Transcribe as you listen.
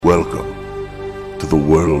Welcome to the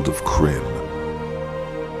world of Kryn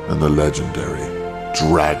and the legendary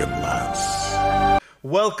Dragonlance.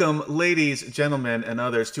 Welcome, ladies, gentlemen, and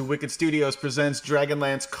others, to Wicked Studios presents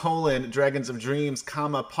Dragonlance: Dragons of Dreams,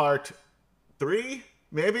 Part 3?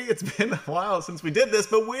 Maybe? It's been a while since we did this,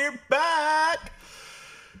 but we're back!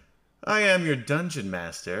 I am your Dungeon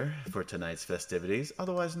Master for tonight's festivities,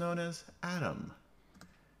 otherwise known as Adam.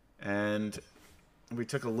 And we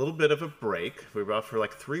took a little bit of a break. We were off for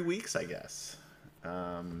like 3 weeks, I guess.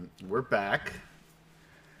 We're back.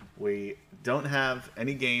 We don't have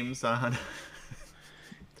any games on.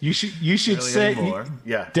 You should really say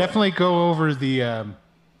definitely go over the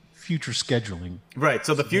future scheduling. Right.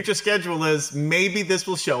 So the future schedule is maybe this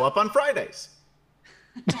will show up on Fridays.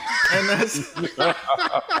 And that's the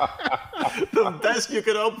best you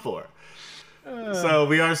could hope for. So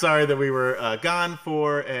we are sorry that we were gone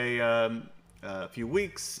for a few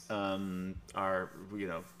weeks. Be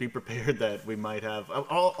prepared that we might have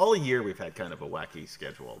all year. We've had kind of a wacky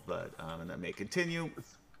schedule, but and that may continue.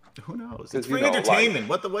 Who knows? It's free entertainment.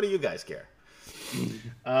 What do you guys care?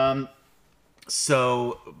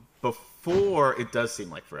 So before, it does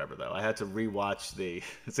seem like forever though. I had to rewatch the.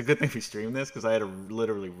 It's a good thing we streamed this because I had to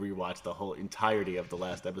literally rewatch the whole entirety of the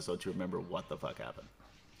last episode to remember what the fuck happened.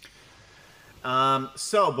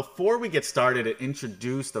 So before we get started and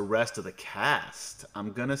introduce the rest of the cast,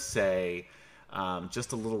 I'm gonna say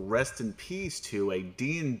just a little rest in peace to a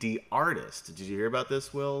D&D artist. Did you hear about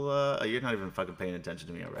this, Will? You're not even fucking paying attention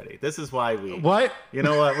to me already. This is why we... What? You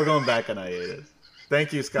know what? We're going back on hiatus.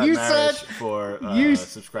 Thank you, Scott Marish, for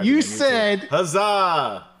subscribing. You said...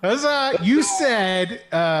 Huzzah! Huzzah! You said...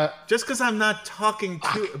 Just because I'm not talking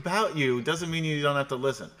about you doesn't mean you don't have to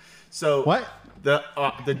listen. So... What? The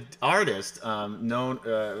artist, known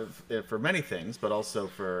for many things, but also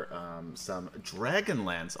for some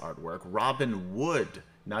Dragonlance artwork, Robin Wood.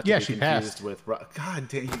 Not to be confused with... God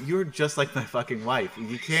damn, you're just like my fucking wife.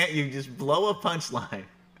 You just blow a punchline.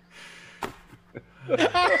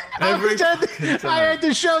 I had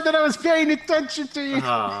to show that I was paying attention to you.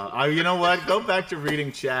 You know what? Go back to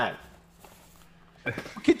reading chat.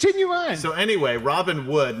 Continue on. So anyway, Robin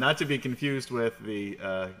Wood, not to be confused with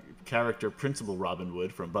the... character Principal Robin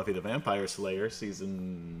Wood from Buffy the Vampire Slayer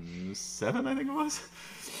season 7, I think it was,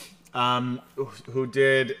 who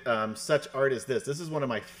did such art as this. This is one of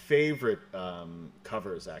my favorite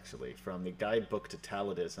covers, actually, from the guidebook to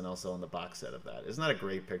Taladis and also on the box set of that. Isn't that a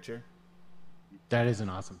great picture? That is an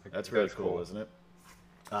awesome picture. That's really cool, isn't it?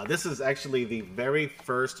 This is actually the very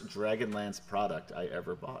first Dragonlance product I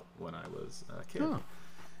ever bought when I was a kid. Oh.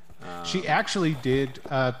 She actually did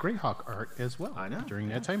Greyhawk art as well. I know. During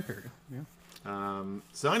that time period. Yeah.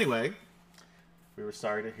 So anyway, we were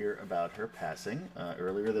sorry to hear about her passing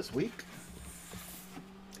earlier this week,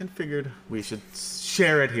 and figured we should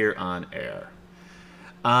share it here on air.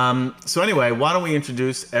 So anyway, why don't we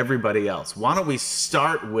introduce everybody else? Why don't we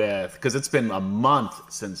start with, because it's been a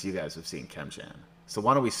month since you guys have seen Kemchan. So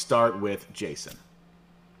why don't we start with Jason?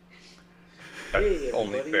 Hey,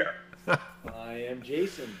 only fair. I am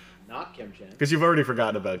Jason, not Kemchan. Because you've already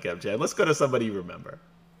forgotten about Kemchan. Let's go to somebody you remember.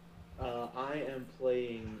 I am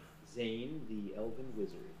playing Zane, the Elven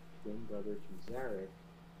Wizard, twin brother to Zarek,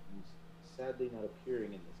 who's sadly not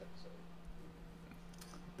appearing in this episode.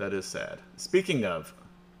 That is sad. Speaking of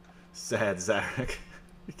sad Zarek,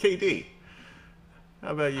 KD,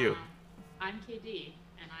 how about you? I'm KD,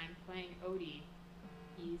 and I'm playing Odie.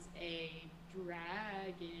 He's a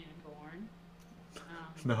dragonborn.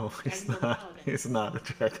 No, he's not. He's not a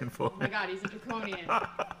dragonborn. Oh my god, he's a draconian.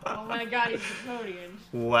 Oh my god, he's a draconian.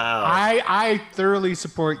 Wow. I thoroughly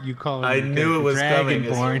support you calling I knew it was coming.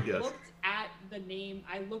 Dragonborn. Yes. I looked at the name.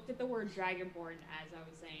 I looked at the word dragonborn as I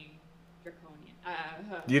was saying draconian.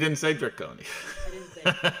 You didn't say draconian. I didn't say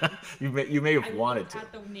draconian. you may have wanted to. I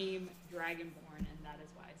looked at the name dragonborn, and that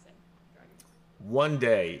is why I said dragonborn. One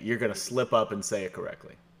day, you're going to slip up and say it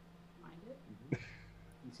correctly. Mind it? You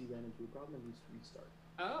see, ran into a problem and we restart.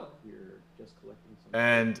 Oh. We're just collecting some.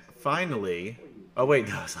 And finally... Oh, wait,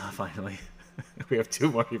 no, it's not finally. We have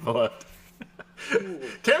 2 more people left.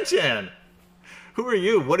 Kemchan! Who are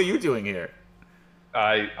you? What are you doing here?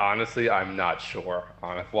 I'm not sure.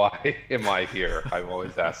 Why am I here? I've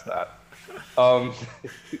always asked that.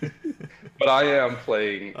 But I am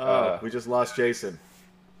playing... we just lost Jason.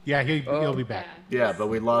 Yeah, he'll be back. Yeah, but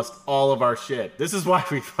we lost all of our shit. This is why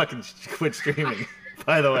we fucking quit streaming,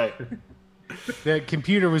 by the way. The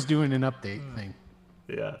computer was doing an update thing.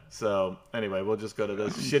 Yeah. So anyway, we'll just go to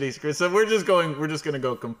this shitty screen. So we're just gonna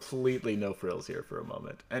go completely no frills here for a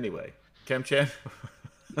moment. Anyway, Kemchan,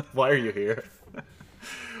 why are you here?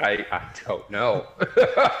 I don't know.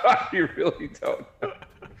 I really don't know.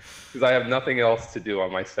 because I have nothing else to do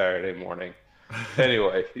on my Saturday morning.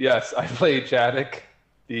 Anyway, yes, I play Jadok,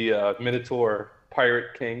 the Minotaur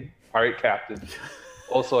pirate captain.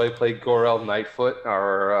 Also, I play Gorel Nightfoot,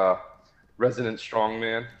 our resident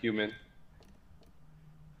strongman human.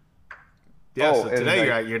 Yeah, so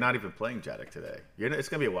today you're not even playing Jadok today. It's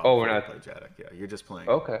gonna be a while. Oh, we're not play Jadok. Yeah, you're just playing.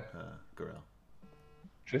 Okay. Gorel.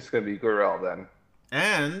 Just gonna be Gorel then.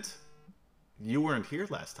 And you weren't here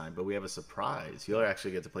last time, but we have a surprise. You'll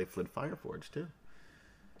actually get to play Flint Fireforge too.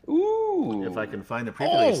 Ooh. If I can find the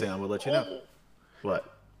pre-release thing, I will let you know.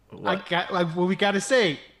 What? We got to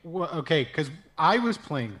say, okay, because I was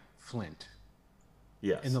playing Flint.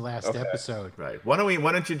 Yes. In the last episode. Right. Why don't you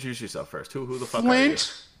introduce yourself first? Who the fuck Flint? are you?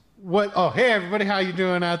 What? Oh, hey everybody, how you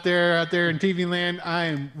doing out there in TV land? I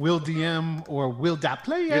am Will DM or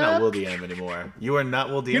Will.player. You're not Will DM anymore. You are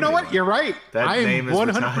not Will DM. You know what? You're right. That name is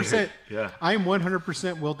 100%. Retired. Yeah. I am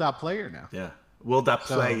 100% Will.player now. Yeah.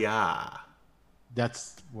 Will.player.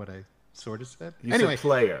 That's what I sort of said. You said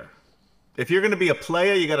player. If you're gonna be a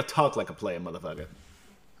player, you gotta talk like a player, motherfucker.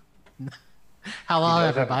 Hello,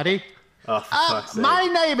 everybody. Oh, for fuck's sake. My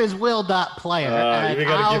name is Will.player. We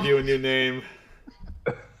gotta give you a new name.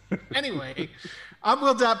 Anyway, I'm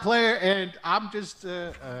Will.player, and I'm just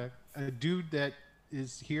a dude that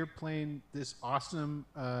is here playing this awesome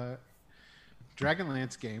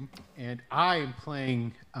Dragonlance game, and I am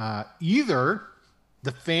playing either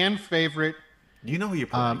the fan favorite. You know who you're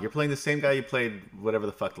playing. You're playing the same guy you played whatever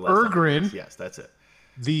the fuck the last time. Yrgren. Yes, that's it.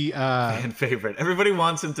 The fan favorite. Everybody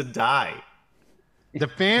wants him to die. The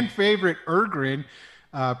fan favorite Yrgren,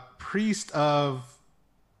 priest of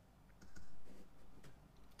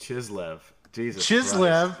Chislev. Jesus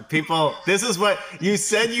Chislev. Christ. People, this is what you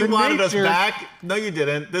said you wanted us back. No, you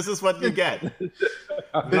didn't. This is what you get.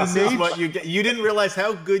 This is what you get. You didn't realize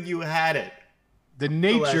how good you had it. The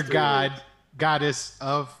nature goddess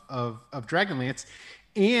of Dragonlance.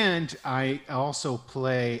 And I also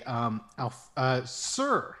play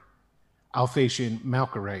Sir Alphatian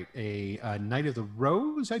Malkarite, a Knight of the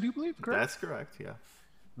Rose, I do believe, correct? That's correct, yeah.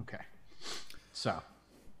 Okay. So,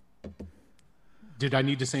 did I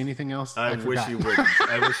need to say anything else? I wish you wouldn't.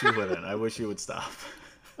 I wish you wouldn't. I wish you would stop.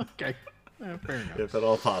 Okay. Fair enough. If at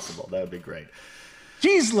all possible, that would be great.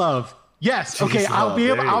 Cheese love. Yes. Okay. I'll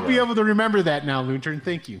be able to remember that now, Lutern.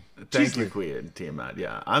 Thank you. Thank you, Queen Tiamat.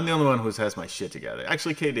 Yeah, I'm the only one who has my shit together.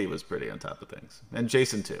 Actually, KD was pretty on top of things, and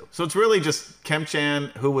Jason too. So it's really just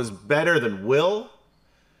Kemchan, who was better than Will.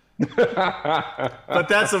 But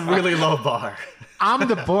that's a really low bar. I'm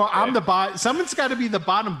the bottom. Someone's got to be the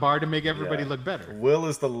bottom bar to make everybody look better. Will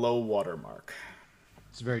is the low water mark.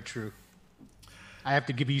 It's very true. I have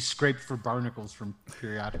to give you scraped for barnacles from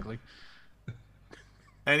periodically.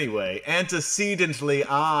 Anyway, antecedently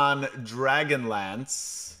on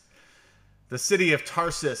Dragonlance, the city of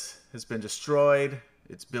Tarsus has been destroyed,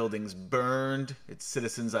 its buildings burned, its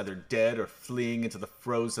citizens either dead or fleeing into the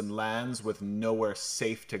frozen lands with nowhere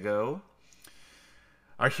safe to go.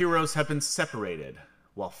 Our heroes have been separated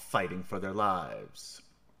while fighting for their lives.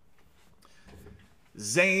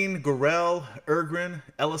 Zane, Gorel, Yrgren,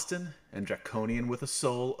 Elliston, and Draconian with a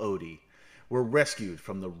soul, Odie, were rescued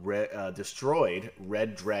from the destroyed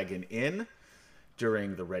Red Dragon Inn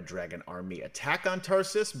during the Red Dragon Army attack on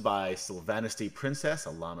Tarsus by Sylvanesti Princess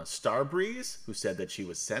Alana Starbreeze, who said that she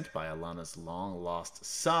was sent by Alana's long-lost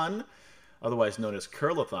son, otherwise known as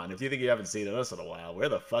Curlathon. If you think you haven't seen us in a while, where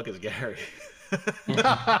the fuck is Gary?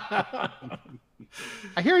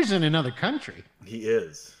 I hear he's in another country. He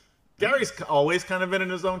is. Gary's always kind of been in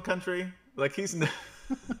his own country. Like, he's...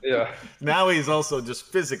 Yeah. Now he's also just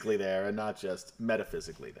physically there and not just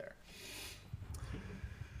metaphysically there.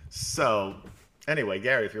 So, anyway,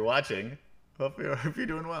 Gary, if you're watching, hope you're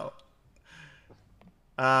doing well.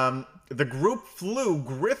 The group flew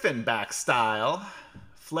Griffinback style,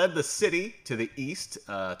 fled the city to the east,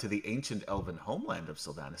 to the ancient elven homeland of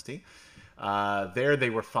Sylvanesti. There they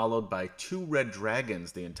were followed by 2 red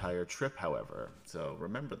dragons the entire trip, however. So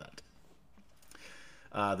remember that.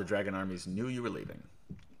 The dragon armies knew you were leaving.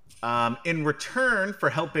 In return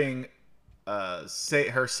for helping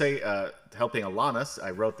helping Alana,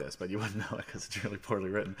 I wrote this, but you wouldn't know it because it's really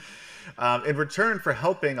poorly written. In return for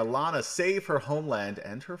helping Alana save her homeland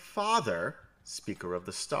and her father, Speaker of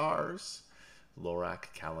the Stars,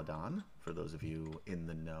 Lorak Caledon, for those of you in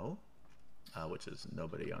the know, which is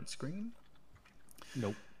nobody on screen.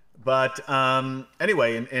 Nope. But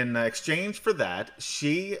anyway, in exchange for that,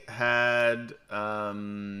 she had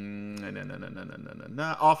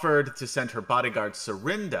offered to send her bodyguard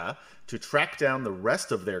Serinda to track down the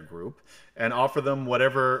rest of their group and offer them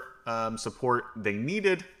whatever support they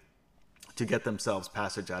needed to get themselves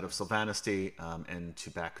passage out of Sylvanosti and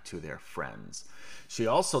back to their friends. She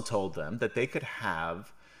also told them that they could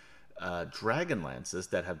have dragon lances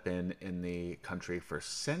that have been in the country for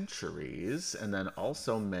centuries, and then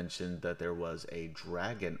also mentioned that there was a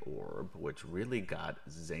dragon orb, which really got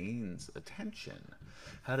Zane's attention.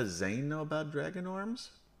 How does Zane know about dragon orbs?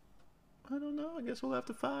 I don't know. I guess we'll have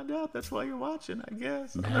to find out. That's why you're watching, I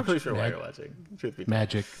guess. I'm not really sure why you're watching. Truth be told.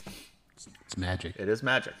 Magic. It's magic. It is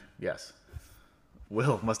magic, yes.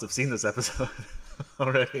 Will must have seen this episode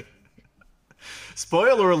already.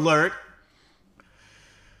 Spoiler alert.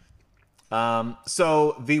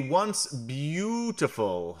 So the once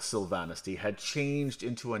beautiful Sylvanosti had changed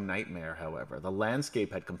into a nightmare, however. The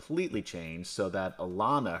landscape had completely changed so that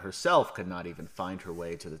Alana herself could not even find her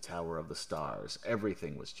way to the Tower of the Stars.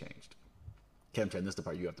 Everything was changed. Chemtrain, this is the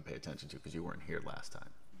part you have to pay attention to because you weren't here last time.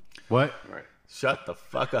 What? Right. Shut the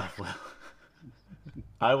fuck up, Will.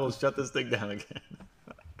 I will shut this thing down again.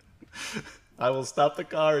 I will stop the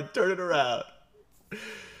car and turn it around.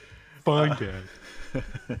 Fine, Dad.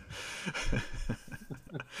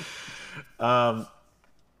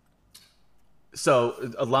 So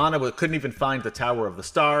Alana couldn't even find the Tower of the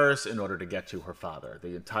Stars in order to get to her father.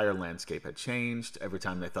 The entire landscape had changed. Every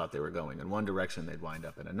time they thought they were going in one direction, they'd wind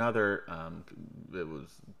up in another. It was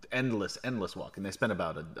endless walking. They spent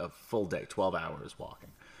about a full day, 12 hours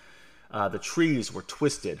walking. The trees were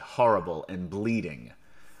twisted, horrible, and bleeding.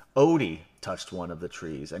 Odie touched one of the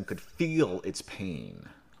trees and could feel its pain.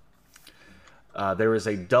 There is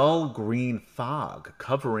a dull green fog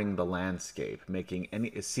covering the landscape, making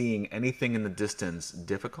seeing anything in the distance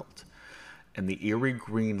difficult. And the eerie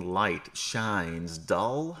green light shines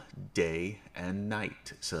dull day and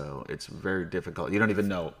night. So it's very difficult. You don't even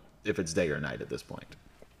know if it's day or night at this point.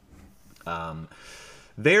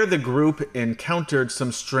 There, the group encountered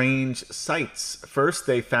some strange sights. First,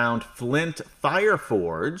 they found Flint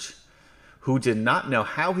Fireforge, who did not know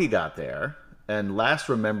how he got there, and last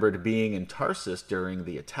remembered being in Tarsus during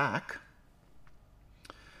the attack.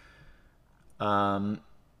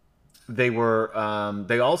 They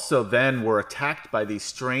also then were attacked by these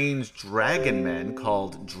strange dragon men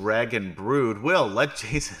called Dragon Brood. Will, let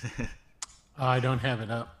Jason in. I don't have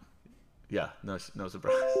it up. Yeah, no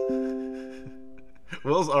surprise.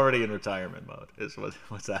 Will's already in retirement mode, is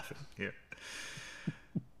what's happening here.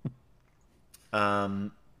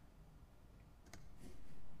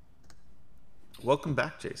 Welcome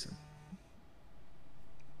back, Jason.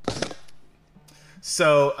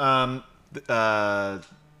 So,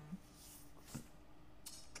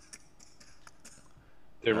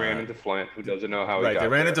 they ran into Flint, who doesn't know how he got they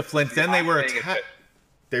ran there. into Flint. Then they were attacked.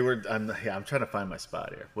 They were. I'm trying to find my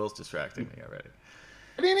spot here. Will's distracting me already.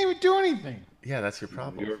 I didn't even do anything. Yeah, that's your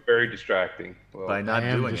problem. You were very distracting. Well, By not I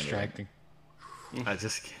am doing distracting. anything. I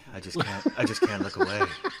just can't look away.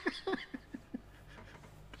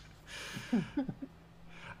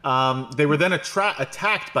 They were then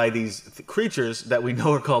attacked by these creatures that we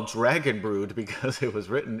know are called Dragon Brood because it was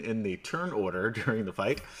written in the turn order during the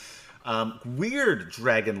fight. Weird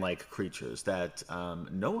dragon-like creatures that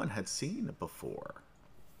no one had seen before.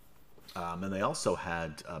 And they also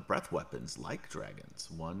had breath weapons like dragons.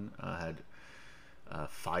 One had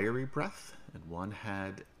fiery breath, and one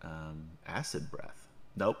had acid breath.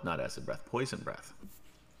 Nope, not acid breath, poison breath.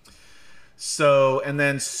 So, and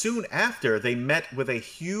then soon after, they met with a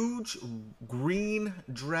huge green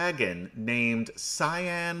dragon named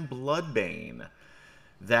Cyan Bloodbane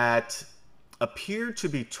that appeared to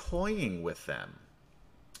be toying with them.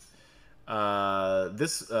 And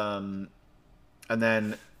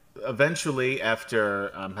then eventually,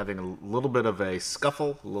 after having a little bit of a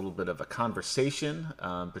scuffle, a little bit of a conversation,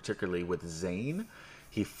 particularly with Zane,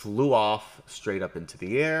 he flew off straight up into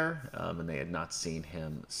the air, and they had not seen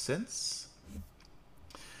him since.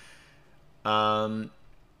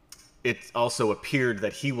 It also appeared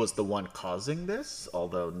that he was the one causing this,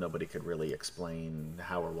 although nobody could really explain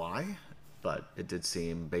how or why. But it did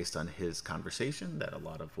seem, based on his conversation, that a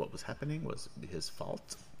lot of what was happening was his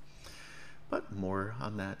fault. But more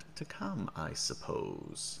on that to come, I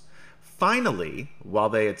suppose. Finally, while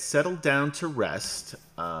they had settled down to rest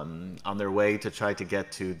on their way to try to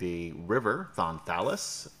get to the river,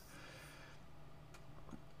 Thonthalus,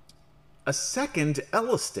 a second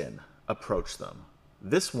Elliston approached them,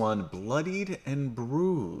 this one bloodied and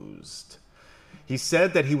bruised. He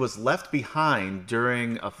said that he was left behind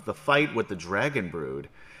during the fight with the Dragon Brood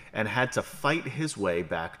and had to fight his way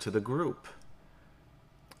back to the group.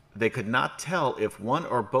 They could not tell if one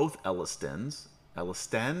or both Ellistai,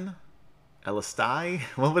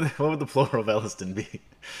 what would the plural of Elliston be?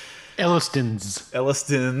 Ellistons.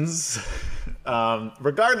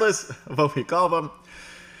 Regardless of what we call them,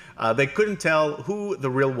 they couldn't tell who the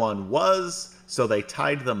real one was, so they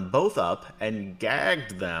tied them both up and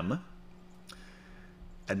gagged them.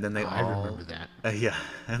 And then they I remember that.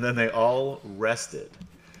 And then they all rested.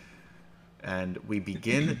 And we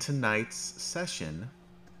begin tonight's session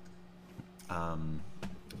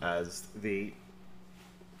as the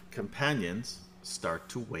companions start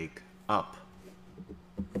to wake up.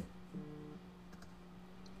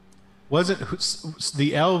 Wasn't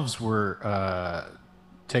the elves were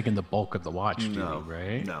taking the bulk of the watch duty, No,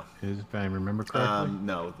 right? no. If I remember correctly.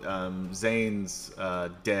 No, Zane's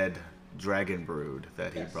dead dragon brood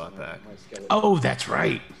that he brought back. My skeleton. Oh, that's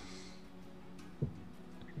right.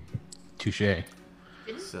 Touche. Didn't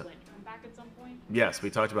Flint come back at some point? Yes, we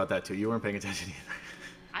talked about that too. You weren't paying attention either.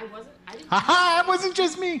 I wasn't. I didn't. Haha! It wasn't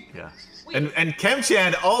just me. Yeah. Wait. And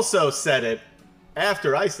Kemchan also said it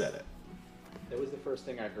after I said it. That was the first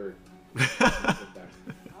thing I heard.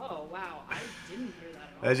 Oh wow, I didn't hear that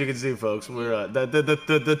at all. As you can see, folks, we're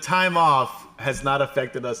the time off has not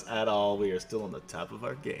affected us at all. We are still on the top of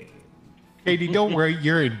our game. Katie, don't worry.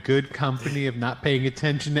 You're in good company of not paying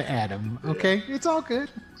attention to Adam. Okay, it's all good.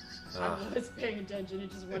 I was paying attention.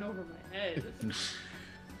 It just went over my head.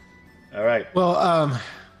 All right. Well,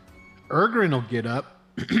 Ergrin will get up,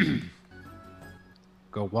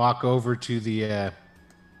 go walk over to the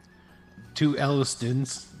two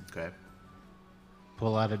Ellistons, Okay.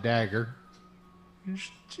 pull out a dagger.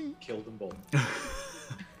 Killed them both.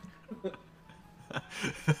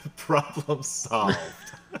 Problem solved.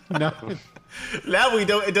 No. Now we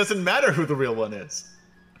don't. It doesn't matter who the real one is.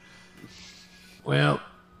 Well,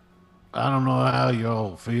 I don't know how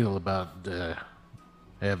y'all feel about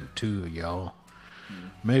having two of y'all.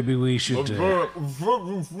 Maybe we should.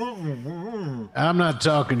 I'm not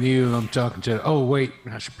talking to you. I'm talking to. Oh wait,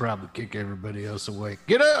 I should probably kick everybody else away.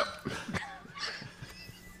 Get up!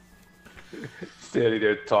 Standing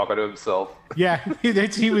there talking to himself. Yeah,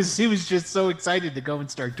 he was just so excited to go and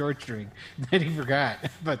start torturing that he forgot.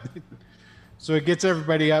 But so it gets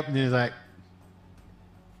everybody up, and he's like,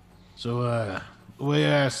 "So, the way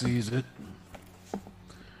I sees it,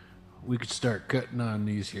 we could start cutting on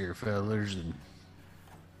these here fellers, and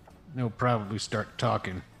they'll probably start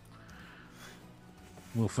talking.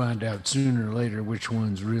 We'll find out sooner or later which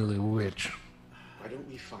one's really which." Why don't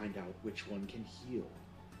we find out which one can heal?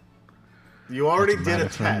 You already That's did a not a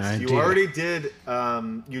fun test. You idea. already did.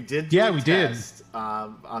 You did. Do Yeah, a we did. test,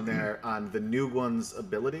 on the new one's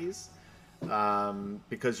abilities,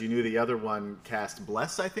 because you knew the other one cast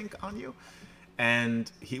bless, I think, on you,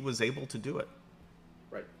 and he was able to do it.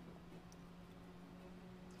 Right.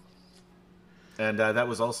 And that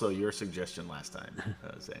was also your suggestion last time,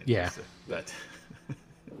 Zane. Yeah. So that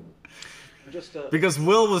Just because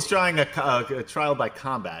Will was trying a trial by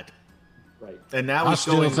combat, right. and now I he's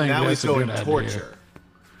still going. think Now that's he's a going good idea. torture.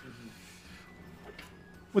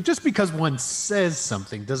 Well, just because one says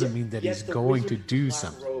something doesn't mean that Yet he's the going wizard to in do black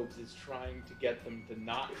something. robes is trying to get them to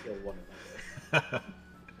not kill one another.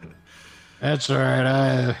 That's all right.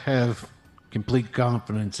 I have complete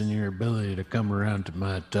confidence in your ability to come around to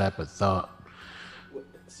my type of thought.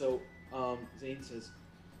 So, Zane says,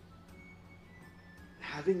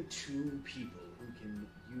 having two people who can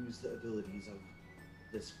use the abilities of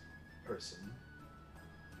this person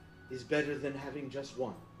is better than having just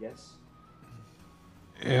one, yes?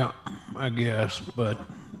 Yeah, I guess, but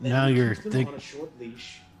Then now we you're keep them thinking. on a short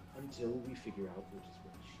leash until we figure out which is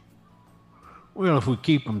which. Well, if we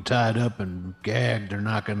keep them tied up and gagged, they're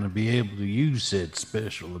not going to be able to use said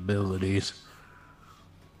special abilities.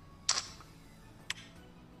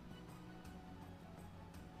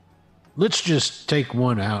 Let's just take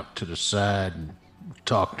one out to the side and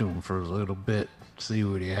talk to him for a little bit, see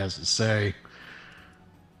what he has to say.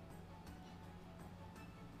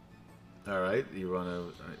 All right, you want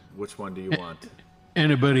to? Which one do you want?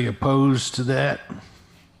 Anybody opposed to that?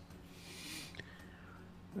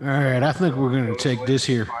 All right, I think we're going to take this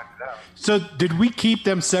here. So, did we keep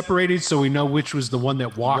them separated so we know which was the one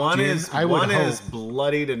that walked One in? is I would one hope. is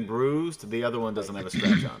bloodied and bruised. The other one doesn't have a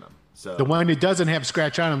scratch on him. So The one that doesn't have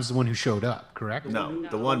scratch on him is the one who showed up, correct? no,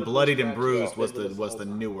 the No. one bloodied and Scratch bruised off was into the the was the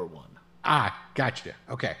small newer one. Ah, gotcha.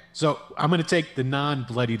 Okay, so I'm going to take the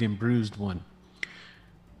non-bloodied and bruised one.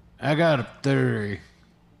 I got a theory.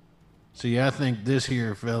 See, I think this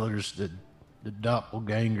here feller's the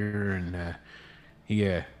doppelganger, and he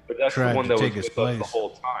But that's the tried one to that was take with his us place. the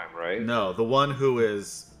whole time, right? No, the one who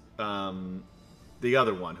is the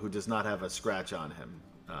other one who does not have a scratch on him.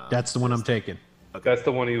 That's the one I'm taking. That's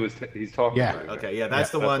the one he's talking Yeah. about. Okay, yeah, that's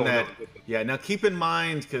the one that. was with us. Yeah, now keep in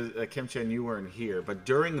mind because Kim Chen, you weren't here, but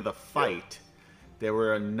during the fight, there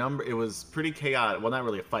were a number. It was pretty chaotic. Well, not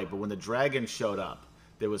really a fight, but when the dragon showed up,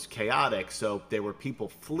 it was chaotic. So there were people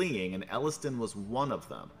fleeing, and Elliston was one of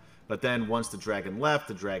them. But then once the dragon left,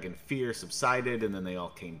 the dragon fear subsided, and then they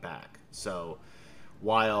all came back. So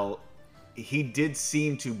while he did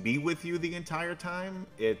seem to be with you the entire time,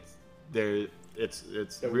 it's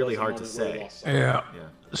really hard to say. Yeah.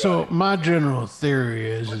 So my general theory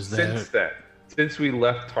is that since we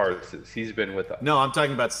left Tarsus, he's been with us. No, I'm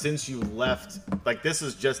talking about since you left. Like this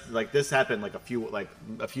is just like this happened like a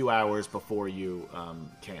few hours before you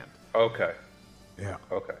camped. Okay. Yeah.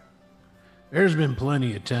 Okay. There's been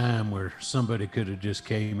plenty of time where somebody could have just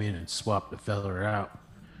came in and swapped the feller out.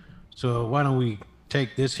 So why don't we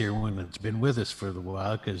take this here one that's been with us for a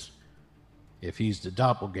while? Because if he's the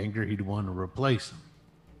doppelganger, he'd want to replace him.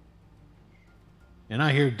 And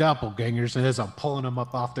I hear doppelgangers as I'm pulling them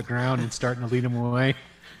up off the ground and starting to lead them away.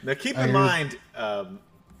 Now keep in mind,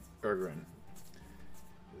 Urgrin,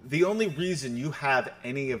 the only reason you have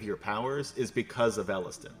any of your powers is because of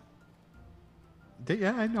Elliston.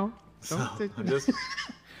 Yeah, I know. So, I'm just...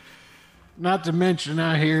 Not to mention,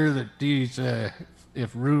 I hear that these,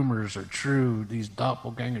 if rumors are true, these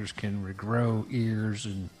doppelgangers can regrow ears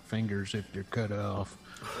and fingers if they're cut off.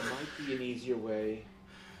 There might be an easier way.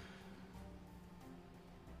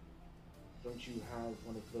 Don't you have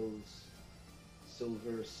one of those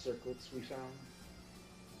silver circlets we found?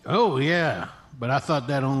 Oh, yeah. But I thought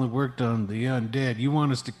that only worked on the undead. You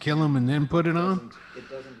want us to kill them and then put it on? It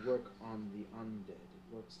doesn't work on the undead.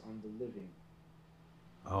 It works on the living.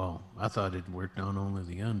 Oh, I thought it worked on only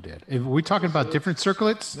the undead. Are we talking about different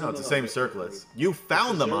circlets? No, it's the same circlets. You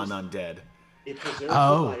found them on undead. It preserves the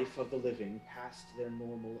life of the living past their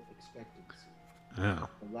normal expectancy. Yeah.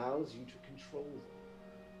 It allows you to control them.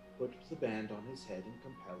 Put the band on his head and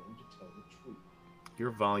compel him to tell the truth.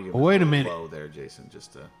 Your volume Wait a is minute. low there, Jason.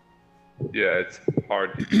 Just to... Yeah, it's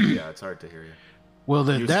hard. Yeah, it's hard to hear you. Well,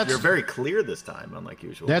 then You're very clear this time, unlike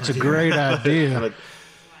usual. That's a great idea. But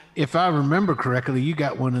If I remember correctly, you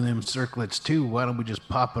got one of them circlets too. Why don't we just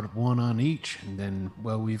pop it one on each? And then,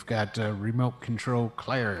 well, we've got remote control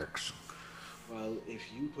clerics. Well, if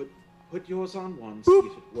you put yours on one, see if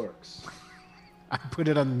it works. I put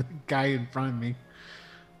it on the guy in front of me.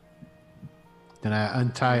 Then I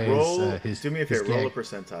untie his do me a his favor, roll a gag.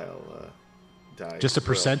 percentile die. Just a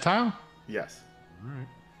percentile? Yes. All right.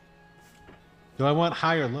 Do I want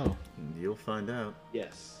high or low? You'll find out.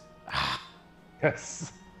 Yes.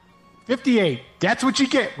 Yes. 58. That's what you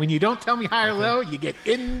get. When you don't tell me high or low, you get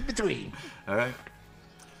in between. All right.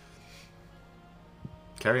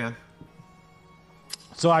 Carry on.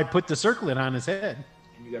 So I put the circlet on his head.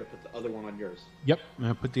 And you gotta put the other one on yours. Yep. And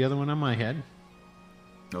I put the other one on my head.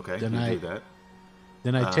 Okay, Then you I- do that.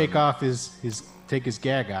 Then I take off his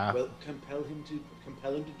gag off. Well, compel him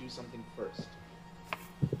to do something first.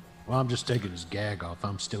 Well, I'm just taking his gag off.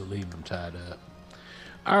 I'm still leaving him tied up.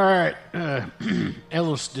 All right.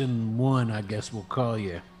 Elliston 1, I guess we'll call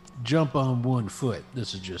you. Jump on 1 foot.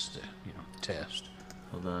 This is just a test.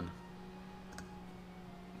 Hold on.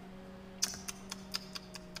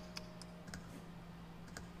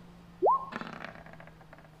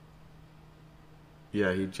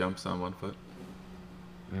 Yeah, he jumps on 1 foot.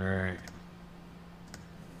 All right.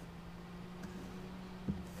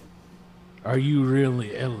 Are you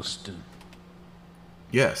really Elliston?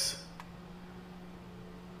 Yes.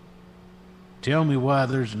 Tell me why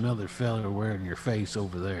there's another fella wearing your face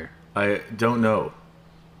over there. I don't know.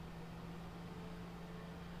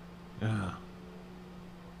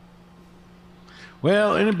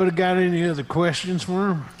 Well, anybody got any other questions for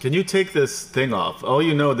him? Can you take this thing off? Oh,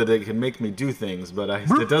 you know that it can make me do things, but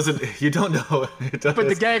it doesn't. You don't know. It does. Put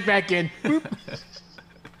the gag back in. Boop.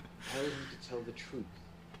 Tell him to tell the truth.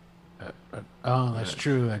 Oh, that's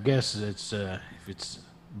true. I guess it's if it's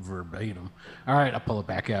verbatim. All right, I'll pull it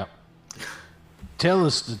back out. Tell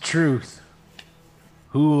us the truth.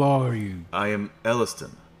 Who are you? I am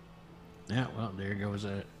Elliston. Yeah, well, there goes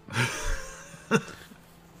that.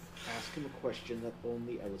 Ask him a question that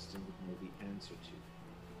only Elliston would know the answer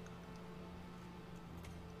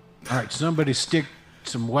to. All right, somebody stick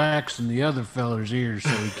some wax in the other feller's ears so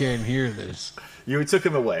he can't hear this. You took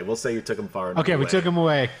him away. We'll say you took him far enough Okay, we away. took him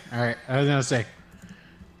away. All right, I was gonna say.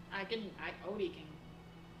 Odie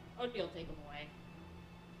will take him away.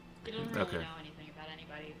 He doesn't really know anything about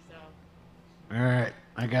anybody, so. All right,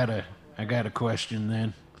 I got a question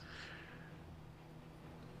then.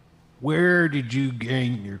 Where did you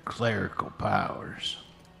gain your clerical powers?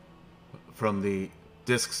 From the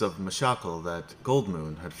discs of Mashakal that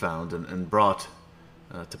Goldmoon had found and brought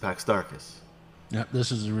to Pax Darkus. Yep,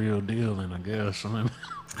 this is the real deal then, I guess.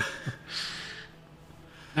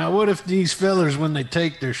 Now, what if these fellers, when they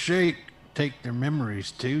take their shake, take their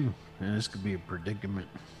memories too? And this could be a predicament.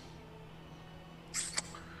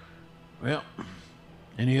 Well,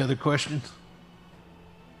 any other questions?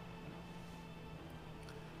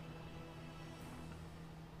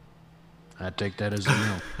 I take that as a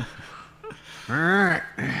no. All right.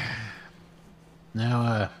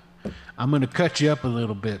 Now, I'm going to cut you up a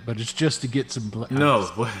little bit, but it's just to get some... No.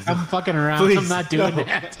 I'm fucking around. Please, I'm not doing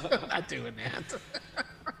that. I'm not doing that.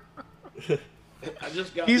 I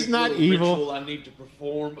just got He's this not little evil. ritual I need to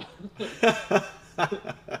perform.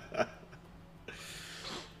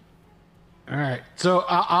 All right. So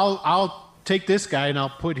I'll take this guy and I'll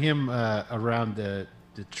put him around the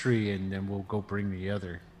tree, and then we'll go bring the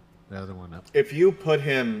other one up. If you put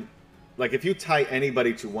him, like if you tie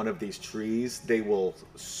anybody to one of these trees, they will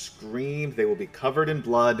scream. They will be covered in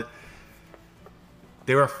blood.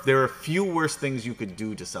 There are few worse things you could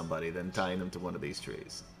do to somebody than tying them to one of these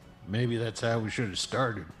trees. Maybe that's how we should have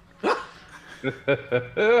started.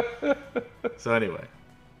 So anyway.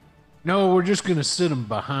 No, we're just going to sit him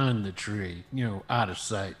behind the tree, out of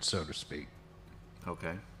sight, so to speak.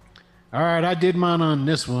 Okay. All right, I did mine on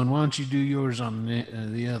this one. Why don't you do yours on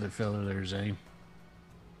the other fella there, Zane?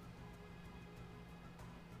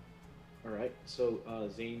 All right, so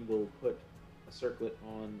Zane will put a circlet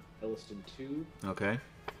on Elliston 2 Okay.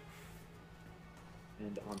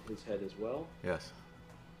 and on his head as well. Yes.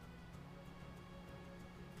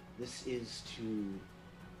 This is to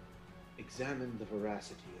examine the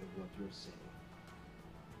veracity of what you're saying.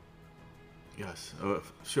 Yes.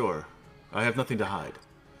 Sure. I have nothing to hide.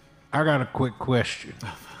 I got a quick question.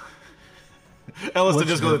 Elliston,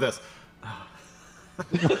 just go with this.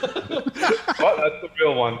 Well, that's the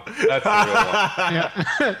real one. That's the real one.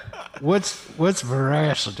 Yeah. What's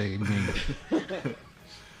veracity mean?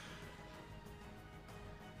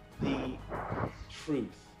 The truth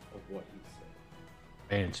of what you say.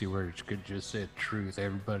 Fancy words. Could just say truth.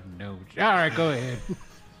 Everybody knows. All right, go ahead.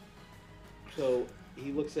 So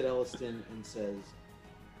he looks at Elliston and says,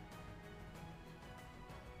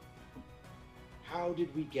 "How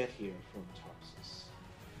did we get here from Tarsus?"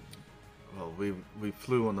 Well, we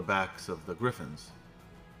flew on the backs of the griffins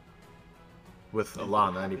with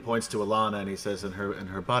Alana, and he points to Alana and he says, "And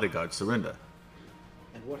her bodyguard, Serinda."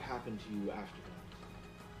 And what happened to you after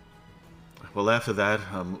that? Well, after that,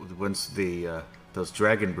 once those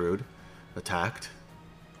dragon brood attacked,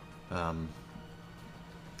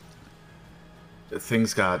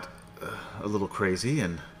 things got a little crazy,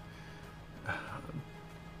 and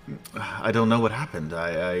I don't know what happened.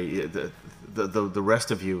 The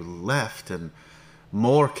rest of you left, and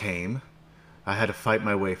more came. I had to fight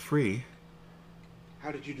my way free.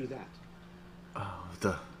 How did you do that?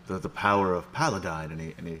 The power of Paladine,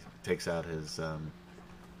 and he takes out his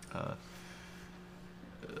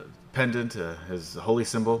pendant, his holy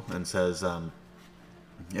symbol, and says,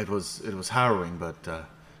 "It was harrowing,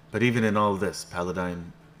 but even in all this,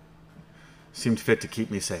 Paladine seemed fit to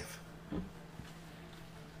keep me safe."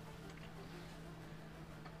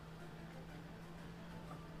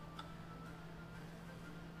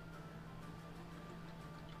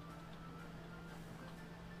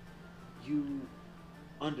 You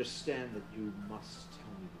understand that you must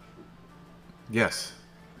tell me the truth. Yes,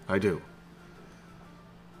 I do.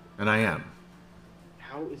 And I am.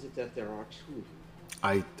 How is it that there are two of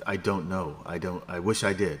you? I don't know. I wish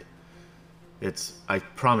I did. It's, I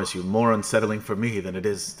promise you, more unsettling for me than it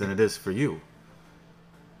is for you.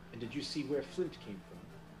 And did you see where Flint came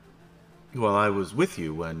from? Well, I was with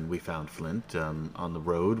you when we found Flint on the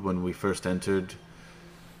road when we first entered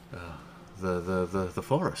the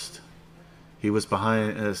forest. He was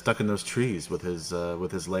behind, stuck in those trees with his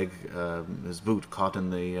leg, his boot caught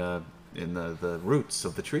in the roots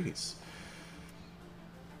of the trees.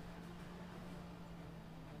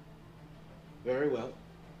 Very well.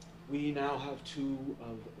 We now have two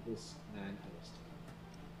of this man,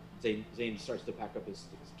 Elliston. Zane starts to pack up his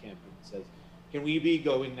camp and says, "Can we be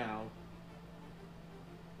going now?"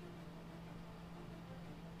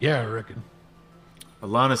 Yeah, I reckon.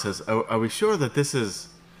 Alana says, are we sure that this is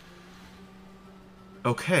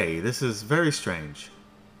okay? This is very strange.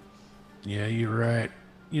 Yeah, you're right.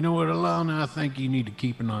 You know what, Alana? I think you need to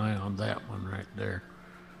keep an eye on that one right there.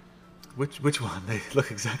 Which one? They look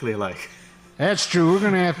exactly alike. That's true. We're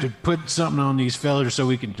going to have to put something on these fellers so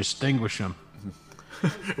we can distinguish them.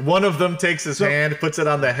 One of them takes his hand, puts it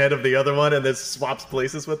on the head of the other one, and then swaps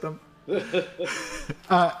places with them.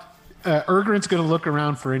 Ergrin's going to look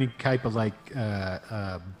around for any type of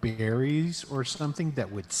berries or something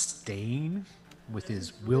that would stain with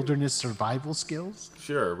his wilderness survival skills.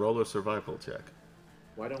 Sure, roll a survival check.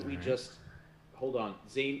 Why don't we just hold on.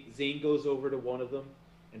 Zane goes over to one of them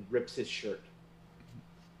and rips his shirt.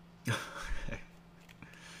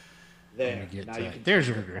 There. Now you can there's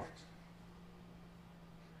your regret.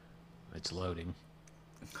 It's loading.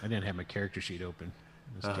 I didn't have my character sheet open.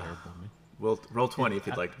 It's terrible. Man. Well, roll 20 if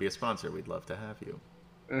you'd like to be a sponsor. We'd love to have you.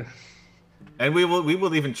 And we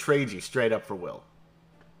will even trade you straight up for Will.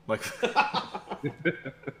 Like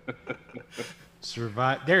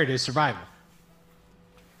survive. There it is. Survival.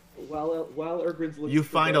 While Ergrin's looking, you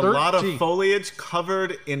find a lot of foliage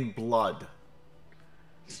covered in blood.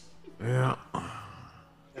 Yeah.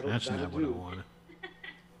 That's not what I wanted.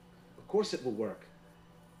 Of course it will work.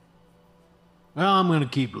 Well, I'm going to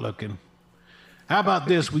keep looking. How about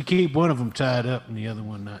this? We keep one of them tied up and the other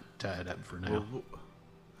one not tied up for now.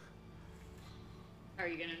 Are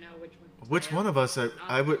you gonna know which one? Which one of us?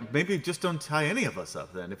 I would maybe just don't tie any of us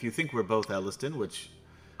up then. If you think we're both Elliston, which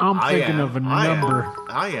I'm thinking of a number.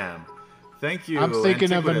 I am. Thank you, I'm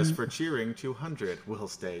thinking of Antiquitas, for cheering 200. Will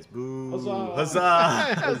stays. Boo! Huzzah!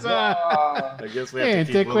 Huzzah! Huzzah! I guess we have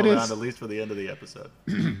to keep Will around at least for the end of the episode.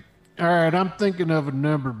 All right, I'm thinking of a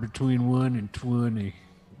number between 1 and 20.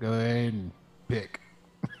 Go ahead and pick.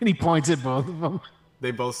 And he points at both of them. They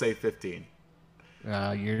both say 15.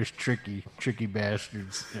 You're tricky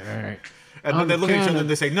bastards. All right. And then they look at each other and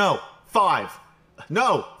they say, no, 5.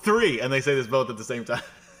 No, 3. And they say this both at the same time.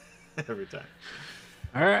 Every time.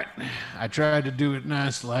 All right. I tried to do it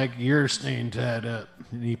nice like you're staying tied up.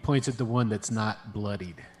 And he points at the one that's not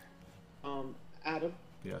bloodied. Adam?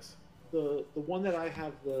 Yes. The one that I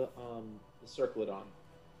have the circlet on,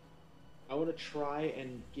 I want to try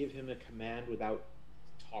and give him a command without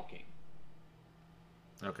talking.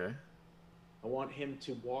 Okay. I want him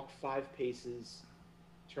to walk 5 paces,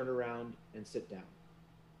 turn around, and sit down.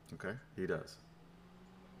 Okay, he does.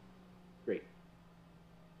 Great.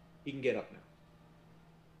 He can get up now.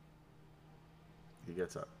 He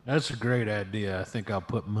gets up. That's a great idea. I think I'll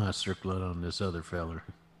put my circlet on this other feller.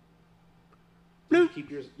 You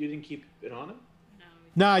didn't keep it on him?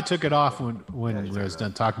 No, I took it off when I was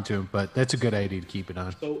done talking to him, but that's a good idea to keep it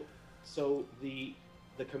on. So the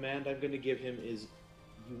command I'm going to give him is,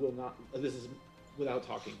 you will not, this is without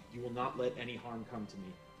talking, you will not let any harm come to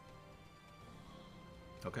me.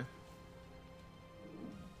 Okay.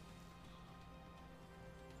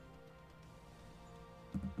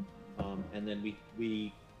 And then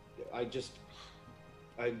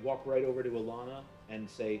I walk right over to Alana and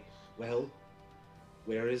say, well,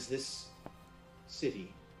 where is this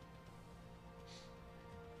city?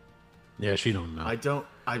 Yeah, she don't know.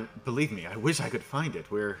 Believe me, I wish I could find it.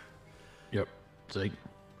 Yep. It's like,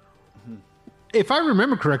 if I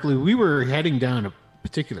remember correctly, we were heading down a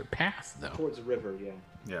particular path, though. Towards the river, yeah.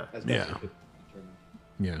 Yeah. As best I could determine.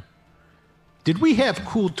 Yeah. Did we have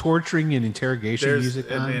cool torturing and interrogation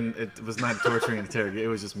music on? I mean, it was not torturing and interrogation. It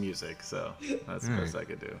was just music, so that's the best I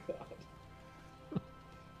could do.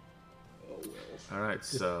 All right,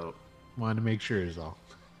 so... Wanted to make sure is all.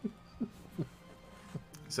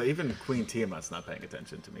 So even Queen Tiamat's not paying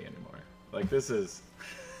attention to me anymore. Like, this is...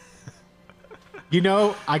 You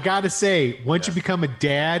know, I gotta say, once you become a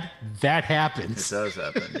dad, that happens. It does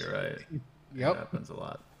happen, you're right. Yep. It happens a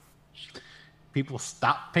lot. People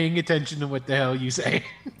stop paying attention to what the hell you say.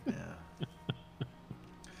 Yeah.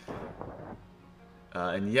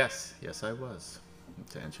 And yes, I was.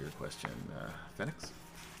 To answer your question, Phoenix.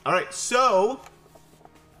 All right, so...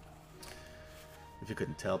 If you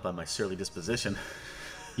couldn't tell by my surly disposition...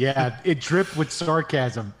 Yeah, it dripped with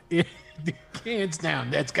sarcasm. Hands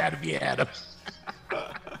down, that's got to be Adam.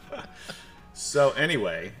 So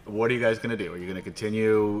anyway, what are you guys going to do? Are you going to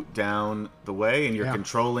continue down the way and you're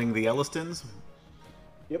controlling the Ellistons?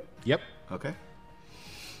 Yep. Okay.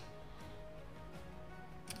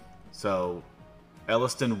 So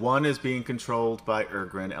Elliston 1 is being controlled by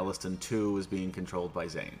Ergrin. Elliston 2 is being controlled by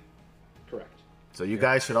Zane. Correct. So you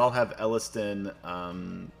guys should all have Elliston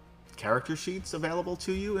character sheets available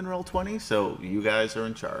to you in Roll20, so you guys are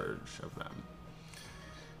in charge of them.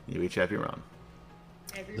 You each have your own.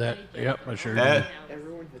 I sure do.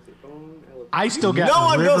 Everyone has their own element. I still got No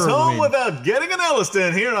one goes Riverwind. home without getting an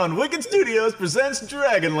Elliston here on Wicked Studios presents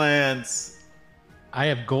Dragonlance. I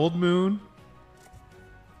have Gold Moon,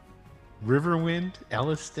 Riverwind,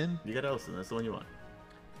 Elliston, You got Elliston, that's the one you want.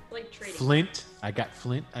 Like trading. Flint. I got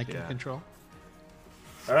Flint I can Yeah. control.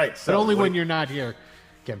 All right, so But only what- when you're not here,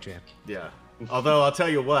 Kemchan. Yeah. Although I'll tell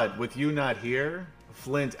you what, with you not here,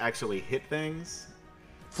 Flint actually hit things.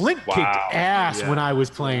 Flint kicked ass Yeah. when I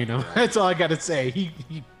was playing him. That's all I got to say. He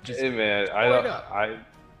just Hey man, Straight up. I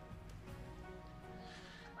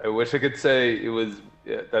wish I could say it was.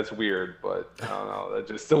 Yeah, that's weird, but I don't know. That's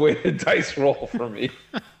just the way the dice roll for me.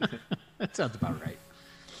 That sounds about right.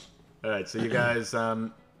 All right, so you guys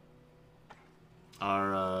are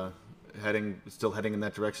still heading in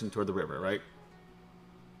that direction toward the river, right?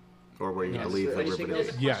 Or where you Yes. believe Is the there river anything is?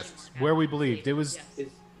 else? Yes, where we believed. It was... Yes.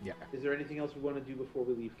 Yeah. Is there anything else we want to do before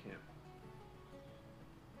we leave camp?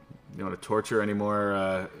 You want to torture any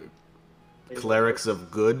more clerics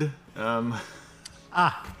of good?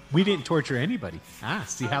 We didn't torture anybody.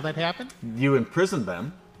 See how that happened? You imprisoned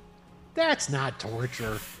them. That's not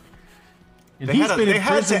torture. And They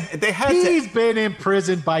he's been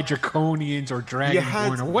imprisoned by draconians or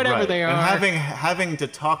dragonborn or whatever right. they are. And having to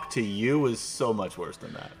talk to you is so much worse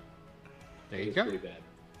than that. There you It's go. pretty bad.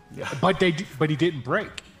 Yeah. But he didn't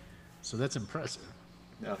break, so that's impressive.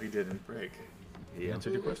 No, he didn't break. He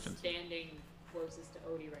answered your Who is questions. standing closest to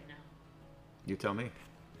Odie right now? You tell me.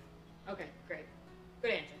 Okay, great.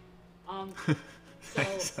 Good answer.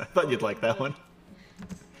 So I thought you'd like that one.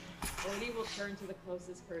 Odie will turn to the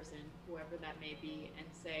closest person, whoever that may be, and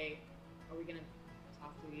say, "Are we gonna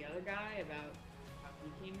talk to the other guy about how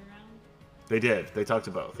he came around?" They did. They talked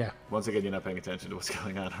to both. Yeah. Once again, you're not paying attention to what's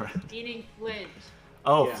going on around. Meaning Flint.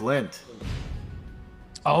 Oh, Yeah. Flint.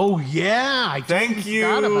 Oh yeah, I Thank totally you,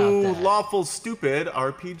 forgot about that. Lawful Stupid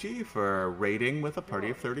RPG, for raiding with a party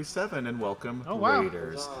of 37, and welcome, Oh, wow.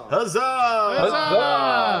 raiders. Huzzah. Huzzah!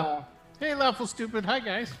 Huzzah! Hey, lawful stupid. Hi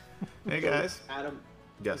guys. Hey, guys. Adam,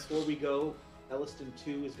 Yes. before we go, Elliston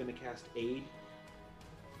 2 is going to cast Aid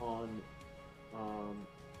on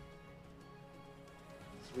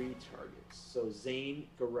 3 targets. So Zane,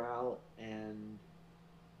 Garal, and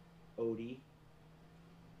Odie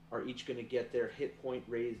are each going to get their hit point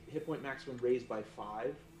maximum raised by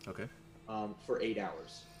 5 Okay. for 8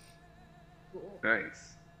 hours. Cool.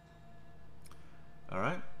 Nice. All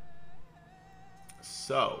right.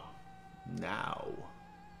 So, now.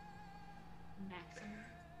 Maximum.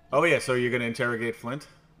 Oh, yeah, so you're going to interrogate Flint?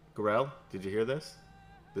 Garel, did you hear this?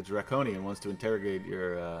 The Draconian wants to interrogate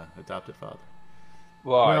your adopted father.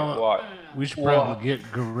 Why? Well, Why? We should probably get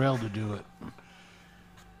Garel to do it.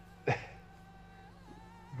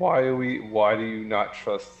 Why do you not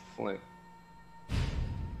trust Flint?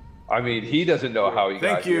 I mean, he doesn't know how he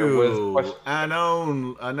got Thank here. What is the you, question?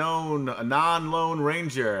 a non-lone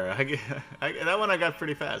ranger. That one I got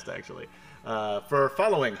pretty fast, actually. For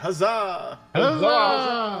following, huzzah!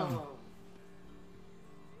 Huzzah!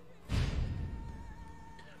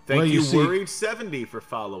 Thank Well, you, you see- Worried 70, for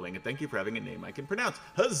following, and thank you for having a name I can pronounce.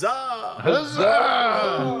 Huzzah!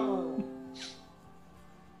 Huzzah!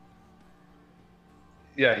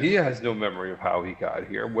 Yeah, he has no memory of how he got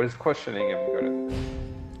here. What is questioning him going to do?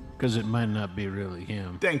 Because it might not be really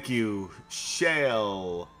him. Thank you,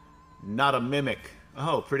 Shale, not a mimic.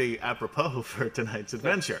 Oh, pretty apropos for tonight's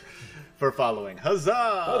adventure. For following,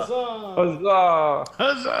 huzzah! Huzzah!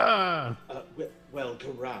 Huzzah! Well,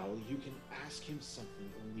 Garal, you can ask him something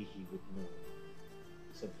only he would know.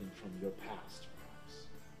 Something from your past, perhaps.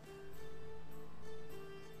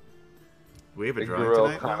 We have a The drawing girl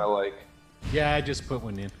tonight. kind now? of like, Yeah, I just put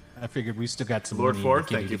one in. I figured we still got some Lord money Forth,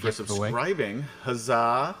 in the thank kitty you to for give away. subscribing.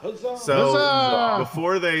 Huzzah! Huzzah! So Huzzah!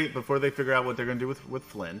 before they figure out what they're gonna do with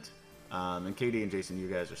Flint, and Katie and Jason, you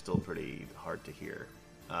guys are still pretty hard to hear.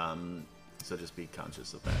 So just be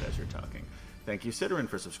conscious of that as you're talking. Thank you, Ciderin,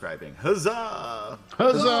 for subscribing. Huzzah!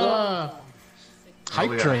 Huzzah! We Hype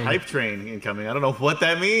got a train. hype train incoming. I don't know what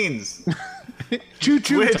that means. Choo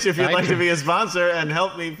choo. Which, if you'd Hype like to train. be a sponsor and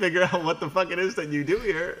help me figure out what the fuck it is that you do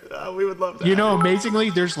here, we would love that. You know, amazingly,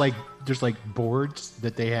 there's like boards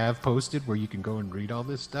that they have posted where you can go and read all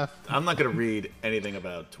this stuff. I'm not going to read anything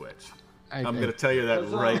about Twitch. I'm I- going to tell you that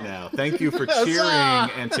right now. Thank you for cheering,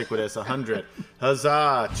 Antiquitous 100.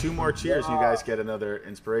 Huzzah! 2 more cheers, and you guys get another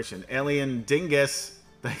inspiration. Alien Dingus,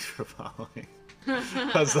 thanks for following.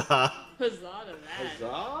 Huzzah! Huzzah to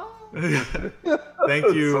that. Huzzah!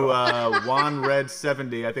 Thank you, Juan Red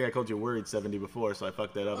 70. I think I called you Worried 70 before, so I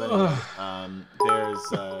fucked that up anyway.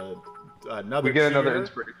 There's another. we get another cheer.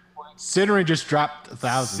 inspiration. Ciderin just dropped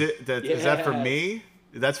 1,000. Is that for Yeah. me?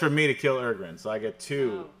 That's for me to kill Ergrin, so I get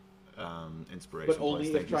 2 inspiration But only points.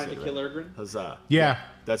 if Thank you, trying to Sidra. kill Ergrin? Huzzah! Yeah,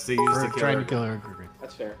 That's the use we're to kill trying to Ergrin. kill her.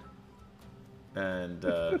 That's fair. And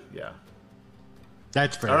yeah.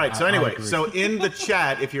 That's fair. All right. So I anyway, agree. so in the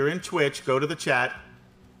chat, if you're in Twitch, go to the chat,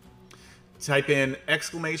 type in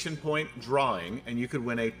 !drawing, and you could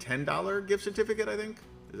win a $10 gift certificate. I think.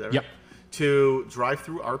 Is that right? Yep. To Drive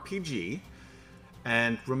Through RPG,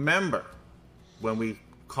 and remember, when we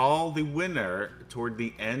call the winner toward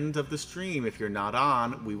the end of the stream, if you're not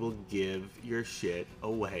on, we will give your shit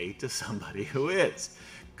away to somebody who is,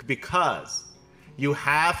 because you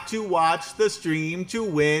have to watch the stream to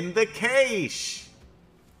win the cash.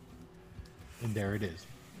 And there it is.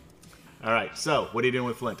 All right. So, what are you doing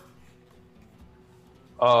with Flint?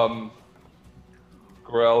 Gorell's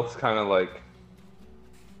kind of like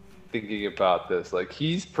thinking about this. Like,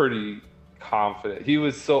 he's pretty confident.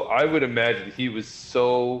 I would imagine he was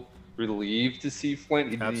so relieved to see Flint,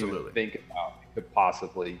 he didn't even think about it could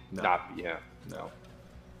possibly not be him. No.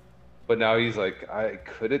 But now he's like,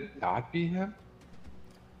 could it not be him?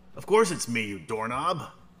 Of course it's me, you doorknob.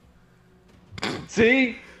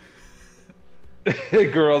 See?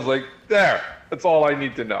 Girl's like, there. That's all I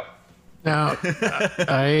need to know. Now,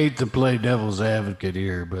 I hate to play devil's advocate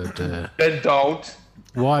here, but Then don't.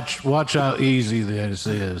 watch how easy this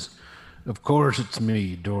is. Of course, it's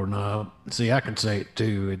me, doorknob. See, I can say it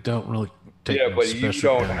too. It don't really take. Yeah, no but you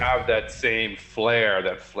special don't talent. have that same flair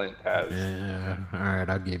that Flint has. Yeah, all right,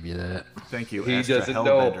 I'll give you that. Thank you, He Astra doesn't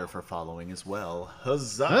Hellbender, know. for following as well.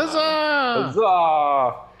 Huzzah! Huzzah!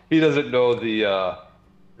 Huzzah! He doesn't know the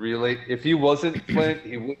if he wasn't Flint,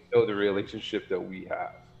 he wouldn't know the relationship that we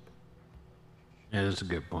have. Yeah, that's a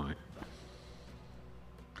good point.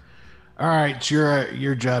 All right, it's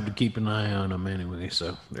your job to keep an eye on him anyway.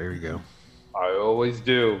 So there you go. I always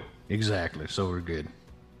do. Exactly. So we're good.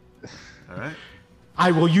 All right.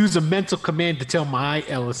 I will use a mental command to tell my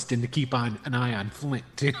Elliston to keep an eye on Flint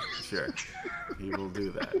too. Sure. He will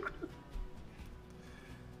do that.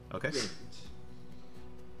 Okay.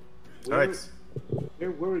 All right.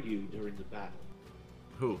 Where were you during the battle?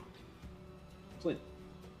 Who? Flint.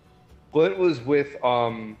 Flint was with Flint?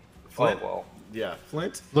 Oh, well. Yeah,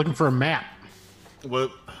 Flint. Looking for a map.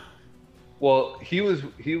 What? Well, he was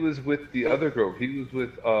with the other group. He was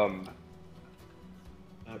with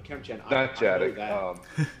Cam-Chan. not I know Jadek.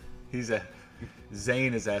 that.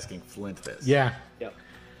 Zane is asking Flint this. Yeah. Yep.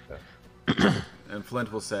 And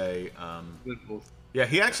Flint will say, Flint was- yeah,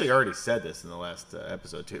 he actually already said this in the last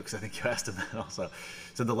episode too, because I think you asked him that also.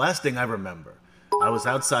 So the last thing I remember, I was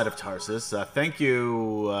outside of Tarsus. Thank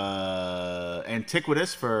you,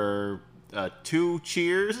 Antiquitas, for 2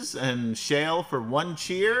 cheers, and Shale for 1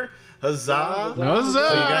 cheer. Huzzah! Huzzah!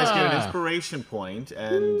 So you guys get an inspiration point,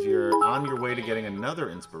 and you're on your way to getting another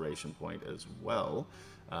inspiration point as well.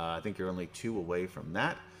 I think you're only 2 away from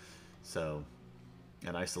that. So,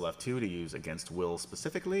 and I still have 2 to use against Will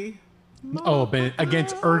specifically. Oh, but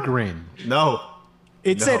against Ergrin. No.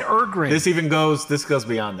 It No. said Ergrin. This goes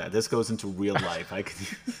beyond that. This goes into real life. I can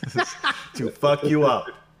use this to fuck you up.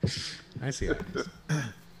 I see how it is.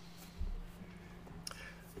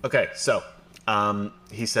 Okay, so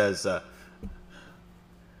he says,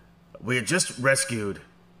 we had just rescued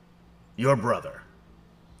your brother,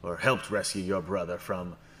 or helped rescue your brother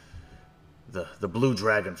from the Blue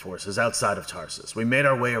Dragon forces outside of Tarsus. We made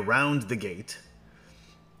our way around the gate.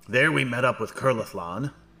 There we met up with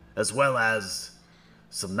Kurlathlan, as well as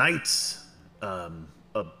some knights, a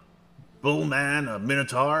bullman, a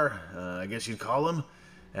minotaur, I guess you'd call him,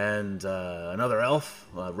 and another elf,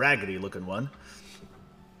 a raggedy-looking one.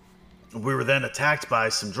 We were then attacked by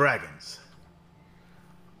some dragons.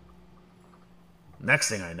 Next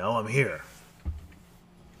thing I know, I'm here.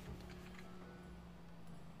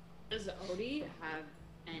 Does Odie have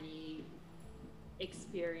any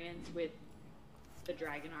experience with the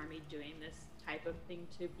dragon army doing this type of thing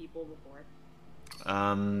to people before?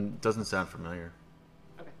 Doesn't sound familiar.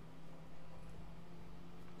 Okay.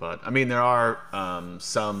 But, I mean, there are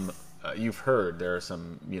some, you've heard, there are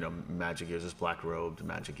some, magic users, black-robed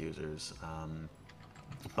magic users.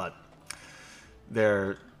 But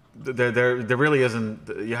there really isn't,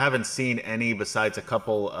 you haven't seen any besides a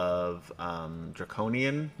couple of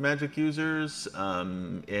draconian magic users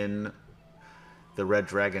in the Red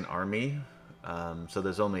Dragon army. So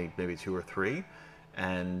there's only maybe 2 or 3.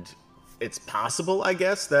 And it's possible, I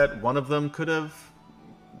guess, that one of them could have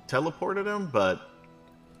teleported him, but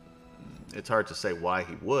it's hard to say why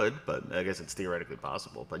he would, but I guess it's theoretically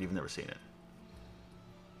possible, but you've never seen it.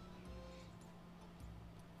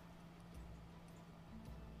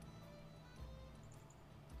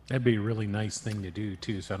 That'd be a really nice thing to do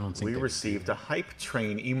too. So I don't think We they would received a hype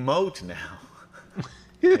train emote now.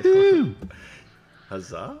 do that.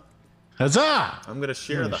 Huzzah! Huzzah! I'm gonna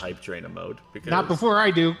share the hype train emote because Not before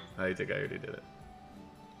I do. I think I already did it.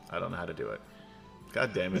 I don't know how to do it.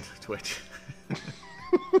 God damn it, Twitch.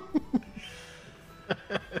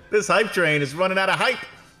 This hype train is running out of hype.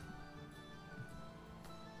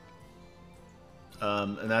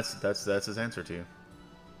 And that's his answer to you.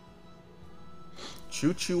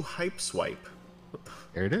 Choo choo hype swipe.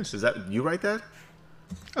 There it is. Is that you write that?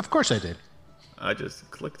 Of course I did. I just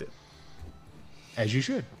clicked it. As you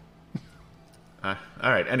should. All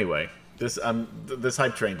right. Anyway, this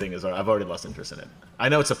hype train thing is I've already lost interest in it. I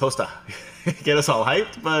know it's supposed to get us all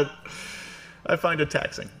hyped, but I find it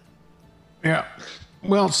taxing. Yeah.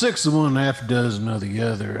 Well, 6 of one, half a dozen of the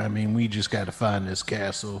other. I mean, we just got to find this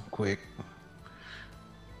castle quick.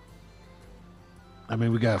 I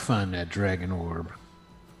mean, we got to find that dragon orb.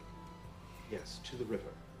 Yes, to the river.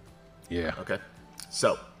 Yeah. Okay.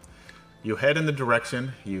 So, you head in the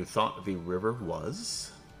direction you thought the river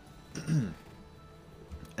was.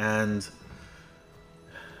 And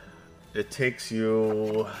it takes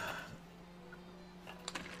you...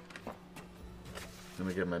 Let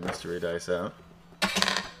me get my mystery dice out.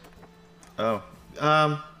 Oh.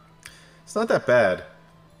 It's not that bad.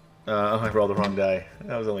 Oh, I rolled the wrong die.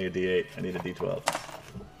 That was only a D8. I need a D12.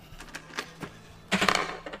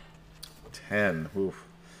 10. Oof.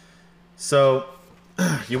 So,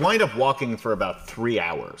 you wind up walking for about 3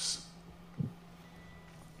 hours.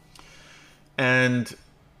 And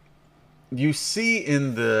you see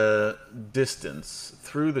in the distance,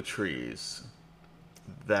 through the trees,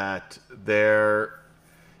 that there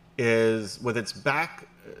is, with its back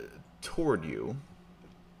toward you,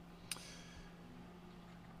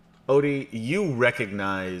 Odie, you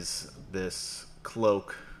recognize this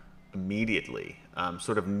cloak immediately,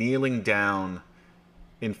 sort of kneeling down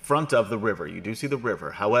in front of the river. You do see the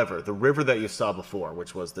river. However, the river that you saw before,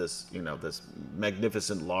 which was this, this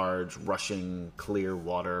magnificent, large, rushing, clear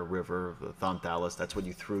water river, the Thanthalis, that's what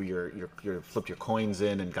you threw flipped your coins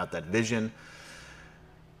in and got that vision.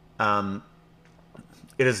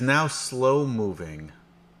 It is now slow moving,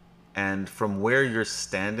 and from where you're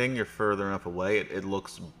standing, you're further enough away, it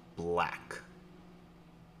looks black.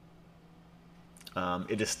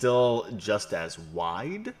 It is still just as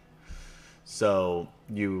wide, so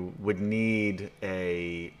you would need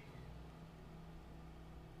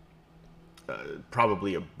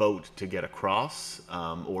probably a boat to get across,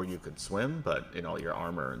 or you could swim, but in all your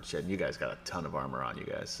armor and shit, you guys got a ton of armor on you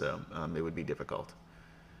guys, so it would be difficult.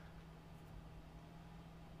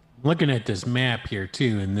 Looking at this map here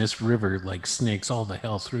too, and this river like snakes all the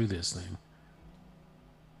hell through this thing.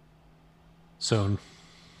 So,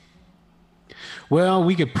 well,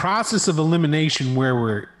 we could process of elimination where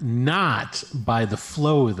we're not by the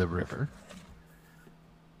flow of the river.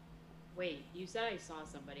 Wait, you said I saw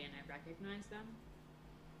somebody and I recognized them?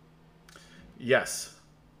 Yes.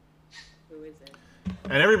 Who is it?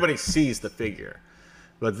 And everybody sees the figure.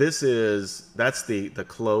 But that's the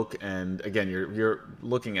cloak, and again, you're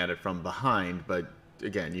looking at it from behind, but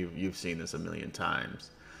again, you've seen this a million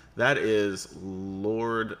times. That is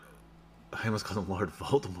Lord... I almost called him Lord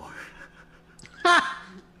Voldemort.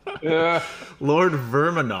 Yeah. Lord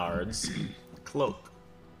Verminard's cloak.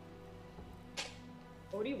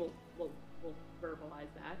 Odie will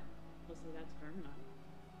verbalize that. He'll say that's Verminard.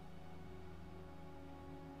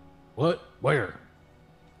 What? Where?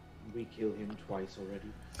 We kill him twice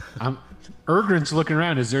already. Erdrin's looking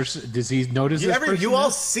around. Does he notice this person? You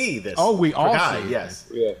all see this. Oh, we all guy, see it. yes.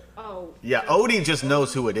 Yeah. Oh. Yeah, Odie just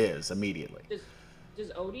knows who it is immediately. Does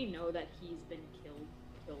Odie know that he's been killed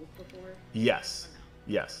before? Yes.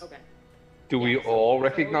 Yes. Okay. Do we Yeah, so all Odie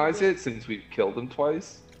recognize will- it since we've killed him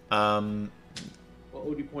twice? Well,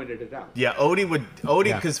 Odie pointed it out. Yeah, Odie would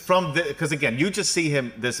Yeah. because again, you just see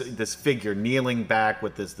him this figure kneeling back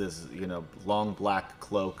with this long black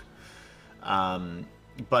cloak.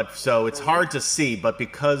 But so it's hard to see, but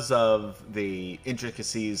because of the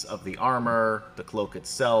intricacies of the armor, the cloak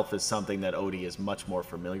itself is something that Odie is much more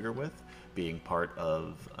familiar with, being part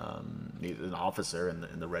of an officer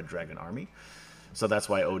in the Red Dragon Army. So that's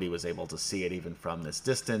why Odie was able to see it even from this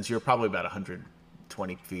distance. You're probably about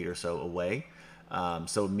 120 feet or so away.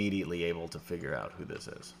 So immediately able to figure out who this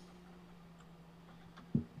is.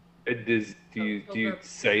 Do you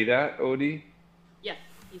say that, Odie? Yeah,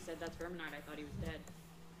 he said that's Verminard. I thought he was dead.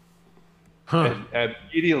 Huh. And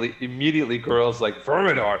immediately, Gorell's like,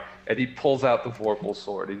 Verminard! And he pulls out the Vorpal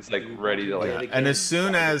sword. He's like ready to Yeah. like. And as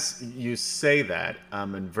soon as you say that,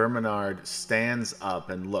 and Verminard stands up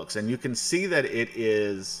and looks, and you can see that it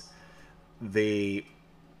is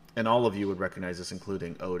and all of you would recognize this,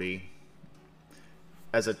 including Odie.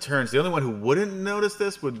 As it turns, the only one who wouldn't notice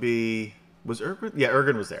this was Erdrin? Yeah,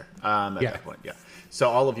 Erdrin was there at that point, yeah. So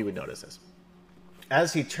all of you would notice this.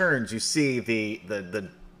 As he turns, you see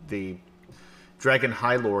the Dragon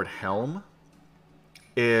High Lord helm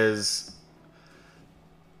is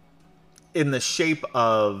in the shape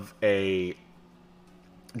of a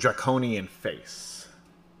draconian face.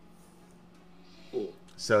 Cool.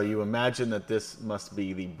 So you imagine that this must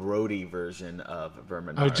be the Brody version of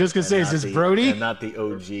Verminard. I was just gonna say, and is not this Brody? And not the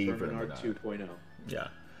OG Verminard Verminard. 2.0. Yeah.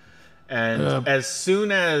 And as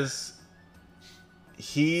soon as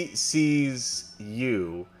he sees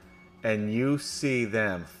you and you see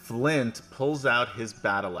them, Flint pulls out his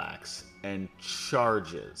battle axe and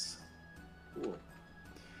charges Cool.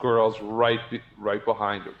 Gorel's right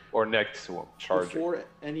behind him or next to him, charging. Before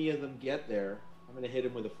any of them get there, I'm going to hit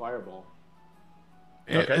him with a fireball.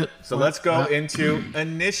 Okay, so let's go into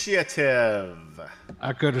initiative.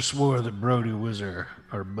 I could have swore that Brody was our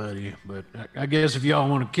buddy, but I guess if y'all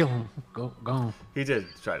want to kill him, go on. He did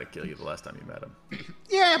try to kill you the last time you met him.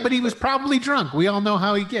 Yeah, but he was probably drunk. We all know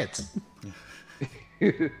how he gets.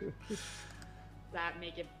 Does that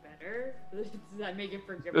make it better? Does that make it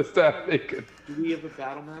forgivable? Does that make it? Do we have a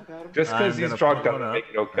battle map, Adam? Just because I'm he's gonna drunk pull one doesn't up. make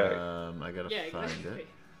it okay. I gotta Yeah, find exactly. it.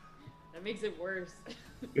 That makes it worse.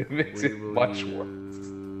 It makes it much worse.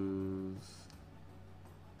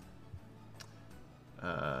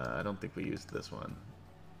 I don't think we used this one.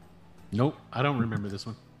 Nope, I don't remember this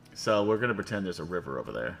one. So we're gonna pretend there's a river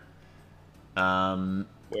over there.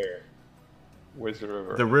 Where? Where's the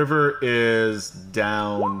river? The river is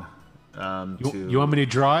down to You want me to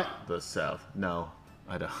draw it? the south. No,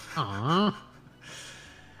 I don't. Aww.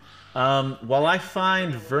 While I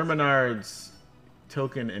find Verminard's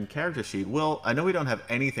token and character sheet, Will, I know we don't have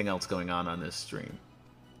anything else going on this stream,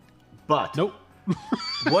 but Nope.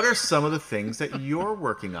 what are some of the things that you're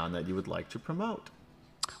working on that you would like to promote?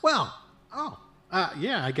 Well,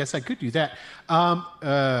 yeah, I guess I could do that.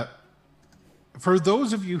 For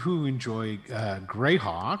those of you who enjoy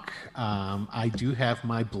Greyhawk, I do have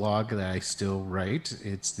my blog that I still write.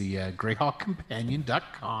 It's the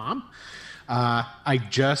greyhawkcompanion.com. I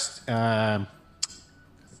just, I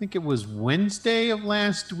think it was Wednesday of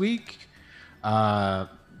last week, had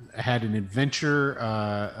an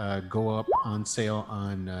adventure go up on sale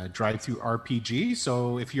on Drive-Thru RPG.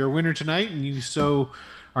 So if you're a winner tonight and you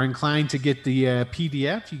are inclined to get the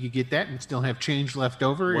PDF, you could get that and still have change left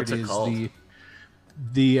over. What's it called?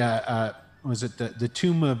 The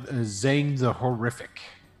Tomb of Zang the Horrific,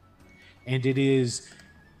 and it is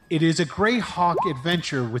a Greyhawk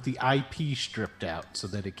adventure with the IP stripped out so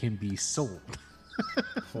that it can be sold.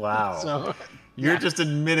 Wow. So You're just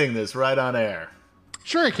admitting this right on air.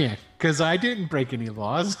 sure I can, because I didn't break any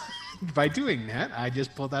laws by doing that. I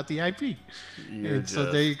just pulled out the IP, You're and so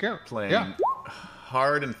just there you go. Playing Yeah.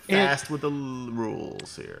 hard and fast with the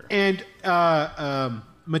rules here. And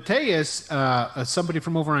Mateus, somebody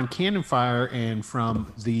from over on Cannon Fire and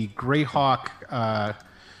from the Greyhawk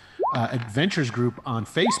Adventures group on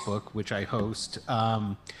Facebook, which I host,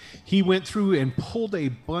 he went through and pulled a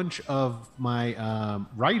bunch of my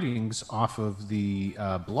writings off of the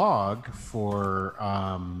blog for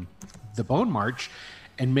the Bone March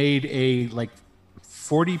and made a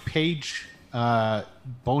 40-page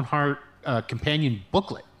Boneheart companion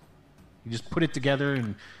booklet. You just put it together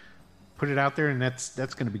and put it out there, and that's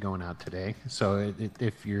going to be going out today. So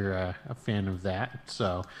if you're a fan of that,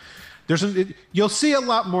 so you'll see a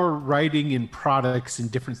lot more writing and products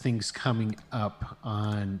and different things coming up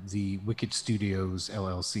on the Wicked Studios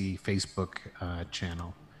LLC Facebook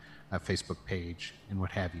channel, Facebook page, and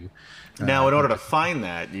what have you. Now, in order to find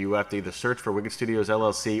that, you have to either search for Wicked Studios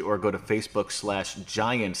LLC or go to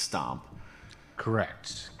Facebook/Giant Stomp.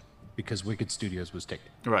 Correct, because Wicked Studios was taken.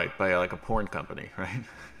 Right, by a porn company, right?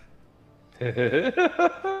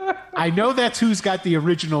 I know that's who's got the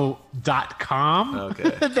original .com Okay.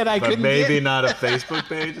 that I But couldn't maybe get. not a Facebook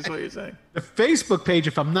page, is what you're saying? The Facebook page,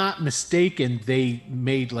 if I'm not mistaken, they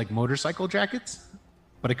made motorcycle jackets,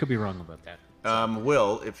 but I could be wrong about that.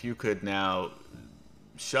 Will, if you could now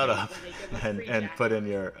shut up They give us and free put jackets. in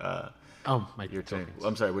your My your thing. tokens.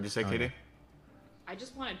 I'm sorry, what'd you say, Katie? yeah. I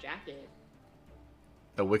just want a jacket.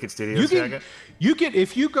 A Wicked Studios jacket? You get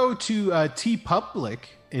if you go to TeePublic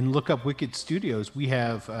and look up Wicked Studios, we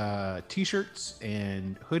have T-shirts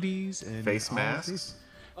and hoodies and Face all of masks? these.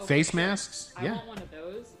 Oh, Face for sure. masks, I yeah. want one of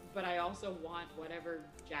those, but I also want whatever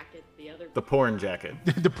jacket the other. The porn jacket.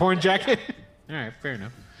 The porn jacket. All right, fair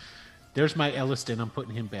enough. There's my Elliston. I'm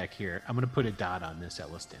putting him back here. I'm going to put a dot on this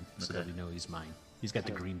Elliston so that we know he's mine. He's got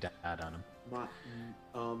the green dot on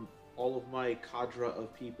him. All of my cadre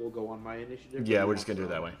of people go on my initiative. Yeah, we're just going to do it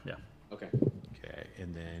that way. Yeah. Okay. Okay,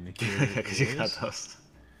 and then Yeah, here because it you got is. those.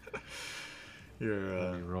 You're,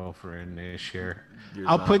 Let me roll for an ish here. Your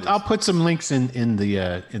I'll zombies. put some links in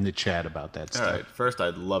the chat about that all stuff. right. First,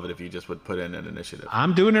 I'd love it if you just would put in an initiative.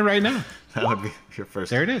 I'm doing it right now. That would be your first.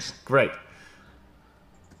 There it is. Great.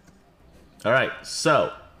 All right,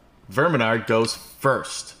 so Verminard goes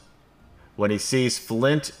first when he sees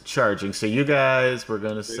Flint charging. So you guys were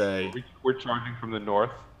going to say We're charging from the north.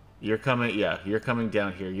 you're coming. Yeah, you're coming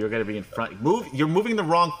down here. You're going to be in front. Move. You're moving the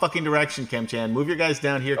wrong fucking direction, Kem-chan. Move your guys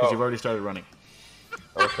down here because Oh. you've already started running.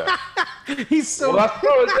 Okay. He's so. Well, that's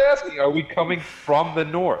what I was asking. Are we coming from the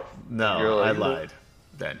north? No, You're I like- lied.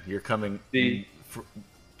 Then you're coming The-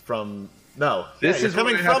 from No. This You're is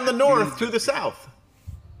coming what I have from the to north do. to the south.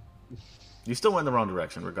 You still went in the wrong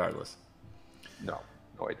direction, regardless. No,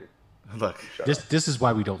 I didn't. Look, This is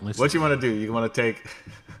why we don't listen. what you want to do? You want to take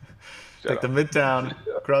Shut the up. Midtown,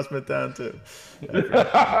 cross Midtown too.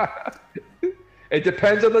 It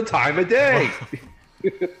depends on the time of day.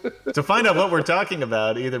 To find out what we're talking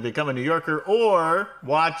about, either become a New Yorker or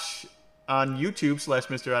watch on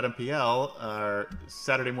YouTube/Mr. Adam PL our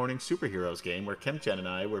Saturday morning superheroes game where Kemchen and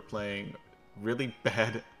I were playing really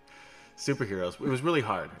bad superheroes. It was really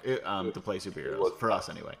hard to play superheroes for us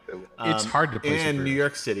anyway. It's hard to play in superheroes. New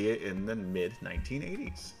York City in the mid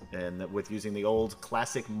 1980s, and with using the old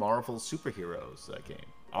classic Marvel superheroes game.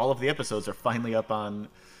 All of the episodes are finally up on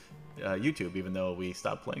YouTube, even though we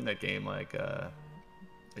stopped playing that game like a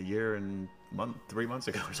year and 3 months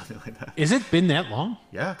ago or something like that. Has it been that long?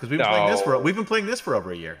 Yeah, because we've been playing this for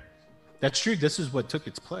over a year. That's true. This is what took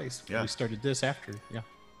its place. Yeah. We started this after. Yeah.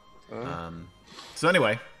 So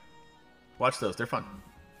anyway, watch those. They're fun.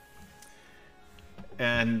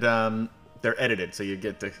 And they're edited, so you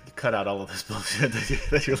get to cut out all of this bullshit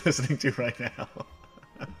that you're listening to right now.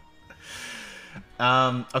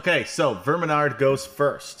 Okay, so Verminard goes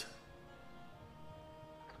first.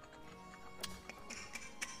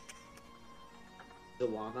 Is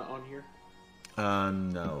Alana on here?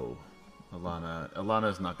 No.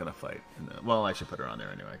 Alana's not going to fight. Well, I should put her on there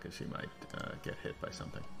anyway, because she might get hit by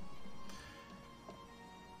something.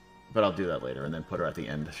 But I'll do that later, and then put her at the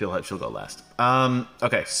end. She'll go last.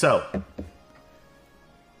 Okay, so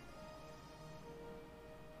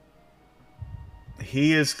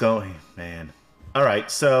he is going. Man, all right.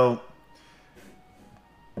 So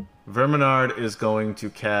Verminard is going to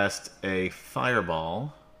cast a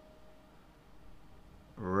fireball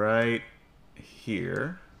right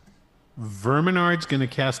here. Verminard's going to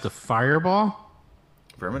cast a fireball?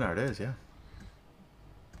 Verminard is, yeah.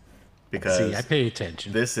 Because See, I pay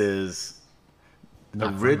attention. this is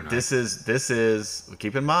Not Verminard. this is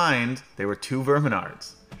keep in mind they were two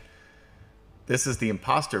Verminards. This is the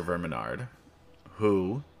imposter Verminard,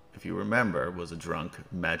 who, if you remember, was a drunk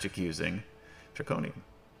magic using Draconian.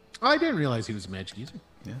 Oh, I didn't realize he was a magic user.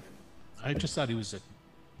 Yeah. I just thought he was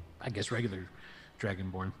I guess, regular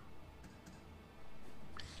Dragonborn.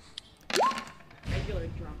 Regular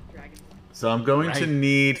drunk dragon. So I'm going to Right.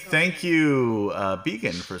 need thank you,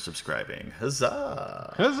 Beacon, for subscribing.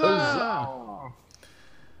 Huzzah! Huzzah!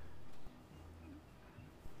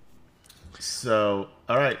 So,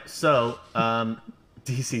 all right. So,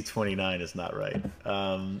 DC 29 is not right.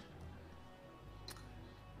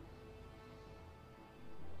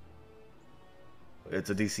 It's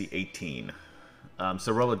a DC 18.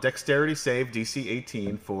 So roll a dexterity save, DC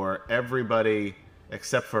 18, for everybody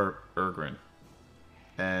except for Ergrin.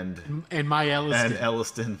 And My Elliston.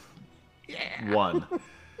 Elliston 1.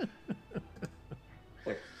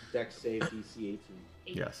 Dex save DC 18.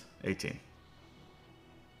 Yes, 18.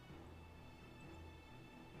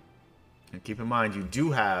 And keep in mind, you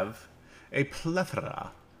do have a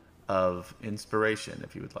plethora of inspiration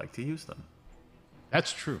if you would like to use them.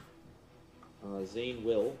 That's true. Zane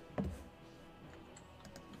will.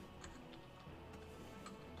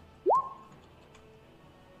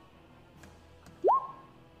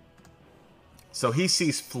 So he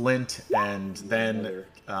sees Flint and then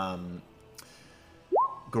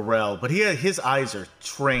Gorell, but his eyes are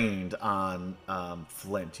trained on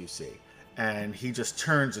Flint, you see. And he just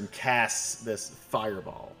turns and casts this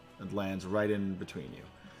fireball and lands right in between you.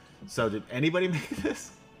 So did anybody make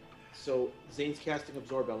this? So Zane's casting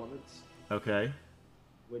Absorb Elements, Okay.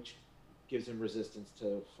 which gives him resistance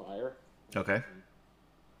to fire. Okay.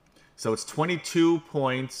 So it's 22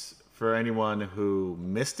 points for anyone who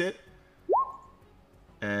missed it.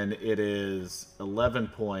 And it is 11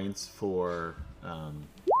 points for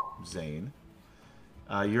Zane.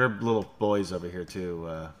 Your little boys over here,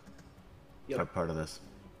 too, Yep. are part of this.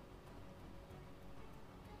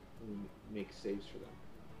 And make saves for them.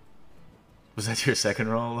 Was that your second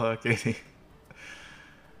roll, Katie?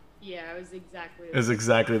 Yeah, it was exactly. It was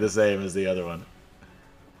exactly the same as the other one.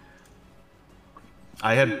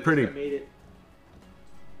 I had pretty... I made it.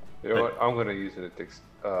 You know what? I'm going to use an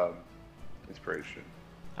inspiration.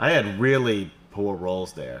 I had really poor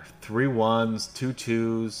rolls there. 3 1s, 2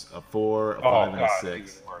 2s, a 4, a 5, Oh, and God. a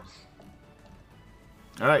 6. Even worse.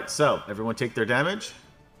 All right, so everyone take their damage.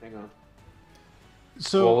 Hang on.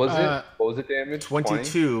 So What was it? What was the damage?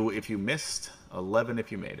 22 if you missed, 11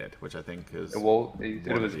 if you made it, which I think is... Well, you said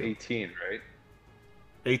it One was of you. 18, right?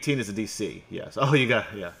 18 is a DC, yes. Oh, you got...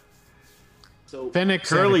 Yeah. So Fennec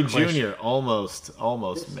had a Curly question. Jr. almost this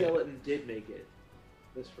made it. skeleton did make it.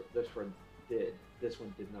 This for did. This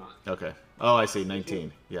one did not. Okay. Oh, I see.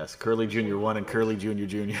 19. Yes. Curly Jr. 1 and Curly Jr.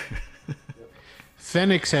 Jr.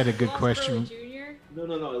 Phoenix had a good Lost question. Curly Jr.?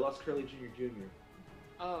 No. I lost Curly Jr. Jr.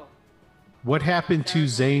 Oh. What happened to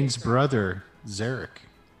Zane's brother, Zarek?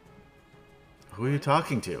 Who are you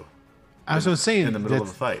talking to? I was saying In the middle of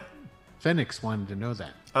a fight. Phoenix wanted to know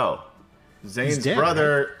that. Oh. Zane's dead,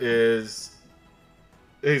 brother is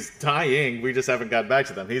dying. We just haven't got back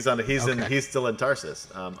to them. He's still in Tarsus,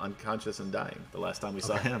 unconscious and dying. The last time we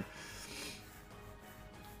saw him.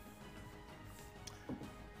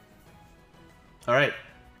 All right,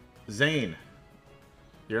 Zane,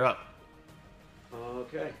 you're up.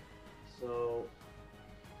 Okay, so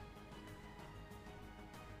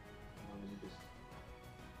let me just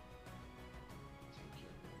take care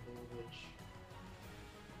of the damage.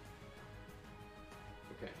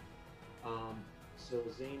 Okay, so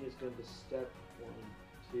Zane is going to step 1,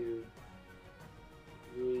 2,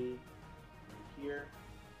 3 here,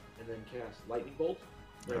 and then cast Lightning Bolt.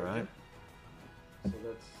 All right. So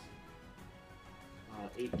that's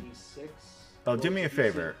 8d6. Oh, do me a 12d6.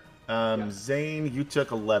 favor. Yeah. Zane, you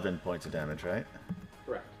took 11 points of damage, right?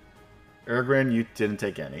 Correct. Ergrin, you didn't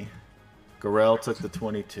take any. Gorell took the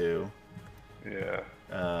 22. Yeah.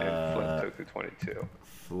 And Flint took the 22.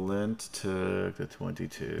 Flint took the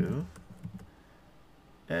 22.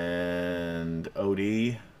 And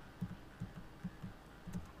Odie.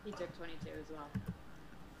 He took 22 as well.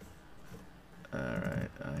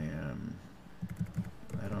 Alright,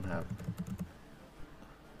 I don't have...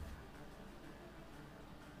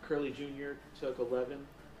 Curly Jr. took 11.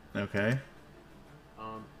 Okay.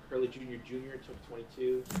 Curly Jr. Jr. took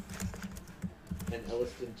 22. And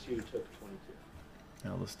Elliston 2 took 22.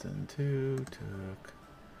 Elliston 2 took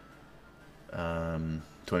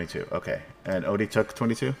 22. Okay. And Odie took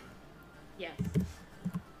 22? Yes.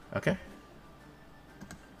 Okay.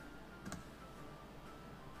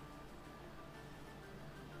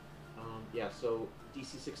 Yeah, so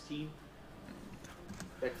DC 16.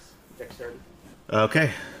 Dexterity.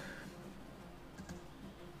 Okay.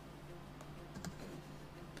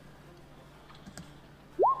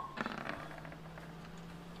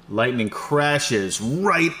 Lightning crashes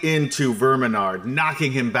right into Verminard,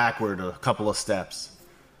 knocking him backward a couple of steps.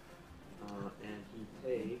 And he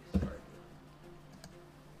takes. Sorry.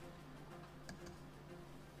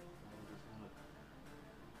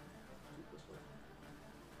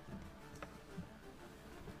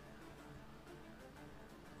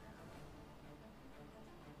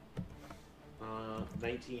 Uh,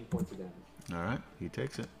 19 points of damage. All right, he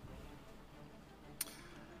takes it.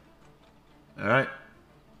 All right.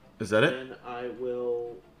 Is that it? Then I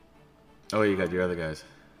will. Oh, you got your other guys.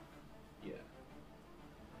 Yeah.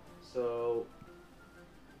 So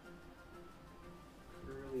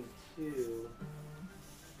Curly 2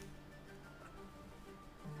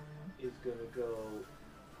 is gonna go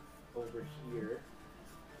over here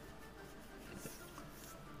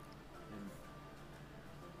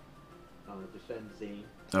and defend Zane,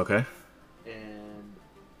 Okay. and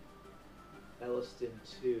Elliston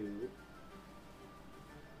 2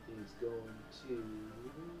 is going to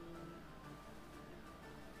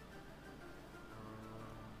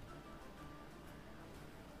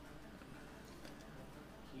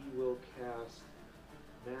he will cast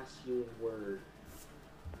Mass Healing Word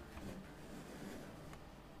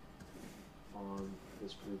on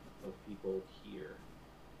this group of people here.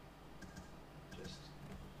 Just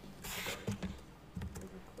sorry,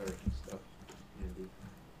 cleric stuff handy.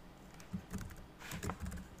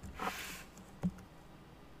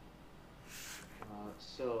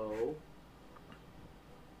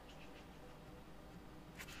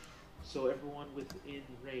 So everyone within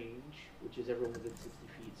range, which is everyone within 60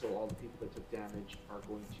 feet, so all the people that took damage are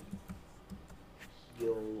going to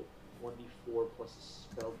heal 1d4 plus a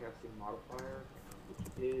spellcasting modifier, which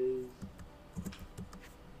is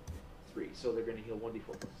 3. So they're going to heal 1d4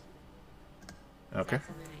 plus 3. Okay. Is that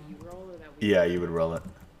something that you roll or that we Yeah, you would roll it.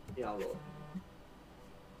 Yeah, I'll roll it.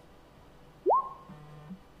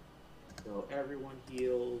 So everyone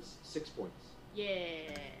heals 6 points. Yeah.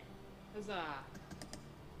 Huzzah.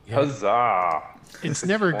 Huzzah! It's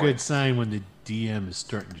never a 6 good points. sign when the DM is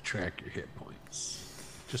starting to track your hit points.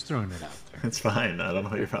 Just throwing it out there. It's fine. I don't know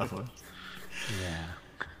what your problem is. Yeah.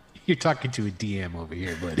 You're talking to a DM over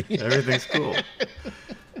here, buddy. Everything's cool.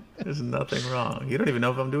 There's nothing wrong. You don't even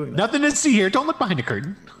know if I'm doing that. Nothing to see here. Don't look behind the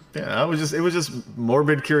curtain. Yeah, it was just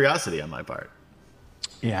morbid curiosity on my part.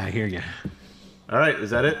 Yeah, I hear you. All right, is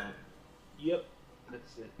that it Yep,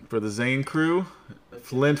 that's it. for the Zane crew?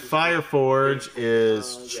 Flint Fireforge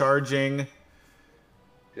is Yeah. charging.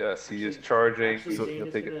 Yes, he is charging. Actually, So Zane he'll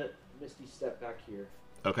is take gonna it. Misty step back here.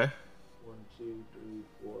 Okay. 1, 2, 3,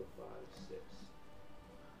 4, 5, 6.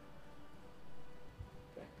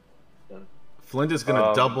 Okay, done. Flint is going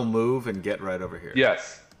to double move and get right over here.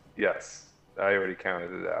 Yes. I already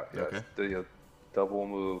counted it out. Yes. Okay. The double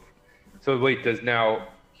move. So wait, does now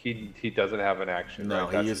he doesn't have an action? No,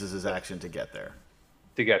 right? he uses his action to get there.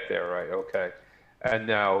 To get there, right? Okay. And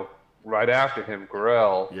now right after him,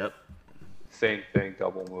 Gorel. Yep. Same thing,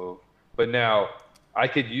 double move. But now I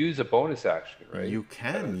could use a bonus action, right? You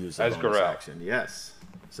can use a as bonus Gorel. action, yes.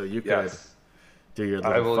 So you could Yes. do your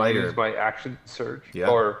I little will fighter. use my action surge. Yeah.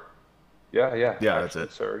 Or yeah, Yeah, that's action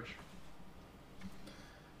it. Surge.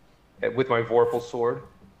 And with my Vorpal sword.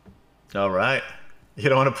 All right. You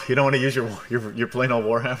don't want to use your plain old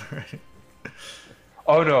Warhammer.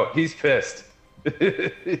 Oh no, he's pissed.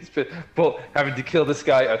 He's pissed. Well, having to kill this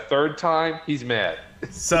guy a third time, he's mad.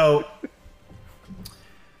 So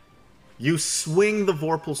you swing the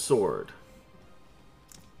Vorpal sword,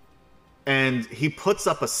 and he puts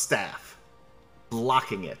up a staff,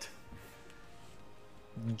 blocking it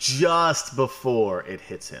just before it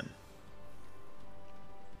hits him.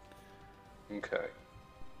 Okay.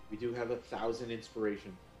 We do have 1,000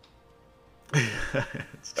 inspiration.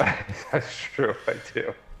 That's true, I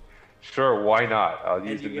do. Sure, why not? I'll And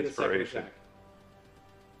use you an get a second inspiration. attack.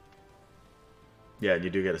 Yeah, you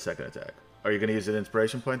do get a second attack. Are you going to use an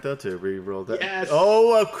inspiration point, though, to re-roll that? Yes!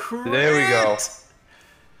 Oh, a crit! There we go.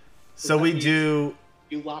 So we do...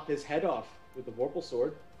 You lop his head off with the Vorpal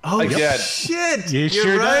sword. Oh, Again. shit! You You're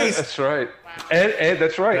sure right. does. That's right. Wow. And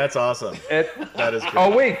that's right. That's awesome. And, That is great.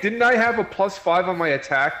 oh wait, didn't I have a +5 on my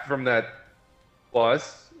attack from that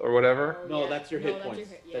plus or whatever? No, Yeah. that's your No, hit that's your points.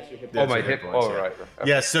 hit- That's your yeah, hit Oh, That's my your hit. hit points, Oh, yeah. right. Okay.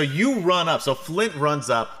 Yeah, so you run up. So Flint runs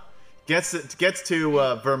up, gets to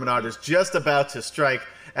Verminard, is just about to strike,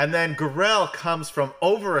 and then Gorel comes from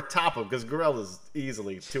over a top of, because Gorel is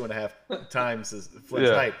easily 2.5 times his Flint's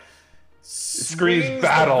Yeah. height. Screams Swings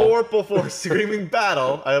battle. The Vorpal force, screaming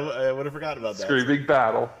battle. I would have forgotten about that. Screaming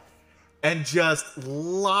battle. And just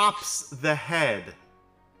lops the head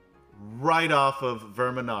right off of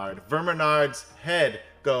Verminard. Verminard's head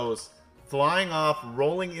goes flying off,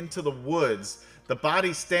 rolling into the woods. The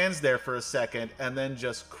body stands there for a second and then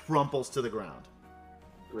just crumples to the ground.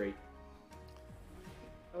 Great.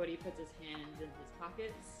 Odie puts his hands in his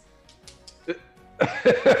pockets.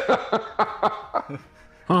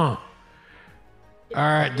 Huh. All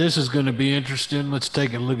right, this is going to be interesting. Let's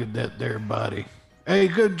take a look at that there body. Hey,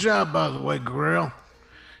 good job, by the way, Gorel.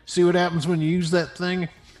 See what happens when you use that thing?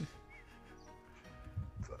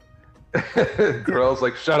 Girl's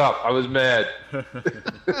like, shut up. I was mad.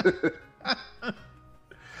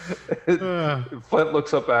 Flint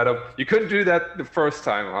looks up at him. You couldn't do that the first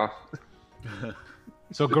time, huh?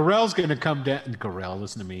 So Gorel's going to come down. Gorel,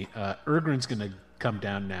 listen to me. Urgrin's going to come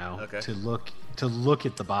down now Okay. to look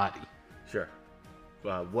at the body. Sure.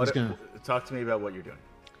 Talk to me about what you're doing.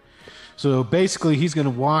 So basically, he's going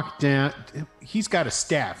to walk down. He's got a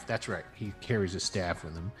staff. That's right. He carries a staff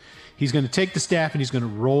with him. He's going to take the staff and he's going to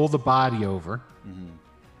roll the body over.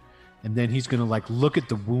 And then he's going to look at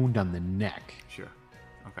the wound on the neck. Sure.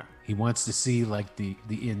 Okay. He wants to see the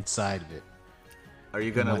inside of it. Are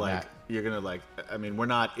you gonna whatnot. I mean, we're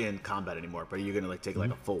not in combat anymore, but are you gonna take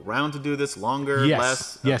a full round to do this? Longer? Yes,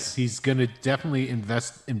 Less? yes, he's gonna definitely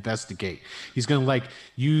investigate. He's gonna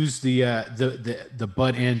use the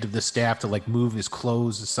butt end of the staff to move his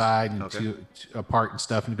clothes aside and Okay. to apart and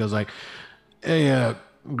stuff, and he goes "Hey,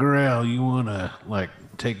 Gorel, you wanna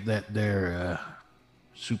take that there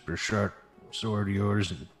super sharp sword of yours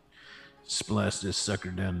and splash this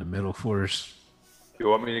sucker down the middle for us?" You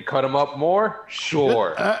want me to cut him up more?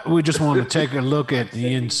 Sure. We just want to take a look at the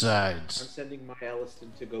I'm insides. sending my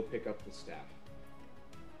Elliston to go pick up the staff.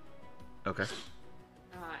 Okay.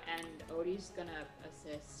 And Odie's gonna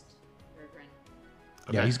assist Urgrin.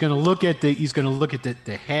 Yeah, he's gonna look at the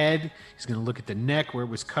head. He's gonna look at the neck where it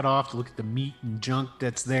was cut off to look at the meat and junk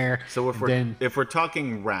that's there. So and if we're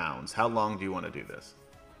talking rounds, how long do you want to do this?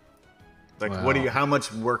 Well- How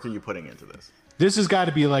much work are you putting into this? this has got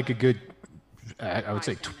to be a good. I would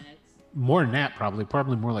say 5-10 minutes. more than that,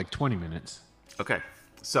 probably more like 20 minutes. Okay.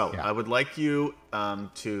 So Yeah. I would like you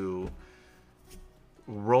to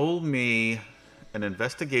roll me an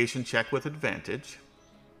investigation check with advantage,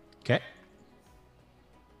 Okay.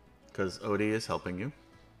 because Odie is helping you.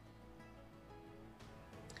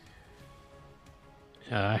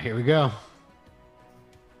 Here we go.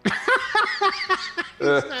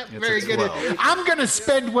 It's Very a good. 12. I'm gonna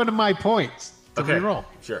spend one of my points to Okay. reroll.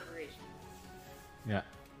 Sure. Inspiration. Yeah,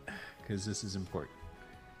 because this is important.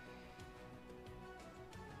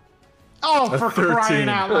 Oh, for 13. crying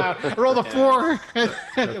out loud! I rolled a 4.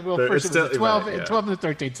 Well, first it still- was a 12, right, yeah. 12 and a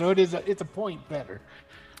 13, so it's a point better.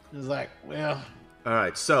 It's like, well, All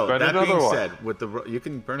right. So Burn that another being one. said, with the you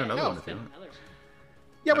can burn another one if you want. Another one.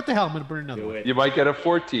 yeah, what the hell? I'm gonna burn another Do one. it. You might get a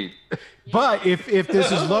 14. But if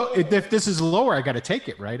this is low, if this is lower, I got to take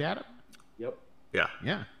it, right, Adam? Yep. Yeah.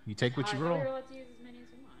 Yeah, you take what I you thought roll. you were allowed to use as many as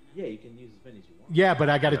you want. Yeah, you can use as many as you want. Yeah, but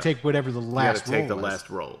I got to take whatever the You got last to take the roll was. last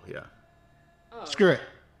roll. Yeah. Oh, Screw it.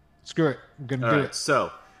 Screw it. I'm gonna All do right. it.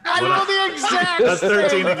 So I what know the exact That's 13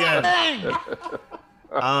 same again. thing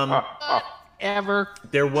ever.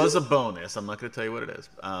 There was a bonus. I'm not going to tell you what it is,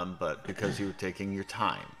 but because you were taking your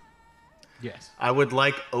time, Yes. I would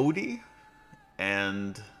like Odie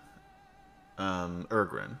and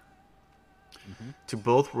Ergrin to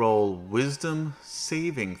both roll wisdom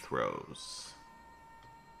saving throws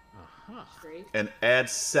Great. and add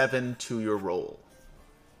 7 to your roll.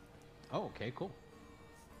 Oh, okay, cool.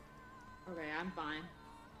 Okay, I'm fine.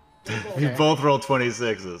 You Okay. both roll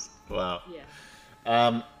 26s. Wow.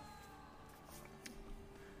 Yeah.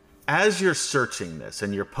 As you're searching this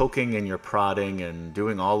and you're poking and you're prodding and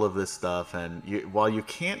doing all of this stuff, and while you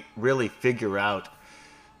can't really figure out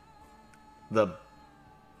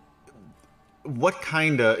what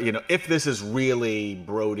kind of, if this is really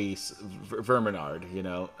Brody Verminard,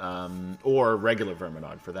 or regular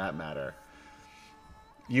Verminard for that matter,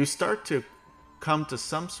 you start to come to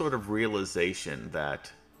some sort of realization that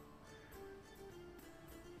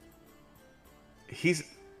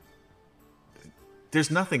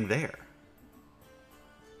there's nothing there.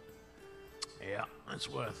 Yeah, that's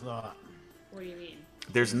what I thought. What do you mean?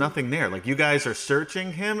 There's nothing there. Like, you guys are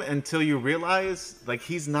searching him until you realize, like,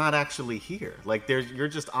 he's not actually here. Like, you're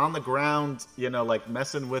just on the ground, like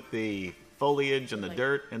messing with the foliage and the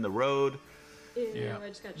dirt and the road. Ew, Yeah. I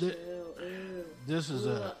just got The- chill. Ew. This is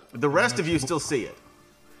a. The rest of you still see it.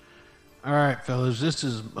 All right, fellas, this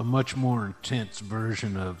is a much more intense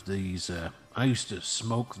version of these. I used to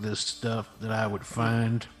smoke this stuff that I would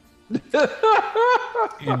find,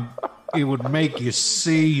 and it would make you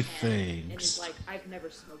see And things. he's like, I've never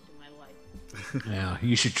smoked in my life. Yeah,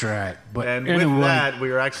 you should try it. But And anyway, with that,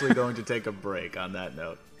 we are actually going to take a break on that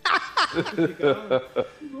note.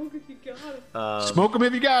 smoke them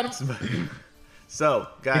if you got them. So,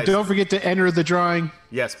 guys, And don't forget to enter the drawing.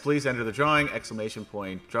 yes, please enter the drawing, !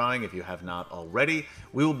 Drawing, if you have not already.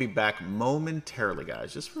 We will be back momentarily,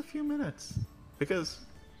 guys, just for a few minutes, because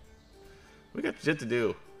we got shit to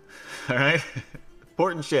do. All right?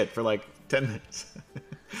 Important shit for like 10 minutes.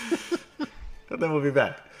 And then we'll be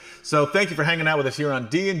back. So thank you for hanging out with us here on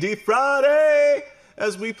D&D Friday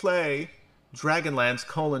as we play Dragonlance,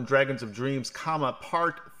 Dragons of Dreams,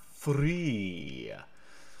 Part 3.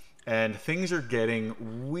 And things are getting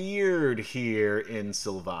weird here in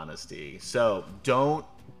Sylvanesty. So don't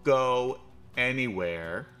go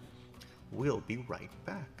anywhere. We'll be right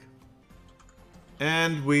back.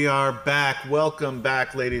 And we are back. Welcome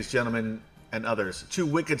back, ladies, gentlemen, and others, to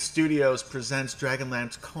Wicked Studios presents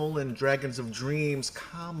Dragonlance, Dragons of Dreams,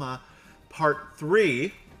 Part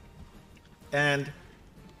 3. And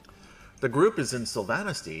the group is in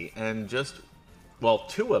Sylvanesty, and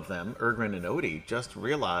two of them, Ergrin and Odie, just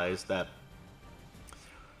realized that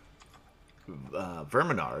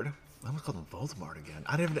Verminard, I almost called him Voldemort again.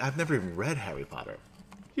 I've never even read Harry Potter.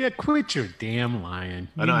 Yeah, quit your damn lying.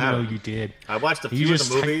 You I know I know haven't. you did. I watched a You few of just-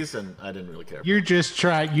 the movies, and I didn't really care. You're just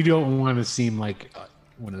trying. You don't want to seem like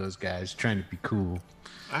one of those guys trying to be cool.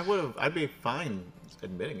 I'd be fine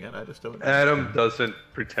admitting it. I just don't. Adam doesn't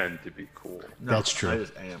pretend to be cool. No, That's true. I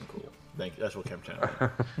just am cool. Thank you. That's what kept channeling.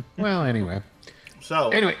 Well, anyway. So,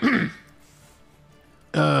 Anyway,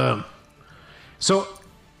 so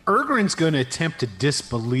Ergrin's going to attempt to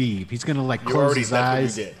disbelieve. He's going to you close already his that's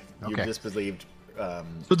eyes. what you did. You Okay. disbelieved.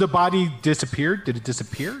 So the body disappeared. Did it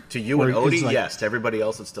disappear? To you Or and it's Odie, like- yes. To everybody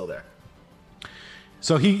else, it's still there.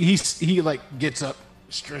 So he like gets up,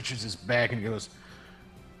 stretches his back, and goes,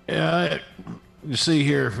 "Yeah, you see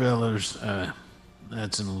here, fellas,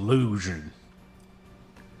 that's an illusion.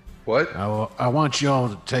 What? I want y'all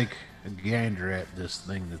to take a gander at this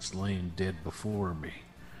thing that's laying dead before me.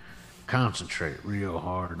 Concentrate real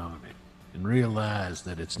hard on it and realize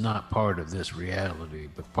that it's not part of this reality,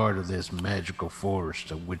 but part of this magical forest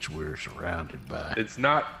of which we're surrounded by. It's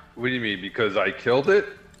not. What do you mean? Because I killed it?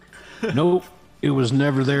 Nope, it was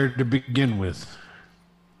never there to begin with.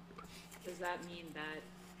 Does that mean that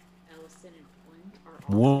Ellison and Flint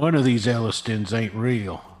are all One of these Ellistons ain't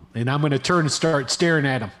real. And I'm going to turn and start staring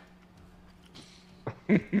at him.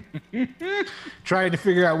 Trying to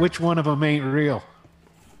figure out which one of them ain't real.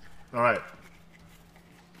 All right.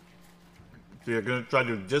 So you're going to try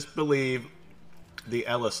to disbelieve the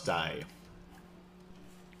Ellis die.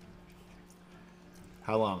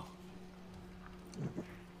 How long?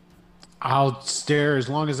 I'll stare as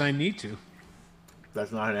long as I need to.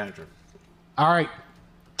 That's not an answer. All right.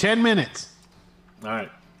 10 minutes. All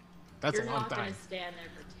right. That's You're a long not going time. to stand there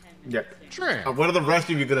for 10 Yeah. minutes. Sure. What are the rest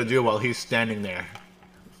of you going to do while he's standing there?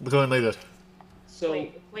 Go and leave this. So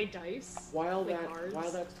Play dice. while play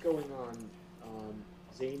cards. that's going on,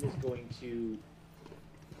 Zane is going to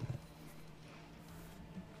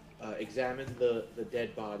examine the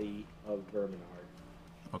dead body of Verminard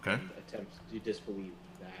Okay. and attempt to disbelieve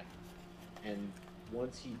that. And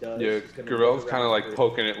once he does, Yeah, he's gonna Garell's look kind of around like for-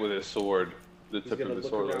 poking it with his sword. The He's tip gonna of his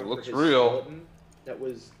look sword. around Like, for looks his real. skeleton that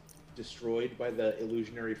was destroyed by the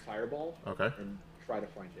illusionary fireball, Okay. and try to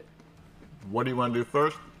find it. What do you want to do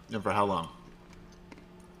first, and for how long?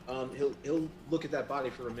 He'll look at that body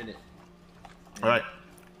for a minute. All right.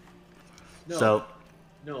 No, So,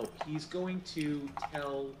 no, he's going to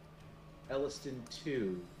tell Elliston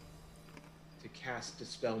 2 to cast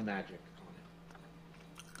Dispel Magic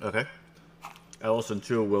on it. okay. Ellison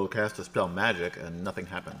 2 will cast a spell magic, and nothing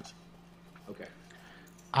happens. Okay.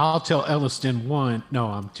 I'll tell Elliston 1. No,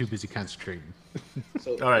 I'm too busy concentrating.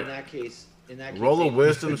 So All right. in that case, Roll a Zane-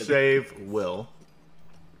 wisdom save, will.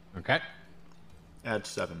 Okay. Add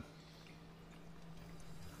 7.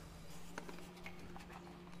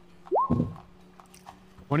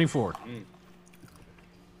 $24.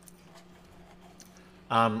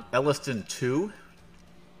 Elliston 2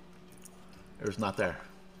 is not there.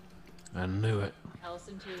 I knew it.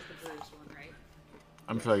 Ellison 2 is the bruised one, right?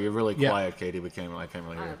 I'm sorry, you're really Yeah. quiet, Katie. I can't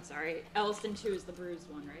really hear you. I'm sorry. Ellison 2 is the bruised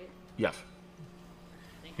one, right? Yes.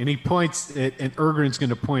 And he points at, and Ergrin's going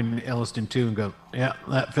to point at Elliston too and go, yeah,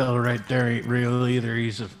 that fella right there ain't real either.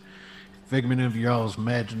 He's a figment of y'all's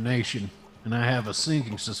imagination. And I have a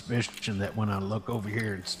sinking suspicion that when I look over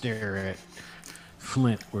here and stare at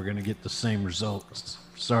Flint, we're going to get the same results.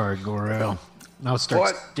 Sorry, Gorell. And I'll start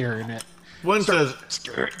What? staring at One says,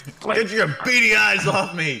 "Get your beady eyes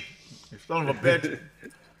off me, you son of a bitch!"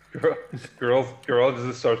 Girl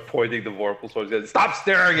just starts pointing the Vorpal sword. He says, "Stop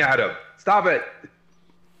staring at him! Stop it!"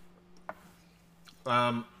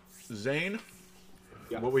 Zane,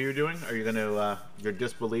 Yeah. what were you doing? Are you gonna? You're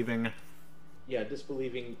disbelieving. Yeah,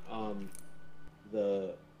 disbelieving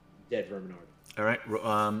the dead Verminard. All right.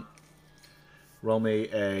 Roll me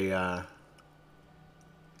a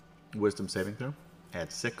wisdom saving throw.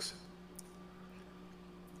 Add 6.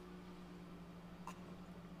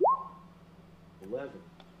 11.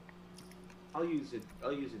 I'll use it.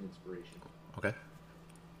 I'll use an inspiration. Okay.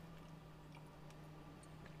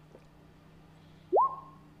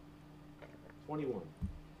 21.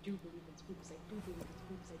 Do believe in spooks. I do believe in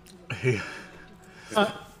spooks. I do believe in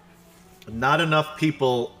spooks. Not enough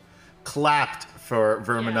people clapped for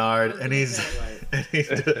Verminard, Yeah, and he's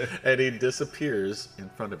Right. and he disappears in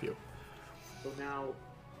front of you. So now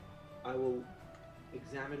I will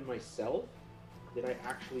examine myself. Did I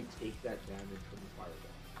actually take that damage from the fireball?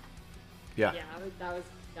 Yeah. Yeah, that was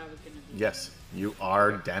gonna be. Yes, you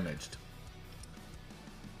are damaged.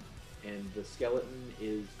 And the skeleton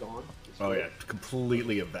is gone? Oh yeah,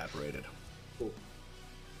 completely evaporated. Cool.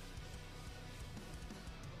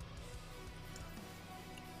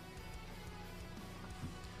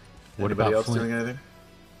 What Anybody about else Flint? doing anything?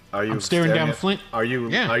 Are you I'm staring down at- Flint. Are you?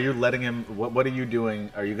 Yeah. Are you letting him? What are you doing?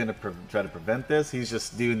 Are you going to try to prevent this? He's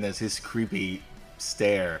just doing this. His creepy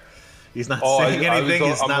stare. He's not saying I was anything. al-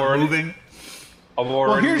 He's I'm not already- moving. I'm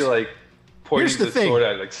already here's- like pointing here's the the thing. sword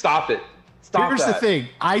at it, like, stop it. Stop Here's that. the thing.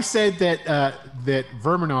 I said that that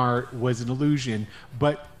Verminar was an illusion,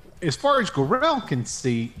 but as far as Gorell can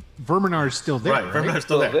see, Verminar's still there. Right, Right, Verminard's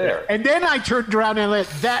still Still there. there. And then I turned around and let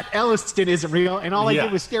that Elliston isn't real, and all I Yeah.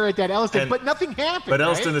 did was stare at that Elliston, And- but nothing happened. But right?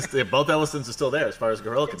 Elston is both Ellistons are still there as far as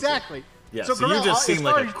Gorilla can see. exactly. Yeah, so you Gorell, just as seem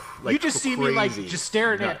far like a as- cr- like you just see me like crazy just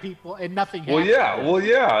staring nut. at people and nothing Well, happened.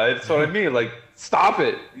 yeah, that's what I mean. Like, stop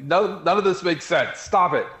it. None of this makes sense.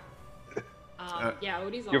 Stop it. Yeah,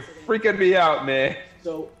 Odie's also You're gonna- freaking me out, man.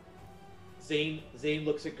 So Zane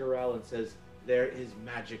looks at Garel and says, "There is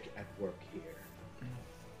magic at work here."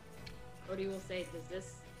 Odie will say, does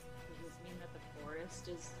this mean that the forest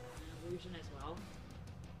is an illusion as well?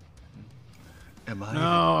 Am I?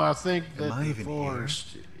 No, I think that I the even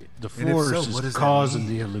forest, the And if so, forest what does is that causing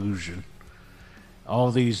mean? the illusion.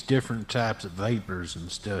 All these different types of vapors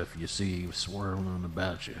and stuff you see swirling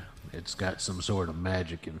about you. It's got some sort of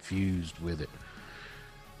magic infused with it.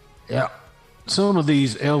 Yeah. Some of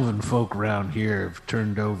these elven folk around here have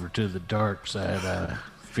turned over to the dark side, I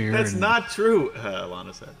fear. That's and- not true,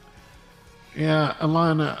 Alana said. Yeah,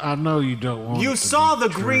 Alana, I know you don't want You it to saw be the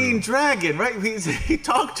true. green dragon, right? He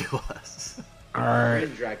talked to us. All right.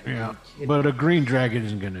 Green dragon. Yeah, Are you kidding but me? a green dragon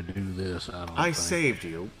isn't going to do this. I don't I think. saved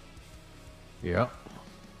you. Yep.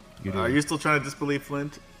 You Are did. you still trying to disbelieve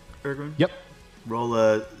Flint, Ergrin? Yep. Roll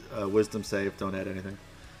a wisdom save. Don't add anything.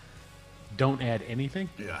 Don't add anything.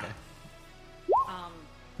 Yeah.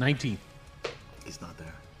 19. He's not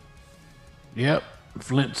there. Yep.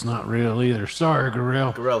 Flint's not real either. Sorry,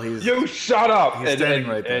 Gorell. Gorell, he's You shut up! He's standing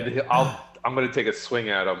right there. And I'm gonna take a swing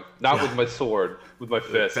at him, not with my sword, with my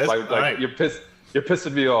fist. fist? Like, All right. you're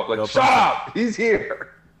pissing me off. Like, Go shut punch him. up! He's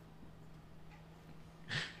here.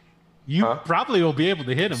 You Huh? probably will be able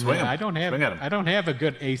to hit him. Swing man. him. I don't have. Swing at him. I don't have a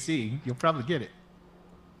good AC. You'll probably get it.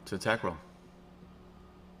 It's an attack roll.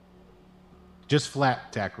 Just flat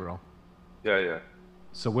attack roll. Yeah.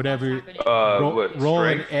 So whatever. What's happening? roll, What? roll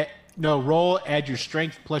and Strength? roll. Add your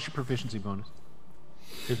strength plus your proficiency bonus.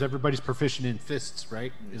 Because everybody's proficient in fists,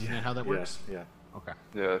 right? Isn't that how that works? Yeah. Okay.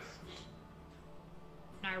 Yes.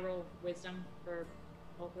 Can I roll wisdom for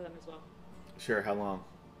both of them as well? Sure. How long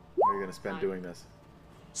are you going to spend Fine. doing this?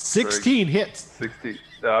 16 hits. 60.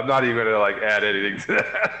 I'm not even gonna like add anything to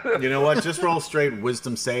that. You know what? Just roll straight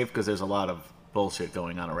wisdom save because there's a lot of bullshit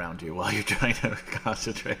going on around you while you're trying to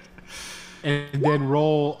concentrate. And then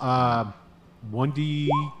roll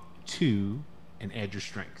 1d2 and add your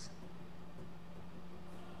strength.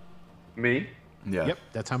 Me? Yeah. Yep,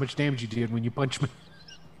 that's how much damage you did when you punched me.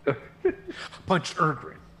 Punched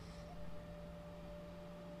Ergrin.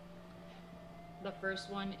 The first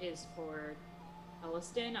one is for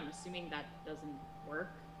Elliston. I'm assuming that doesn't work.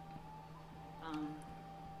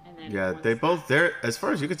 And then Yeah, once they that- both they're as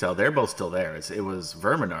far as you can tell, they're both still there. It was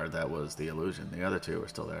Verminard that was the illusion. The other two were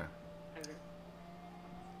still there.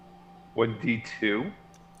 1d2.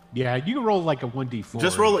 Yeah, you can roll like a 1d4.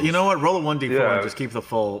 Just roll it. You know what? Roll a 1d4 Yeah. and just keep the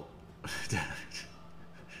full.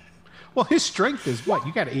 Well, his strength is what?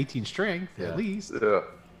 You got 18 strength Yeah. at least. Yeah.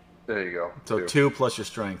 There you go. So 2 plus your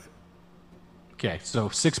strength. Okay, so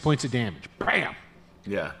 6 points of damage. Bam!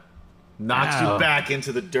 Yeah. Knocks Ow. you back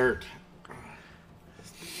into the dirt.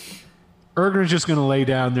 Ergrin's just going to lay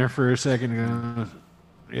down there for a second and go,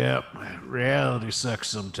 yep, reality sucks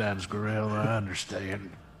sometimes, Gorell. I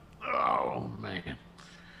understand. Oh, man.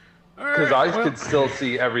 Because I could still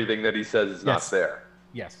see everything that he says is not Yes. there.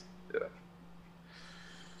 Yes. Yeah.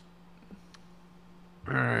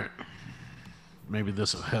 All right. Maybe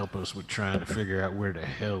this will help us with trying to figure out where the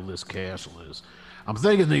hell this castle is. I'm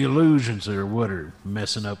thinking the illusions are what are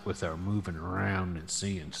messing up with our moving around and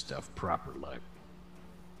seeing stuff proper like.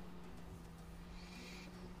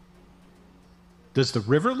 Does the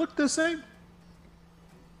river look the same?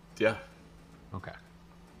 Yeah. Okay.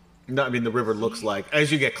 No, I mean the river looks like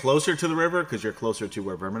as you get closer to the river because you're closer to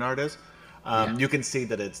where Verminard is. Yeah. You can see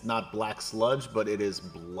that it's not black sludge, but it is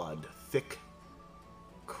blood, thick,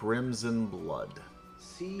 crimson blood.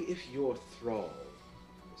 See if your thrall,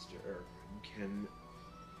 Mr. Ergrin, can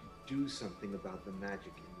do something about the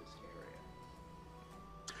magic in this area.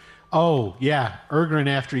 Oh, yeah. Ergrin,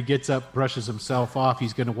 after he gets up, brushes himself off,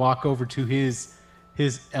 he's going to walk over to his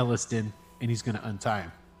Elliston, and he's going to untie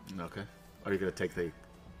him. Okay. Are you gonna take the?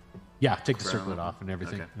 Yeah, take the Crown. circlet off and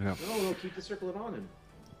everything. Okay. Yeah. No, keep the circlet on him.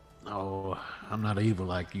 Oh, I'm not evil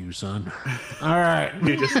like you, son. All right.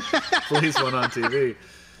 You just place one on TV.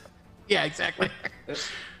 Yeah, exactly.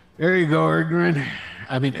 There you go, Ergrin.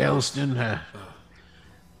 I mean, Elliston.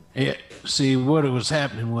 Yeah, see, what was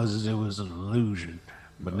happening was it was an illusion,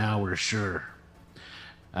 but now we're sure.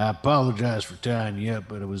 I apologize for tying you up,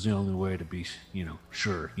 but it was the only way to be,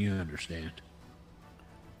 sure. You understand.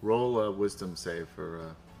 Roll a wisdom save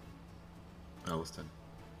for Elliston.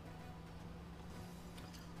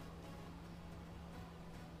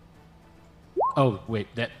 Oh, wait,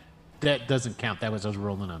 that doesn't count. That was I was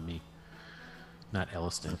rolling on me, not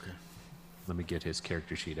Elliston. Okay. Let me get his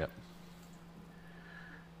character sheet up.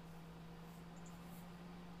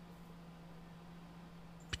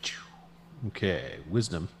 Okay,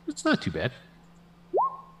 wisdom. It's not too bad.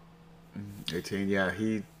 18. Yeah,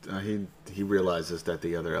 he realizes that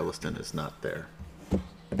the other Elliston is not there.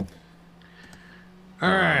 All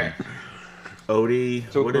right.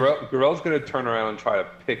 Odie. So what did- Gorell's going to turn around and try to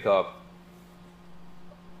pick up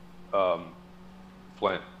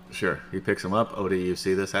Flint. Sure. He picks him up. Odie, you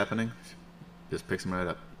see this happening? Just picks him right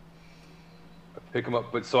up. Pick him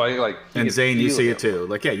up, but so I like. he And can Zane, you feel see him. it too.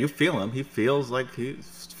 Like, yeah, you feel him. He feels like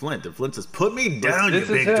he's Flint. And Flint says, "Put me down, This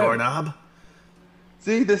you is big him. doorknob."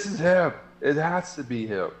 See, this is him. It has to be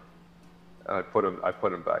him. And I put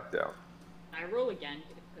him back down. I roll again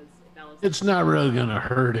because if Elliston It's not really going to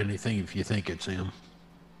hurt anything if you think it's him.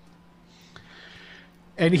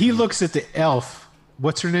 And he looks at the elf.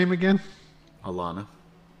 What's her name again? Alana.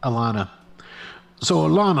 Alana. So,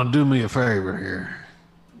 Alana, do me a favor here.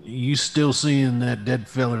 You still seeing that dead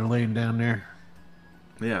feller laying down there?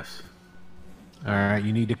 Yes. All right,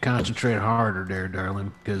 you need to concentrate harder there,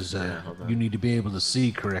 darling, because hold on. you need to be able to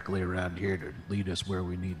see correctly around here to lead us where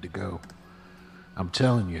we need to go. I'm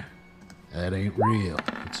telling you, that ain't real.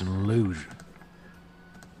 It's an illusion.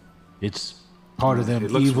 It's part of them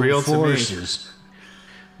It looks evil real to me. forces.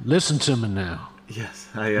 Listen to me now. Yes.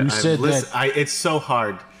 It's so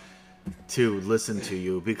hard to listen to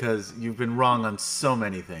you because you've been wrong on so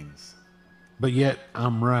many things. But yet,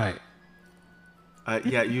 I'm right.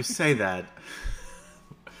 Yeah, you say that.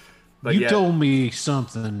 But You yet- told me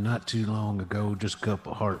something not too long ago, just a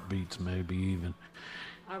couple heartbeats, maybe even.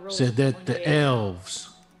 I rolled Said that the 28.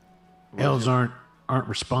 elves aren't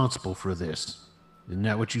responsible for this. Isn't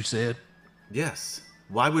that what you said? Yes.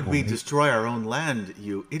 Why would we destroy our own land,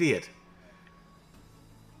 you idiot?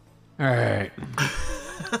 All right.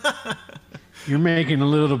 You're making it a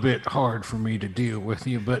little bit hard for me to deal with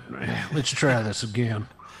you, but let's try this again.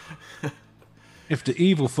 If the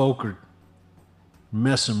evil folk are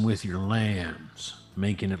messing with your lambs,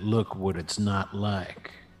 making it look what it's not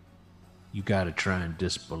like, you got to try and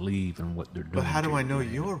disbelieve in what they're doing. But how to do I your know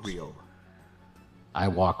lambs. you're real? I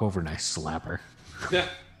walk over and I slap her.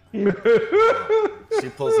 She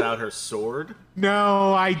pulls out her sword.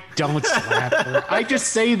 No, I don't slap her. I just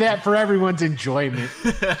say that for everyone's enjoyment.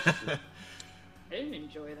 I didn't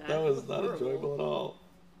enjoy that. That was It not horrible. enjoyable at all.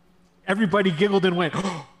 Everybody giggled and went, for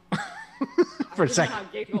a I did second.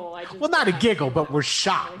 not giggle. I just Well, not a laughed. giggle, but we're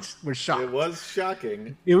shocked. We're It shocked. was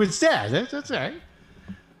shocking. It was sad. That's all right.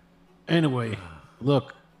 Anyway,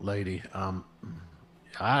 look, lady,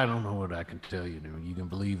 I don't know what I can tell you. You can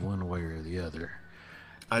believe one way or the other.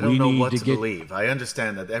 I don't We know need what to to get- believe. I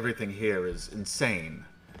understand that everything here is insane.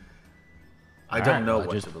 I All don't right, know well,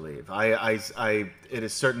 what just- to believe. It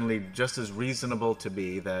is certainly just as reasonable to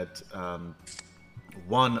be that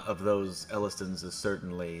one of those Ellistons is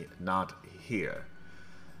certainly not here.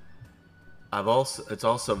 It's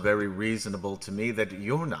also very reasonable to me that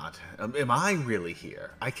you're not. Am I really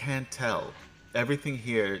here? I can't tell. Everything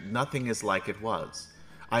here, nothing is like it was.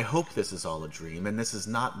 I hope this is all a dream and this is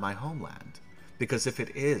not my homeland. Because if it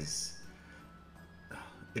is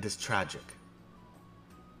tragic.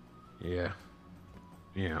 Yeah.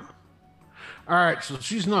 Yeah. All right, so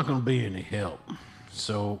she's not going to be any help.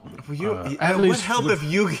 So, at What least help have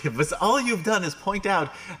you given us? All you've done is point out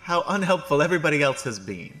how unhelpful everybody else has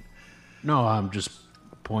been. No, I'm just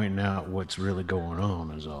pointing out what's really going on.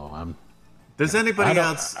 Is all. Does anybody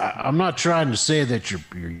else? I'm not trying to say that you're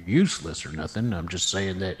useless or nothing. I'm just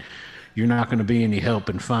saying that you're not going to be any help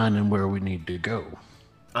in finding where we need to go.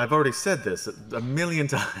 I've already said this a million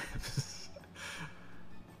times.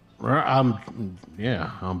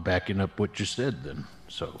 I'm backing up what you said then.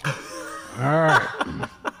 So, all right.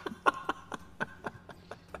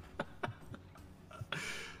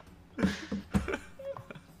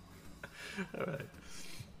 All right.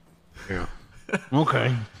 Yeah.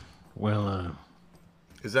 Okay. Well,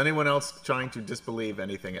 Is anyone else trying to disbelieve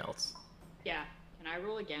anything else? Yeah. Can I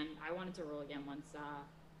roll again? I wanted to roll again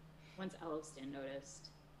once Elliston noticed.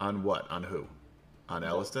 On what? On who? On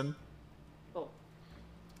Elliston? Oh,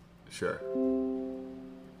 Sure.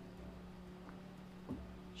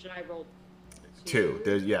 should I roll Two.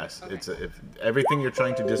 Yes. Okay. If everything you're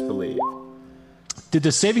trying to disbelieve. did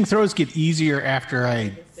the saving throws get easier after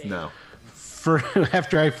I No.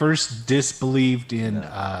 after I first disbelieved in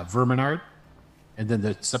Verminard, and then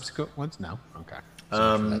the subsequent ones? No. Okay.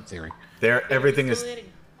 So for that theory. Everything is.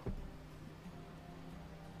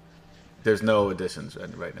 There's no additions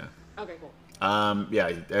right now. Okay, cool.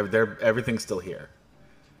 Yeah, everything's still here.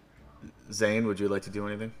 Zane, would you like to do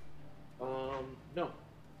anything? No.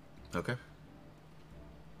 Okay.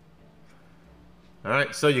 All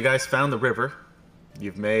right, so you guys found the river.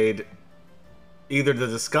 You've made either the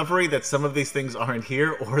discovery that some of these things aren't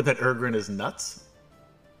here, or that Ergrin is nuts,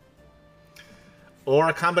 or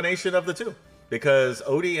a combination of the two. Because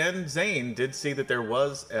Odie and Zane did see that there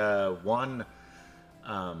was one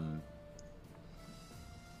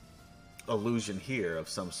illusion here of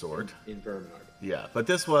some sort. In Bernard. Yeah, but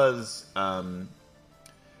this was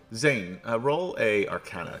Zane. Roll a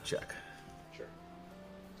Arcana check. Sure.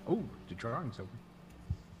 Oh, the drawing's over.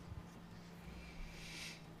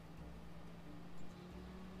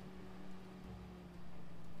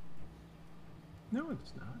 No,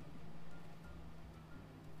 it's not.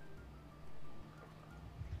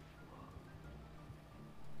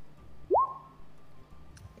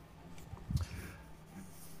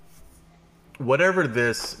 Whatever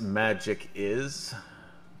this magic is,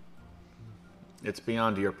 it's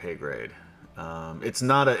beyond your pay grade.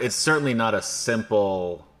 It's certainly not a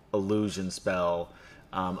simple illusion spell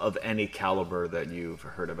of any caliber that you've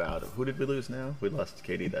heard about. Who did we lose now? We lost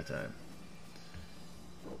Katie that time.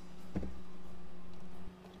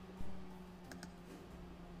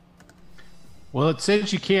 Well, it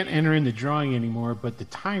says you can't enter in the drawing anymore, but the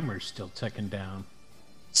timer's still ticking down.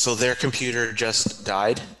 So their computer just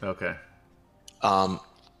died. Okay.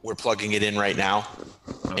 We're plugging it in right now,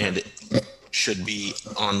 Okay. and it should be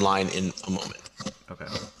online in a moment. Okay.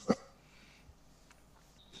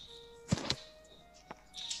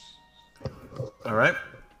 All right.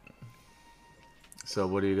 So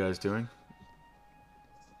what are you guys doing?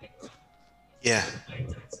 Yeah,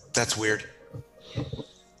 that's weird.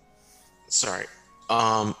 Sorry.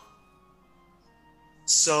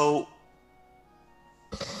 So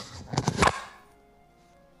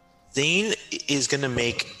Zane is gonna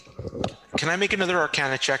make. Can I make another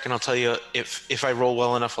Arcana check, and I'll tell you if I roll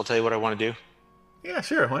well enough, I'll tell you what I want to do. Yeah,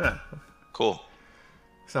 sure. Why not? Cool.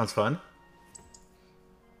 Sounds fun.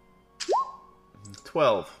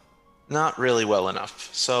 12. Not really well enough.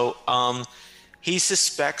 So he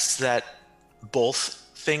suspects that both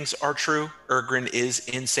things are true. Ergrin is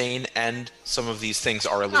insane, and some of these things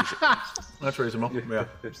are illusions. That's reasonable. Yeah.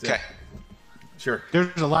 Okay. Sure.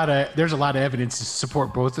 There's a lot of evidence to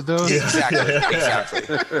support both of those. Exactly.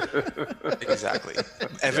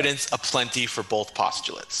 Evidence aplenty for both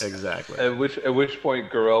postulates. Exactly. At which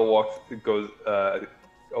point Gorell goes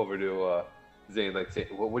over to Zane, like, saying,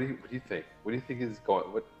 what do you think? What do you think is going?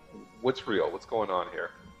 What's real? What's going on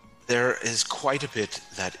here? There is quite a bit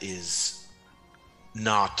that is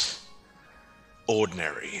not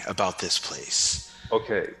ordinary about this place.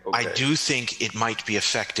 Okay. I do think it might be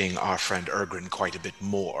affecting our friend Ergrin quite a bit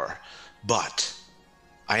more, but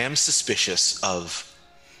I am suspicious of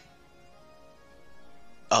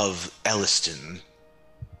Elliston,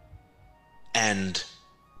 and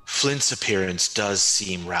Flint's appearance does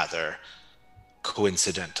seem rather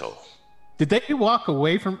coincidental. Did they walk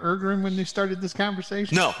away from Ergrin when they started this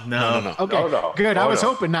conversation? No. Okay, No. good. Oh, I was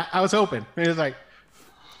no. hoping. I was hoping. It was like,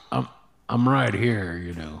 I'm right here.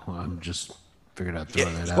 You know, I'm just figured I'd throw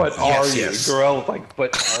that out. But are you? Yes. Gorell's like,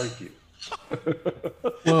 but are you?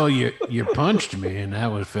 Well, you punched me, and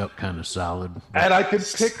that felt kind of solid. And I could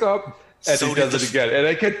pick up. And So he did does it again. And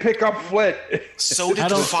I can pick up Flint. So did I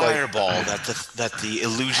the don't- fireball that the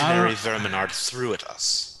illusionary Verminard threw at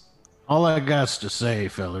us. All I got to say,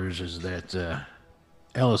 fellers, is that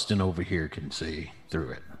Elliston over here can see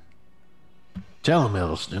through it. Tell him,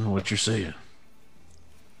 Elliston, what you're seeing.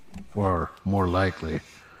 Or, more likely,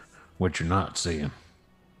 what you're not seeing.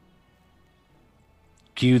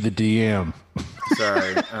 Cue the DM.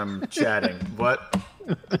 Sorry, I'm chatting. What?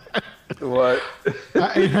 What?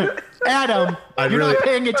 Adam, you're really- not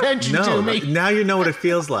paying attention No, to me. now you know what it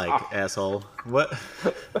feels like, asshole. What?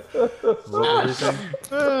 What were you saying?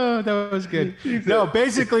 Oh, that was good. No,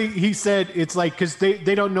 basically, he said it's like, because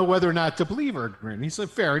they don't know whether or not to believe Ergrin. He said,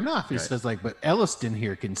 fair enough. He says, like, but Elliston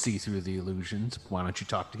here can see through the illusions. Why don't you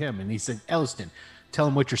talk to him? And he said, Elliston, tell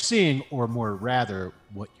him what you're seeing, or more rather,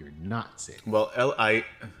 what you're not seeing. Well,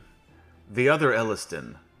 the other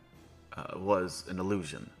Elliston was an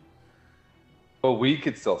illusion. But we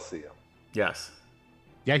could still see him. Yes.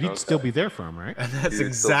 Yeah, he'd still be there for him, right? And that's He's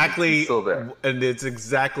exactly still there. And it's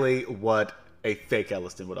exactly what a fake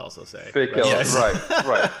Elliston would also say. Fake right? Ellis.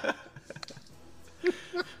 Right.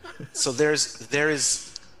 So there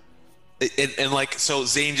is, and like, so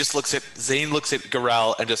Zane looks at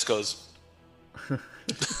Gorell and just goes,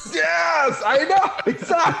 Yes, I know.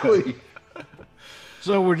 Exactly.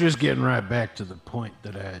 So we're just getting right back to the point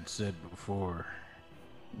that I had said before.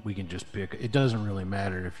 We can just pick. It doesn't really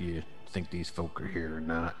matter if you think these folk are here or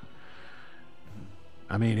not.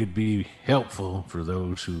 I mean, it'd be helpful for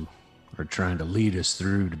those who are trying to lead us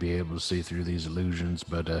through to be able to see through these illusions,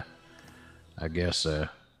 but I guess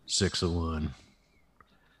 6 of 1.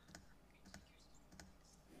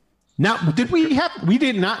 Now, we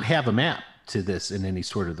did not have a map to this in any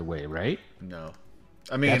sort of the way, right? No.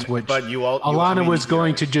 I mean, That's what but you all. Alana was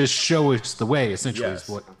going to just show us the way, essentially. Yes. Is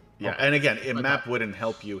what. Yeah, and again, a map wouldn't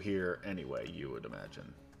help you here anyway, you would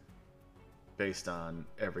imagine. Based on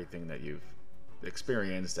everything that you've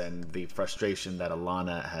experienced and the frustration that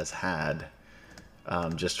Alana has had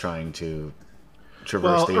just trying to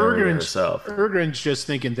traverse the area herself. Ergrin's just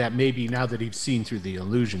thinking that maybe now that he's seen through the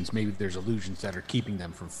illusions, maybe there's illusions that are keeping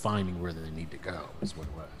them from finding where they need to go, is what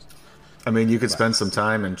it was. I mean, you could spend some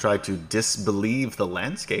time and try to disbelieve the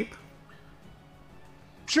landscape.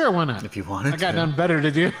 Sure, why not? If you wanted I got to. nothing better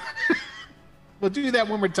to do. We'll do that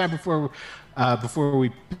one more time before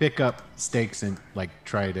we pick up stakes and like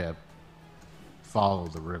try to follow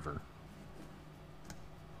the river.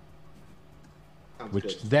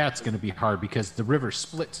 which good. that's going to be hard because the river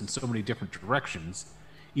splits in so many different directions.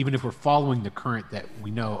 Even if we're following the current that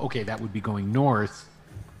we know, okay, that would be going north,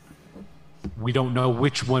 we don't know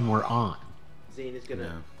which one we're on. Zane is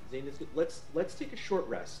gonna. Let's take a short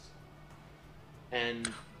rest.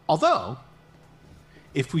 And Although,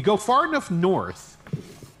 if we go far enough north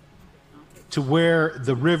to where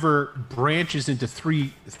the river branches into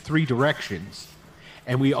three directions,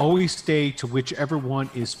 and we always stay to whichever one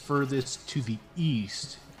is furthest to the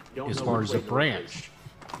east as far as a branch.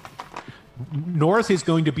 North is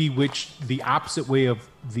going to be the opposite way of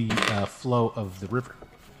the flow of the river.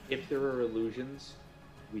 if there are illusions,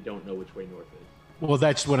 we don't know which way north is. Well,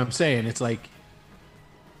 that's what I'm saying. It's like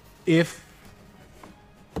if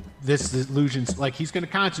this illusions, like he's going to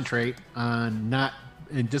concentrate on not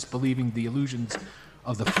and disbelieving the illusions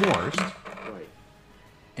of the forest, Right.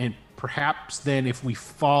 and perhaps then if we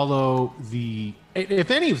follow the,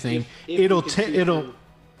 if anything, If it'll we can see it'll. through-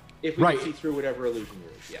 if we right. can see through whatever illusion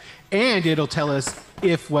there is, yeah. And it'll tell us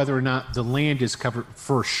if whether or not the land is covered,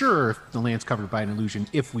 for sure, if the land's covered by an illusion,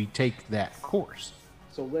 if we take that course.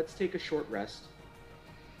 So let's take a short rest,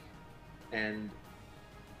 and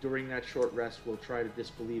during that short rest, we'll try to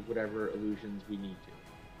disbelieve whatever illusions we need to.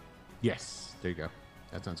 Yes, there you go.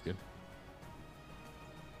 That sounds good.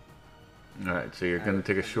 All right, so you're going to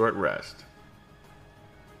take a short rest.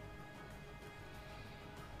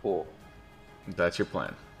 Cool. That's your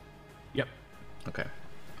plan. Yep. Okay.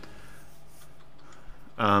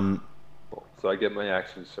 Cool. So I get my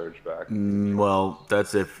action surge back. Well,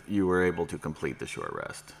 that's if you were able to complete the short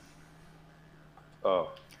rest.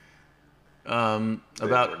 Oh.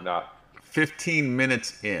 About Or not. 15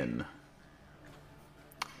 minutes in,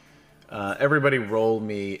 everybody roll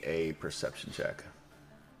me a perception check.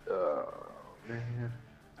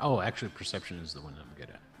 Oh, actually, perception is the one I'm good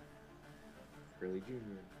at. Early junior.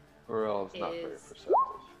 Or else not very Is- perceptive.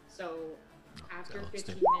 So, after So, 15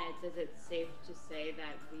 stick. minutes, is it safe to say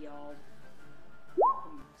that we all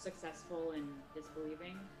successful in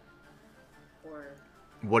disbelieving? Or,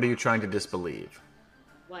 What are you trying to disbelieve?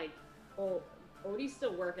 like, Odie's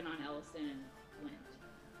still working on Ellison and Flint.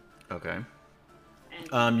 Okay.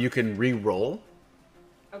 And, You can re-roll.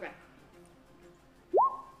 okay.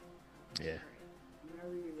 Yeah. I'm gonna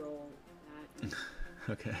re-roll that.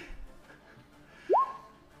 Okay.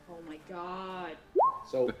 Oh my god.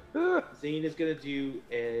 So Zane is gonna do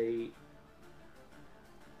a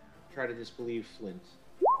try to disbelieve Flint.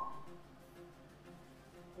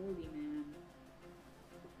 Odie, man.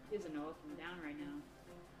 He doesn't know up and down right now.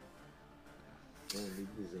 Oh, leave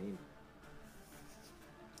the Zane.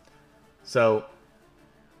 So,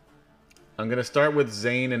 I'm going to start with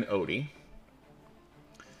Zane and Odie.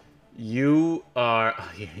 You are...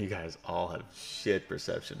 You guys all have shit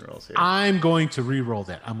perception rolls here. I'm going to re-roll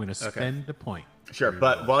that. I'm going to spend a point. Sure,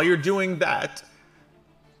 but while you're doing that,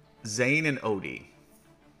 Zane and Odie,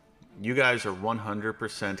 you guys are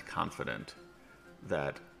 100% confident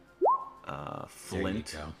that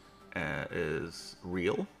Flint is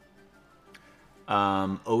real.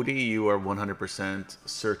 Odie, you are 100%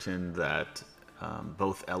 certain that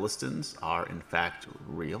both Ellistons are in fact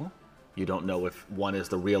real. You don't know if one is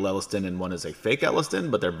the real Elliston and one is a fake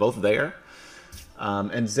Elliston, but they're both there.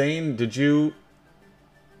 And Zane, did you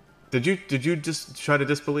just try to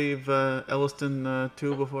disbelieve Elliston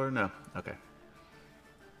too before? No. Okay.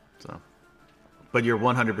 So, but you're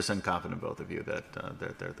 100% confident, both of you, that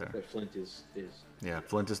they're there. That Flint is. Yeah,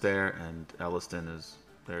 Flint is there, and Elliston is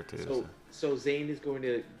there too. So Zane is going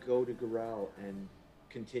to go to Goral and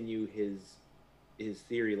continue his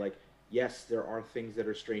theory. Like, yes, there are things that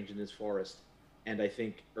are strange in this forest, and I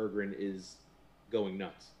think Ergrin is going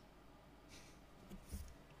nuts.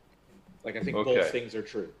 Like, I think Okay. both things are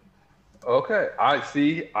true. Okay, I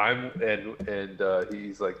see. And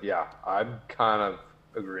he's like, yeah, I'm kind of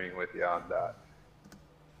agreeing with you on that.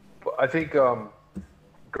 But I think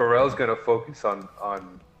Gorell's gonna focus on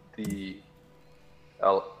the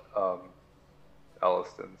Ellistines.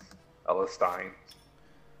 Elliston.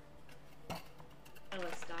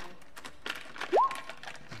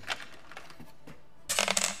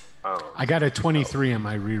 I got a 23 on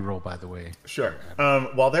my re-roll, by the way. Sure.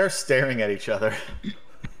 While they're staring at each other,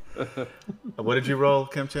 what did you roll,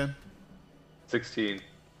 Kim Chen? 16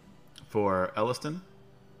 For Elliston?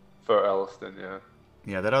 for Elliston, yeah.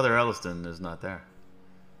 Yeah, that other Elliston is not there.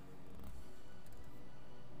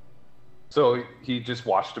 So he just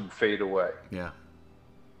watched him fade away. Yeah.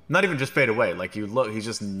 Not even just fade away. Like, you look, he's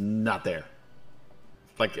just not there.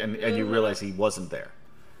 Like, and you realize he wasn't there.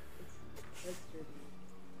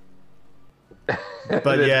 But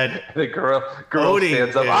And then- yet, the girl Odie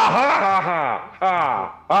stands up. is- Ah ha ha ha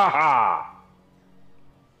ha ha ha.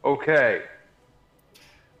 Okay.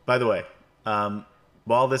 By the way,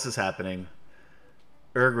 while this is happening,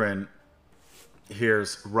 Ergrin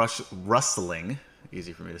hears rustling,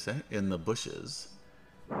 easy for me to say, in the bushes.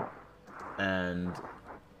 And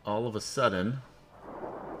all of a sudden,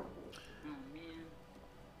 Oh man.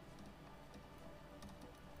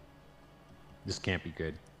 This can't be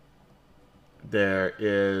good. there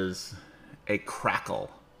is a crackle.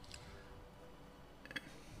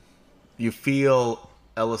 You feel,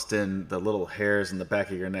 Elliston, the little hairs in the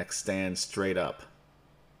back of your neck stand straight up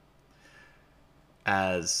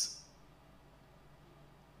as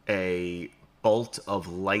a bolt of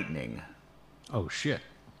lightning Oh shit.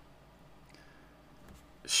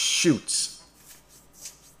 shoots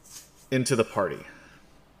into the party.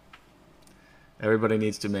 Everybody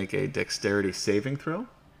needs to make a dexterity saving throw.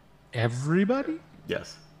 Everybody?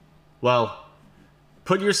 Yes. Well,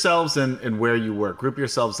 put yourselves in where you were. Group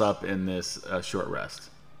yourselves up in this short rest.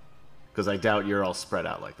 Because I doubt you're all spread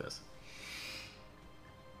out like this.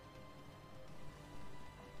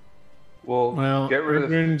 Well, get rid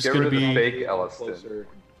Ergrin's of gonna the be- fake Elliston. Closer.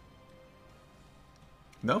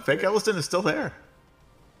 No, fake Elliston is still there.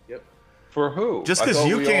 Yep. For who? Just I because thought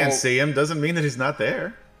you we can't all- see him doesn't mean that he's not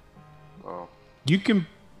there. Oh. You can.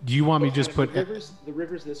 Do you want me to just put? the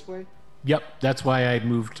river's this way. Yep. That's why I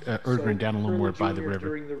moved Ergrin So down a little Curly more by the Jr.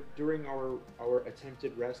 river. During our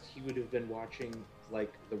attempted rest, he would have been watching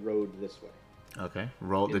like the road this way. Okay.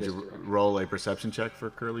 Roll. In Did this you direction. roll a perception check for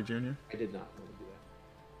Curly Jr.? I did not want to do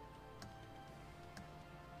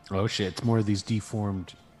that. Oh shit! It's more of these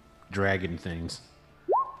deformed dragon things.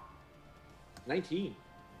 19.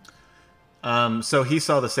 So he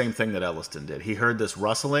saw the same thing that Elliston did. He heard this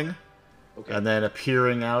rustling, Okay. and then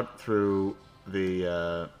appearing out through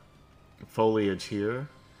the foliage here.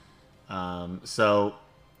 So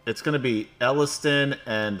it's going to be Elliston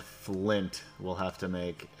and Flint will have to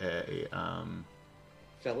make a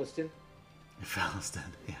Felliston. Elliston.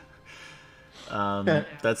 Yeah.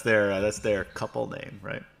 That's their couple name,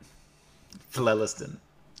 right? Flelliston.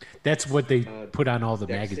 That's what they put on all the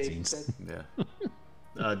Dex save, magazines. you said?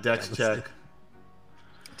 Yeah. Dex check.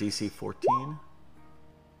 DC 14.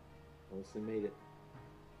 Felliston made it.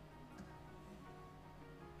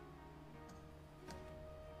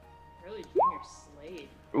 Curly Jr. slayed.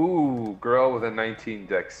 Ooh, girl with a 19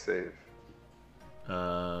 dex save.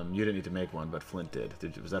 You didn't need to make one, but Flint did.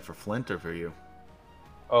 Was that for Flint or for you?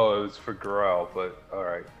 Oh, it was for Gorel, but all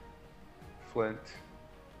right. Flint.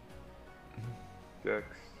 Dex.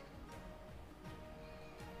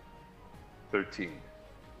 13.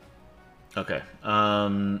 Okay.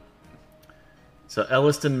 So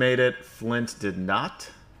Elliston made it. Flint did not.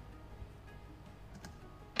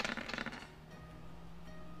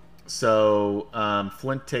 So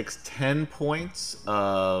Flint takes 10 points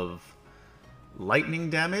of lightning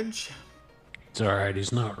damage. It's all right.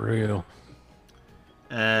 He's not real.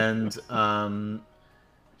 And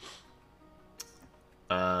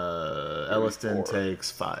Elliston 34.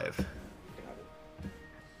 takes 5. Got it.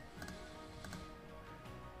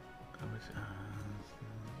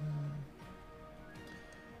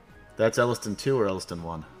 That's Elliston 2 or Elliston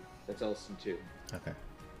 1? That's Elliston 2. Okay.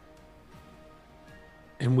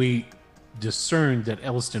 And we discerned that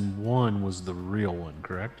Elliston 1 was the real one,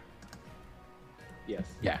 correct? Yes.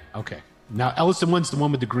 Yeah. Okay. Now Elliston 1's the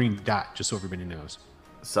one with the green dot, just so everybody knows.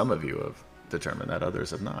 Some of you have determined that,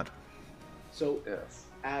 others have not. So, Yes.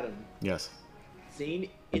 Adam, Yes. Zane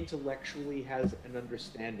intellectually has an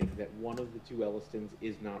understanding that one of the two Ellistons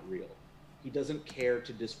is not real. He doesn't care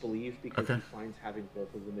to disbelieve because Okay. he finds having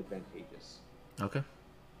both of them advantageous. Okay.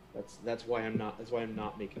 That's why I'm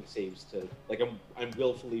not making saves to like I'm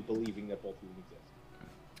willfully believing that both of them exist.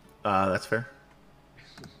 That's fair.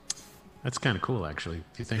 That's kind of cool, actually,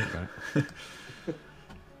 if you think about it.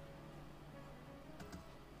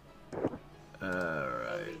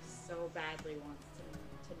 Cody so badly wants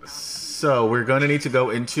to not. So we're going to need to go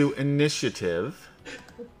into initiative.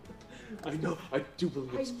 I know. I do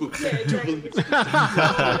believe it's spooky. Yeah, I do believe it's spooky.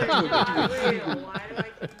 Oh, they're not real. Why do I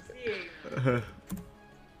keep seeing them?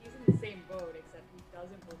 He's in the same boat, except he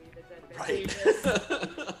doesn't believe it's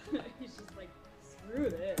advantageous. He's just like, screw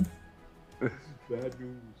this. Bad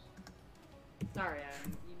news. Sorry,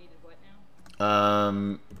 Adam. You needed what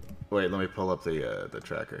now? Wait, let me pull up the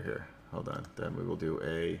tracker here. Hold on. Then we will do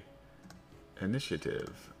a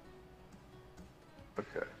initiative.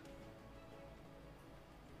 Okay.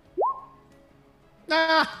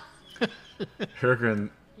 Ah! Hergrin,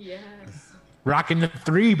 Yes. Rocking the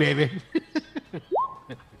 3, baby.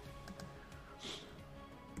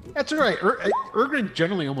 That's all right. Ergrin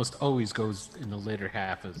generally almost always goes in the later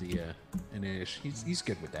half of the Inish. He's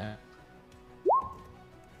good with that.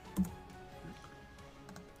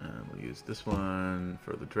 And we'll use this one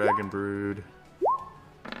for the Dragon Brood.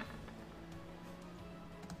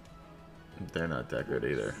 They're not that good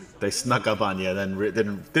either. They snuck up on you, then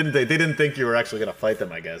didn't they? They didn't think you were actually gonna fight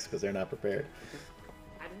them, I guess, because they're not prepared.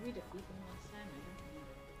 How did we defeat them last time?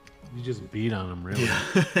 I don't remember. You just beat on them, really.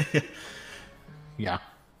 Yeah.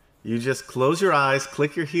 You just close your eyes,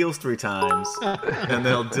 click your heels 3 times, and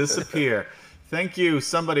they'll disappear. Thank you,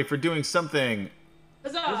 somebody, for doing something.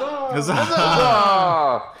 Huzzah! Huzzah!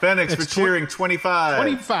 Ah! Phoenix for It's cheering 25.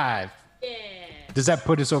 25. Yeah. Does that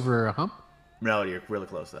put us over a hump? No, you're really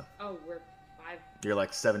close though. Oh, we're 5. You're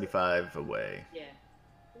like 75 away Yeah.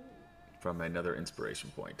 from another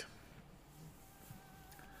inspiration point.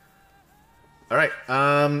 All right,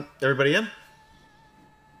 everybody in?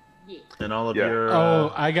 Yeah. And all of Yeah. your...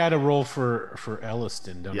 Oh, I got to roll for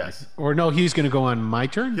Elliston, don't Yes. I? Or no, he's going to go on my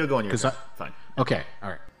turn? He'll go on your 'Cause turn. Fine. Okay, all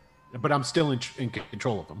right. But I'm still in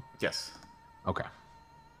control of him. Yes. Okay.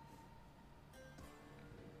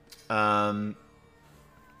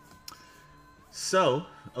 So,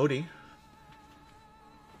 Odie.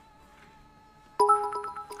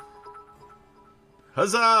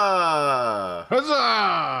 Huzzah!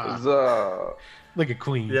 Huzzah! Huzzah! Like a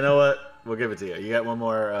queen. You know what? We'll give it to you. You got one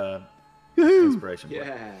more inspiration point.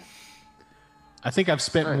 Yeah. I think I've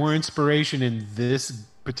spent more inspiration in this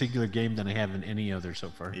particular game than I have in any other so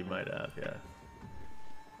far. You might have, yeah.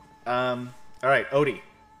 All right, Odie,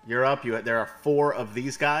 you're up. There are 4 of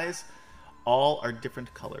these guys. All are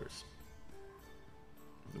different colors.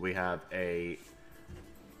 We have a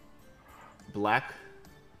black,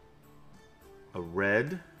 a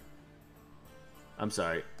red,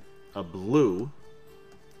 a blue,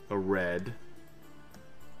 a red,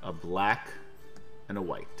 a black, and a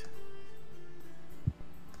white.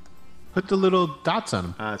 Put the little dots on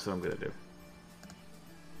them. That's what I'm going to do.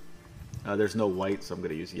 There's no white, so I'm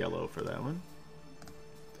going to use yellow for that one.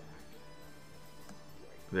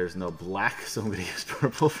 There's no black, so I'm going to use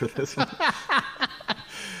purple for this one.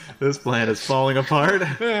 This plan is falling apart.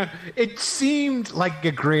 It seemed like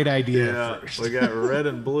a great idea Yeah, at first. we got red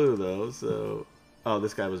and blue, though, so... Oh,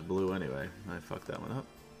 this guy was blue anyway. I fucked that one up.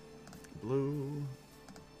 Blue...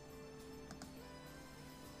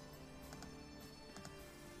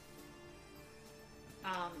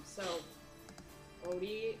 So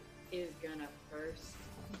Odie is gonna first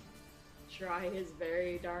try his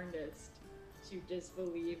very darndest to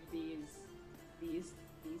disbelieve these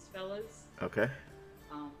fellas. Okay.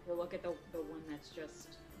 He'll look at the one that's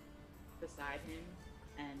just beside him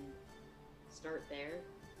and start there,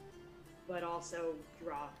 but also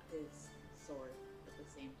draw his sword at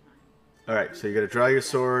the same time. Alright, so you're going to draw your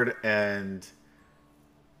sword and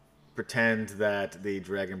pretend that the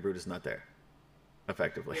Dragon Brood is not there.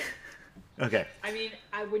 Effectively. Yeah. Okay. I mean,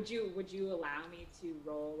 would you allow me to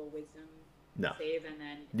roll a wisdom No. save and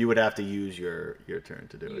then You would have to use your turn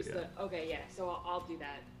to do use it, yeah. the... Okay, yeah, so I'll do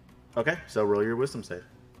that. Okay, so roll your wisdom save.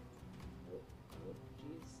 Oh,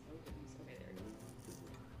 jeez. Oh, goodness. Okay, there it goes.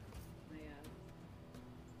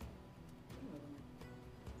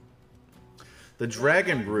 The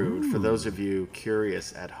Dragon Brood, for those of you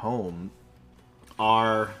curious at home,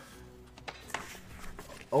 are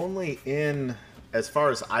only in, as far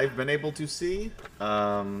as I've been able to see,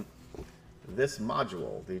 this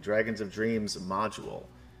module, the Dragons of Dreams module.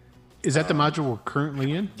 Is that the module we're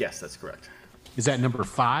currently in? Yes, that's correct. Is that number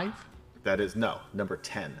 5? That is, no, number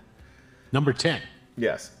 10. Number 10.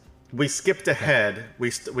 Yes. We skipped ahead.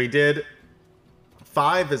 We did...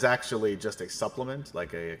 5 is actually just a supplement,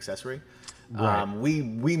 like a accessory. Right.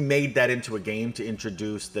 We made that into a game to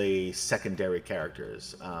introduce the secondary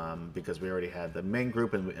characters because we already had the main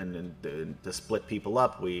group and to split people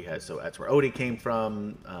up. We had, so that's where Odie came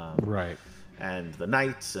from, Right. and the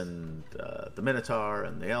knights and the Minotaur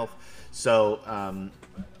and the elf. So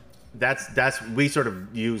that's we sort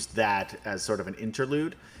of used that as sort of an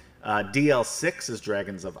interlude. DL6 is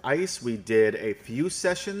Dragons of Ice. We did a few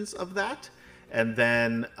sessions of that, and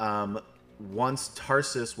then once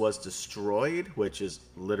Tarsus was destroyed, which is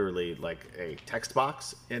literally like a text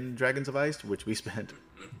box in Dragons of Ice, which we spent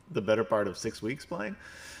the better part of 6 weeks playing,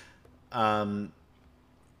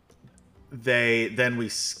 then we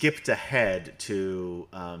skipped ahead to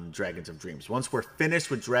Dragons of Dreams. Once we're finished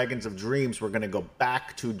with Dragons of Dreams, we're going to go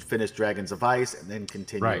back to finish Dragons of Ice and then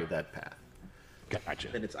continue that path. Gotcha.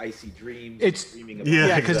 Then it's Icy Dreams. It's- dreaming of Yeah,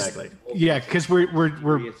 Yeah, ice. exactly. because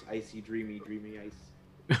we're It's Icy Dreamy Ice.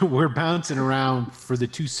 we're bouncing around for the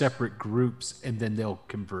 2 separate groups, and then they'll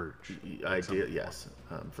converge. Idea, yes.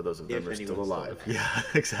 For those of them If who are still anyone's alive. still Yeah,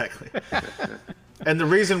 exactly. And the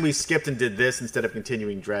reason we skipped and did this instead of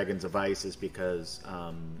continuing Dragons of Ice is because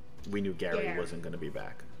we knew Gary Gary. wasn't going to be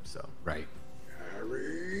back. So Right.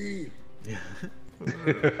 Harry. Yeah.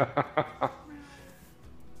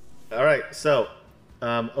 All right, so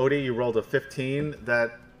Odie, you rolled a 15.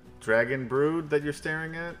 That dragon brood that you're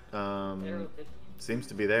staring at Arrow 15. seems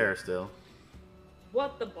to be there still.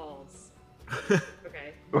 What the balls?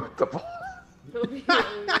 Okay. What the ball? We'll do attack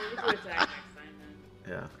next time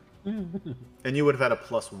then. Yeah. And you would have had a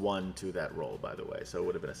 +1 to that roll, by the way, so it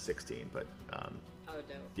would have been a 16. But Oh,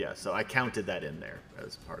 dope. yeah, so I counted that in there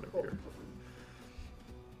as part of Cool. your.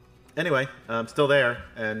 Anyway, still there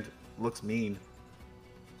and looks mean.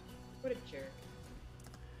 What a jerk.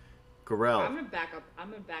 Gorell. I'm gonna back up a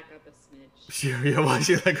smidge. Sure, yeah, why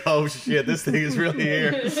you like, oh shit, this thing is really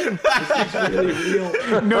here. Really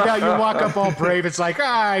real. No doubt you walk up all brave. It's like,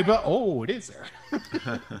 but it is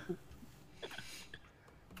there.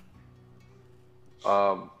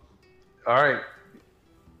 All right.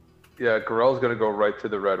 Yeah, Gorell's gonna go right to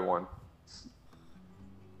the red one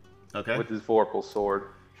Okay, with his Vorpal sword.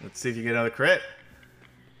 let's see if you get another crit.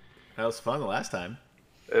 That was fun the last time.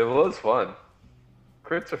 It was fun.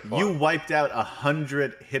 Crits are fun. You wiped out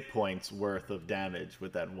 100 hit points worth of damage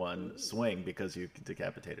with that one swing because you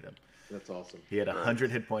decapitated him. That's awesome. He had 100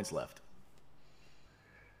 hit points left.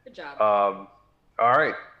 Good job. All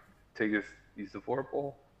right. Use the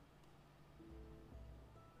Vorpal.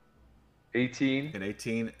 18. And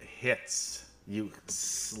 18 hits. You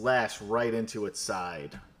slash right into its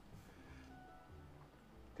side.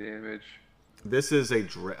 Damage. This is a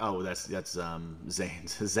that's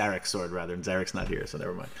Zane's Zarek's sword rather, and Zarek's not here, so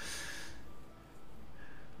never mind.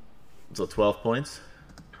 So 12 points.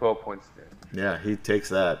 12 points damage. Yeah, he takes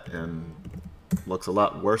that and looks a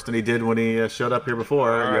lot worse than he did when he showed up here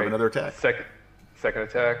before. All You have right. another attack. Second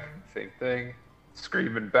attack. Same thing.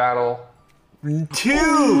 Scream in battle.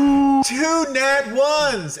 Two nat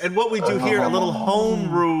ones, and what we do here, a little home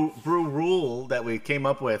brew rule that we came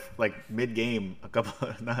up with like mid game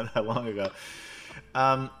not that long ago.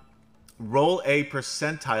 Roll a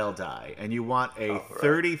percentile die, and you want a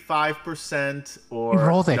 35% or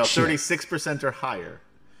Roll that shit. 36% or higher.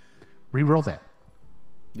 Re-roll that.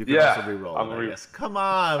 You can Yeah, also re-roll I'm it, I re- guess. Come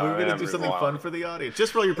on, we're I gonna am do something re-rolling. fun for the audience.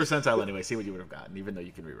 Just roll your percentile anyway. See what you would have gotten, even though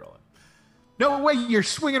you can re-roll it. No way, you're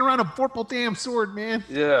swinging around a Vorpal damn sword, man.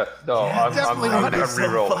 Yeah. No, I'm definitely I'm not. It's so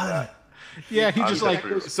re-rolling fun. that. Yeah, he I'm just just like,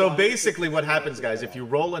 re- So basically, what happens, guys, if you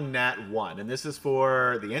roll a nat 1, and this is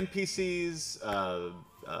for the NPCs,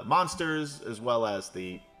 monsters, as well as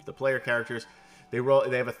the player characters, they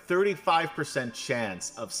have a 35%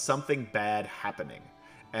 chance of something bad happening,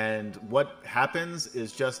 and what happens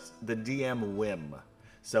is just the DM whim.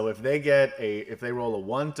 So if they roll a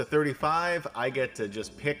 1 to 35, I get to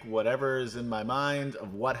just pick whatever is in my mind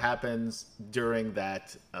of what happens during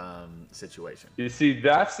that situation. You see,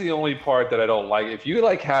 that's the only part that I don't like. If you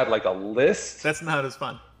had a list, That's not as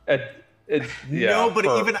fun. it's yeah. No, but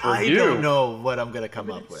even for I you, don't know what I'm gonna come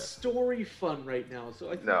But up it's with. story fun right now, so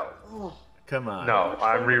I think, No. oh, Come on. No,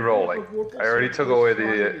 I'm re-rolling. I already took away the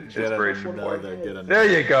Get inspiration point. another, get another. There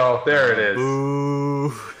you go. There it is.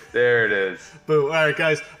 Boo. There it is. Boo. All right,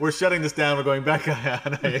 guys, we're shutting this down. We're going back on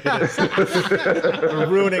hiatus. We're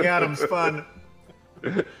ruining Adam's fun.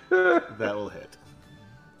 That will hit.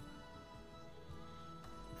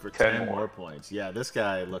 For 10 10 more. more points. Yeah, this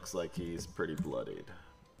guy looks like he's pretty bloodied.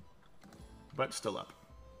 But still up.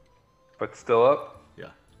 But still up? Yeah.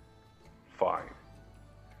 Fine.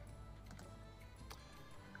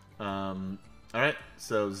 All right,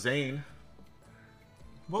 so Zane,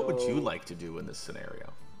 what would you So- like to do in this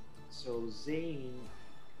scenario? so Zane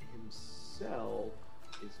himself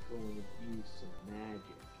is going to use some magic.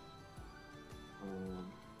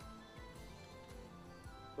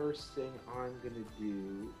 First thing I'm gonna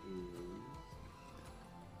do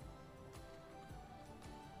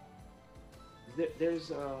is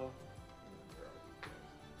there's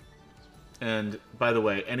And by the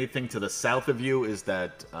way, anything to the south of you is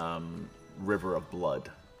that River of Blood.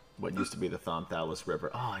 What used to be the Thonthalis River.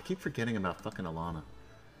 Oh, I keep forgetting about fucking Alana.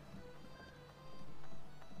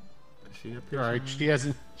 Is she up here? all right, she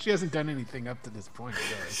hasn't done anything up to this point.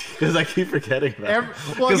 Really. Because I keep forgetting about it.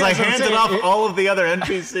 Well, Because I yeah, that's what I'm handed saying. off all of the other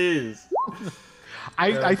NPCs.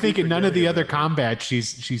 I think in none of the forgetting other about combat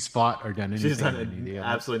she's fought or done anything. She's done in any of the other-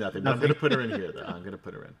 absolutely nothing. But I'm going to put her in here, though. I'm going to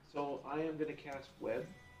put her in. so I am gonna cast web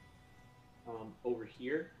over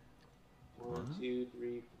here. One, 2,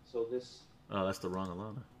 3. So this Oh, that's the wrong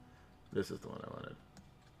Alana. This is the one I wanted.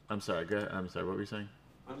 I'm sorry. Go ahead. I'm sorry. What were you saying?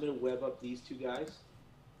 I'm gonna web up these two guys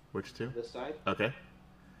Which two? on this side. Okay.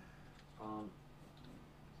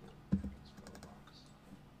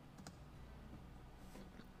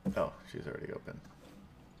 Oh, she's already open.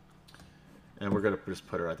 and we're gonna just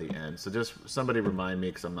put her at the end. So just somebody remind me,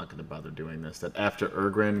 because I'm not gonna bother doing this, that after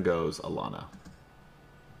Urgrin goes Alana.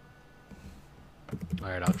 All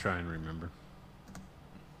right, I'll try and remember.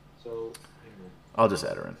 So, I'll just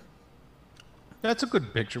add her in. That's a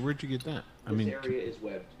good picture. Where'd you get that? this area is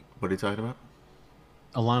webbed. What are you talking about?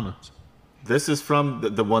 Alana. This is from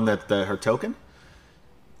the one that her token.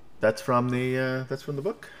 That's from the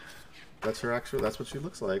book. That's her actual. That's what she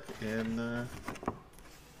looks like in.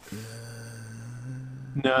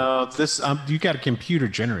 No, this you got a computer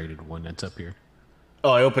generated one that's up here. Oh,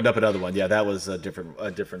 I opened up another one. Yeah, that was a different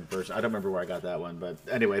version. I don't remember where I got that one, but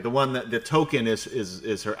anyway, the one that the token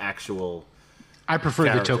is her actual. I prefer the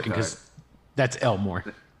character token because that's Elmore.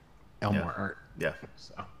 Elmore art. Yeah.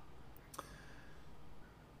 So.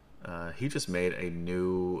 He just made a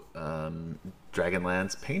new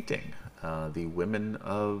Dragonlance painting, the Women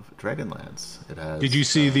of Dragonlance. It has. Did you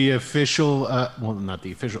see the official? Well, not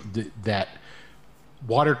the official. That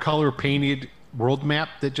watercolor painted world map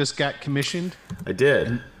that just got commissioned. I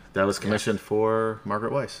did. That was commissioned for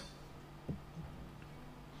Margaret Weiss.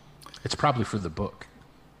 It's probably for the book.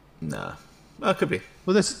 Nah, well, it could be.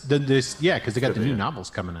 Well, this yeah, because they got Could the be, new yeah. novels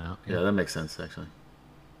coming out. Yeah, that makes sense actually.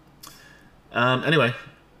 Anyway,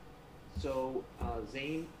 So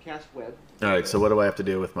Zane cast web. all right. So what do I have to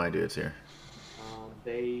do with my dudes here?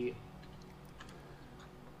 They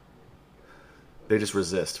just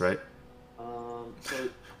resist, right? so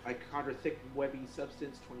I conjure thick webby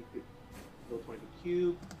substance, 20 feet, 20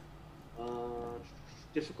 cube.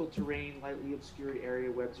 Difficult terrain, lightly obscured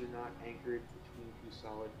area. Webs are not anchored between two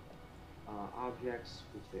solid objects,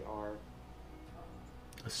 which they are.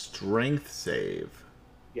 A strength save.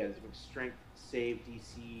 Yeah, there's a strength save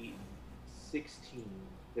DC 16.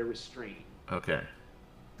 They're restrained. Okay.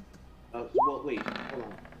 Well, wait, hold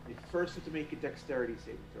on. They first have to make a dexterity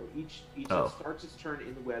saving throw. Each Oh. that starts its turn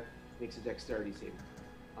in the web makes a dexterity saving.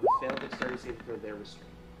 On a failed dexterity saving throw, they're restrained.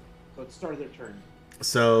 So at the start of their turn,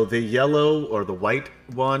 So the yellow or the white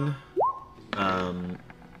one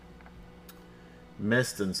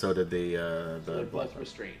missed, and so did the they're black both one.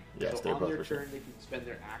 restrained. Yes, so they're on both their restrained. turn, they can spend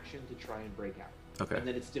their action to try and break out. Okay. And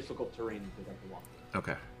then it's difficult terrain that they have to walk in.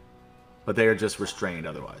 Okay. But they are just restrained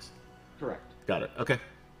otherwise. Correct. Got it. Okay.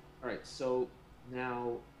 All right, so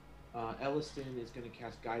now Elliston is going to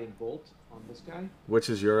cast Guiding Bolt on this guy. Which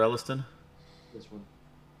is your Elliston? This one.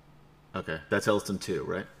 Okay. That's Elliston 2,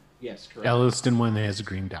 right? Yes, correct. Elliston one that has a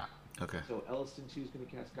green dot. Okay. So Elliston 2 is going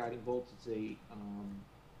to cast Guiding Bolt. It's a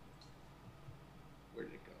where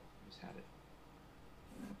did it go? I just had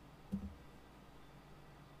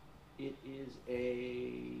it. It is a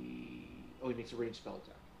he makes a ranged spell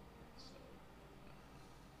attack. So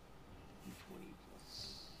D20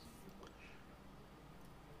 plus.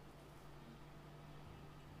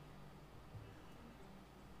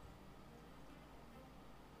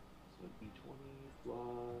 So D20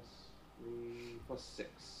 plus 3 plus 6.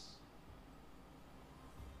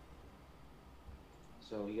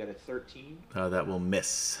 So you got a 13. That will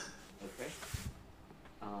miss. Okay.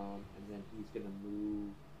 And then he's gonna move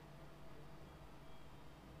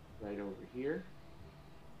right over here.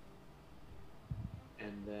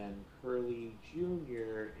 And then Curly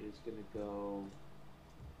Jr. is gonna go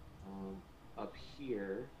up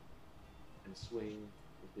here and swing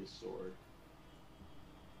with his sword.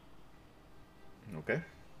 Okay.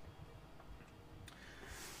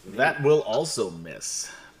 That will also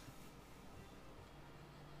miss.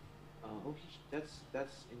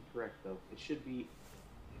 That's incorrect though. It should be.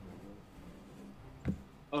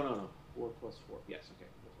 Oh no, 4 plus 4. Yes, okay,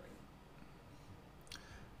 that's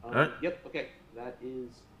right. All right. Yep. Okay, that's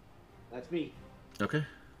me. Okay.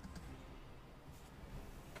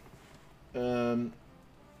 You can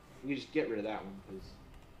just get rid of that one because.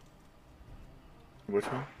 Which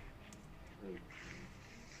one?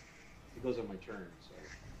 It goes on my turn, so.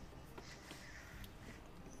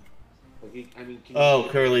 Like, I mean, can Oh,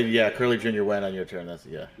 you Curly. Yeah, Curly Jr. went on your turn. That's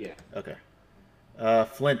yeah. Yeah. Okay.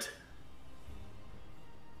 Flint.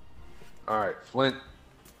 All right, Flint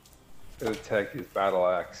gonna attack his battle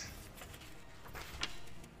axe.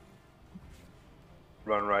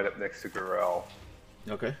 Run right up next to Garel.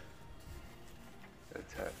 Okay.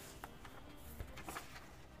 Attack.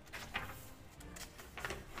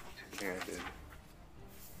 Two-handed.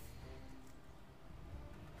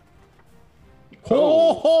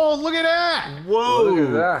 Oh, look at that! Whoa! Look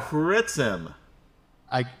at that. Crits him.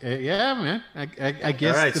 Yeah, man. I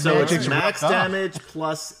guess All right, the so it's magic's max rubbed off. damage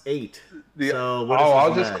plus 8. The, So what is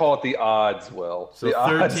I'll his just mag? call it the odds, Will. So the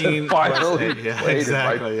odds 13 have plus finally 8, yeah, played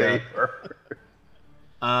exactly, in yeah. my favor.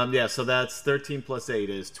 Yeah, so that's 13 plus 8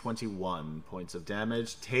 is 21 points of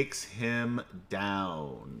damage. Takes him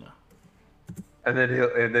down. And then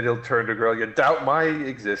he'll turn to Gorell again. Doubt my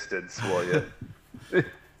existence, will you?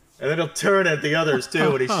 And then he'll turn at the others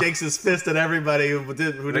too, and he shakes his fist at everybody who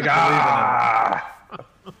didn't believe in him.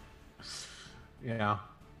 Yeah.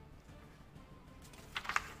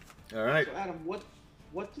 All right. So Adam,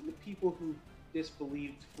 what did the people who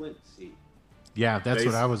disbelieved Flint see? Yeah, that's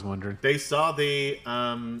what I was wondering. They saw the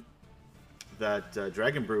that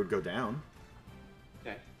dragon brood go down.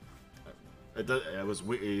 Okay. It was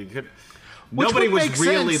weird. Which Nobody would was make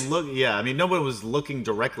really sense. looking. Yeah, I mean, nobody was looking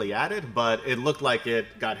directly at it, but it looked like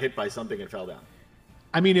it got hit by something and fell down.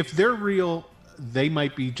 I mean, if they're real, they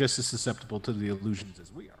might be just as susceptible to the illusions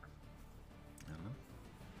as we are. I don't know.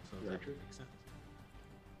 So that makes sense.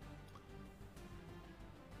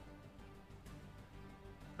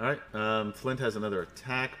 All right. Flint has another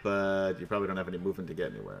attack, but you probably don't have any movement to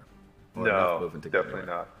get anywhere. Or enough No, movement to get definitely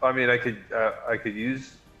anywhere. not. I mean, I could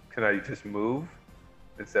use. Can I just move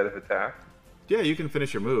instead of attack? Yeah, you can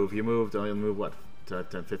finish your move. You moved. You move what?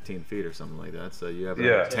 10, 15 feet or something like that. So you have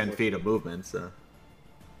Yeah. 10 feet of movement. So.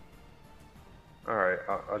 All right,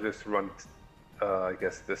 I'll just run. I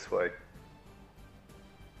guess this way.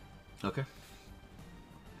 Okay.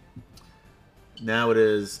 Now it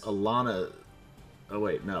is Alana. Oh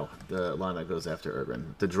wait, no. The Alana goes after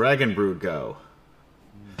Ugrin. The Dragon Brood go.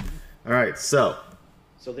 All right, so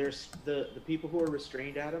So there's the people who are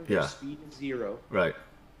restrained, Adam. Their Yeah. speed is 0, right.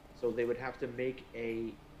 so they would have to make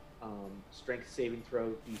a strength saving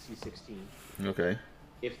throw DC 16. Okay,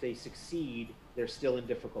 If they succeed, they're still in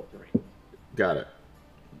difficult terrain. got it.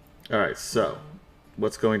 All right, so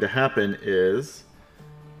what's going to happen is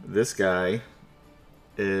this guy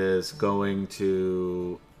is going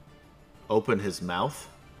to open his mouth,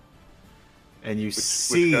 and you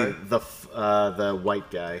see guy? the white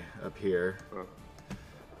guy up here. Oh.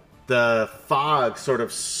 The fog sort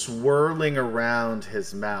of swirling around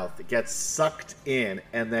his mouth. It gets sucked in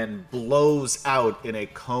and then blows out in a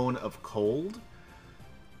cone of cold.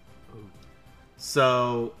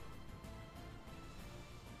 So,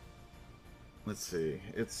 let's see.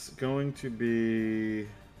 It's going to be...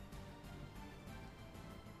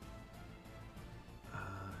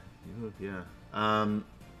 yeah.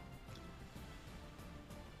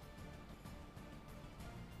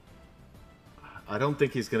 I don't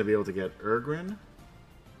think he's going to be able to get Ugrin.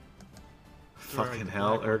 Fucking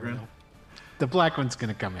hell, Ugrin. The black one's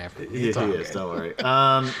gonna come after me. He It's all is, good. don't worry.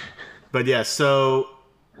 But yeah, so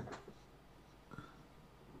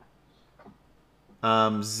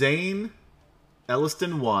Zane,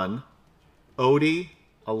 Elliston 1, Odie,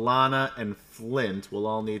 Alana, and Flint will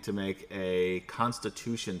all need to make a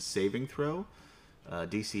Constitution saving throw,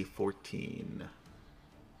 DC 14.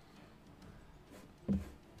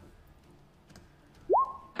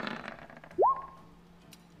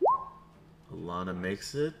 Alana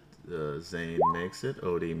makes it. Zane makes it.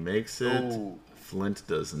 Odie makes it. Oh. Flint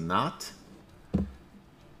does not.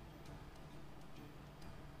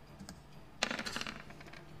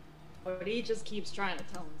 But he just keeps trying to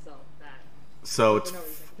tell himself that. So it's For no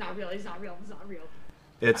reason. It's not real. He's not real.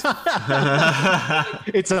 It's not real. it's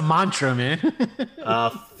It's a mantra, man.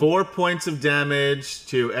 4 points of damage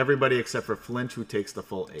to everybody except for Flint, who takes the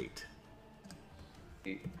full 8.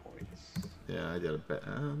 8 points. Yeah, I did a bet.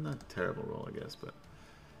 Not a terrible roll, I guess, but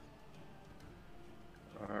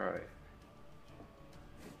All right.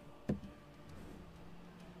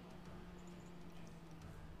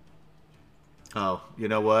 oh, you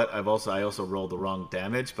know what? I also rolled the wrong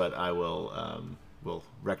damage, but I will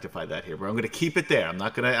rectify that here. But I'm going to keep it there. I'm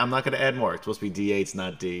not gonna add more. It's supposed to be D8s,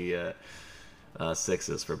 not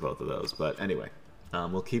D6s for both of those. But anyway,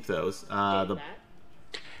 we'll keep those. That.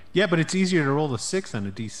 Yeah, but it's easier to roll the 6 than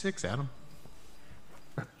a D6, Adam.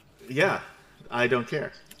 Yeah, I don't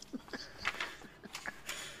care.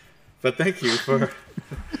 But thank you for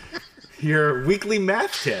your weekly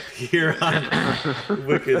math tip here on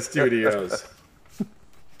Wicked Studios.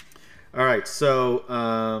 All right, so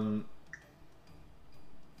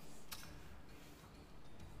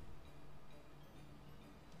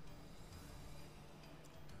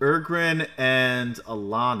Ugrin and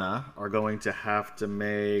Alana are going to have to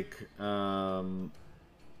make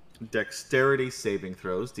dexterity saving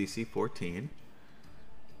throws, DC 14.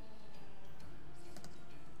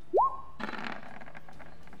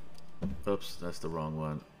 Oops, that's the wrong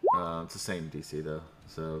one. It's the same DC though.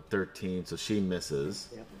 So 13, so she misses.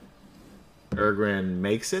 Yep. Ugrin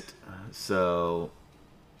makes it, so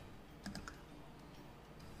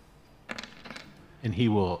And he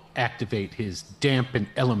will activate his dampen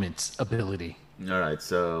elements ability. all right.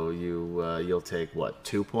 So you'll take what,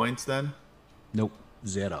 2 points then? Nope,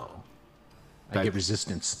 0. I Back- get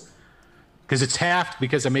resistance. Because it's halved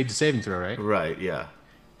because I made the saving throw, right? Right, yeah.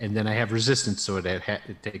 And then I have resistance, so it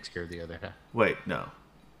takes care of the other half. Wait, no.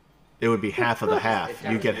 It would be half of the half.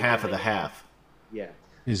 You get half of the half. Yeah.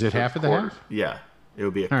 Is it half of the half? Yeah. It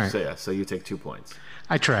would be All right. so you take 2 points.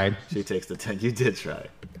 I tried. She takes the 10. You did try.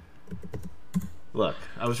 Look,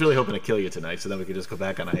 I was really hoping to kill you tonight so then we could just go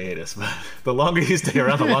back on hiatus. But the longer you stay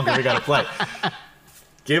around, the longer we gotta play.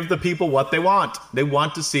 Give the people what they want. They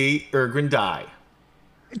want to see Urgrin die.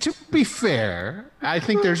 To be fair, I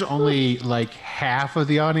think there's only like half of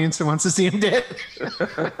the audience that wants to see him dead.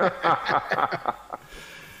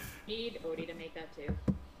 Need Odie to make that too.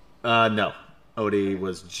 No. Odie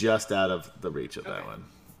was just out of the reach of that one.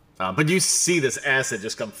 But you see this acid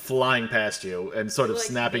just come flying past you and sort of Like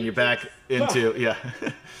snapping you matrix. back into... Yeah.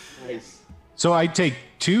 Nice. So I take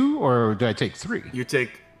 2 or do I take 3? You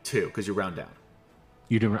take 2 because you round down.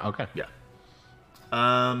 You do, okay. Yeah.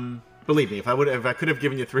 Believe me, if I could have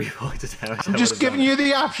given you 3 points of damage, I'm just giving you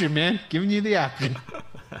the option, man. Giving you the option.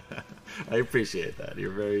 I appreciate that.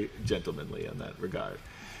 You're very gentlemanly in that regard.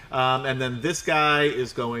 And then this guy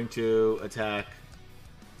is going to attack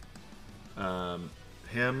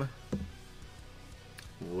him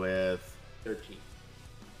with 13.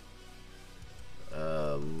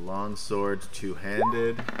 longsword,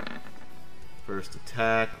 two-handed. First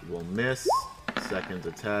attack will miss. Second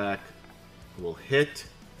attack will hit.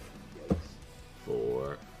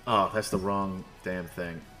 For oh, that's the wrong damn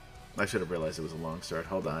thing. I should have realized it was a longsword.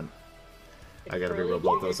 Hold on. I gotta Curly reroll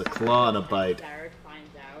both those. A Junior claw and a finds bite. Derek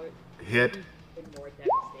finds out. Hit. Even more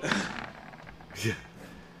devastating.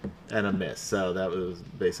 And a miss. So that was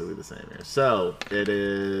basically the same here. So it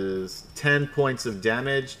is 10 points of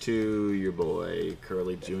damage to your boy,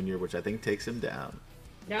 Curly Jr., which I think takes him down.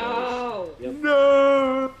 No. Yep.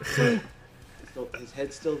 No. His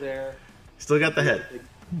head's still there. Still got the head.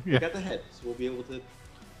 We got the head, so we'll be able to.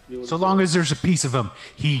 So long as there's a piece of him,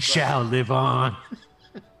 he shall live on.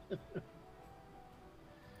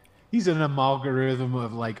 He's an amalgam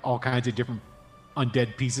of like all kinds of different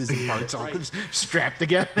undead pieces and parts all strapped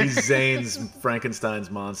together. He's Zane's Frankenstein's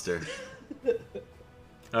monster.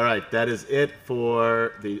 All right, that is it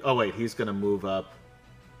for the... Oh, wait, he's going to move up.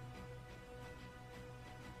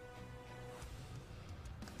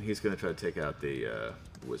 He's going to try to take out the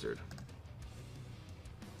wizard.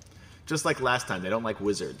 Just like last time, they don't like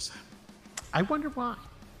wizards. I wonder why.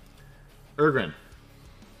 Urgrin.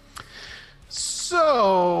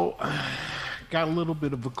 So, got a little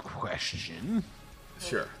bit of a question.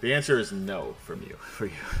 Sure. The answer is no from you. For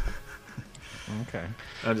you. Okay.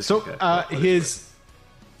 I'm just So, okay.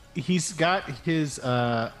 he's got his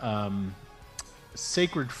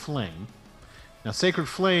Sacred Flame. Now, Sacred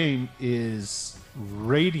Flame is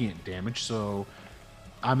radiant damage, so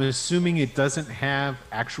I'm assuming it doesn't have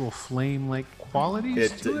actual flame-like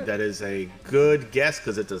qualities to it? That is a good guess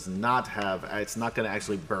because it does not have... It's not going to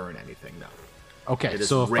actually burn anything, no. Okay, It is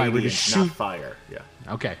so if I were to radiant, shoot... not fire. Yeah.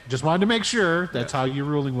 Okay, just wanted to make sure that's how your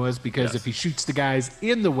ruling was, because Yes. if he shoots the guys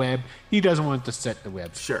in the web, he doesn't want to set the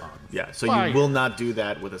web Sure. on Yeah. So fire. you will not do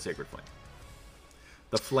that with a sacred flame.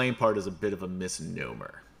 The flame part is a bit of a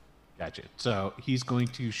misnomer. Gotcha. So he's going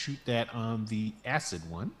to shoot that on the acid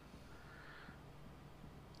one.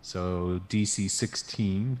 So DC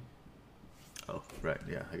 16. Oh, right.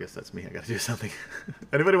 Yeah. I guess that's me. I got to do something.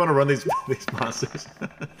 Anybody want to run these monsters?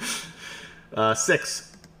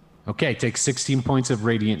 6. Okay, take 16 points of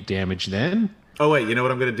radiant damage then. Oh wait. You know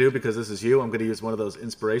what I'm going to do because this is you? I'm going to use one of those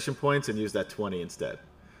inspiration points and use that 20 instead.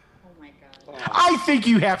 Oh my god. I think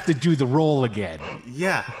you have to do the roll again.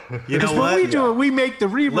 Yeah. You Because know when what? we do it, we make the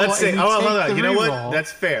reroll. Let's see. and we Oh, take hold on. the You know what? reroll.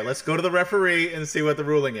 That's fair. Let's go to the referee and see what the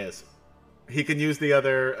ruling is. He can use the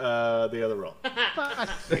other roll.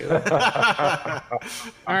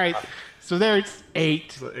 All right. So there's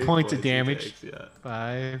 8 So 8 points of he damage. takes, yeah.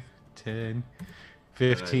 5, 10,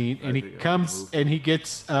 15. I And he think I comes moved- and he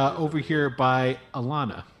gets over here by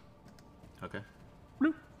Alana. Okay.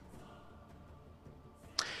 Bloop.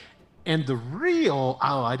 And the real...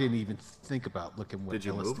 Oh, I didn't even think about looking what Did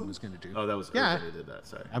you move Elliston him? was going to do. Oh, that was Yeah. Urgrin who did that.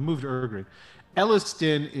 Sorry. I moved Urgrin.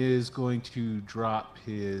 Elliston is going to drop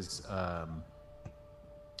his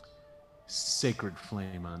Sacred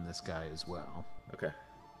Flame on this guy as well. Okay.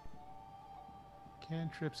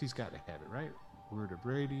 Cantrips, he's got to have it, right? Word of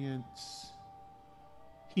Radiance.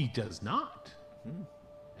 He does not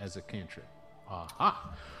as a cantrip.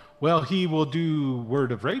 Aha. Well, he will do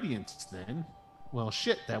Word of Radiance then. Well,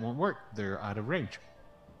 shit, that won't work. They're out of range.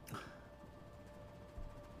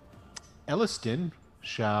 Elliston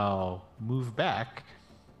shall move back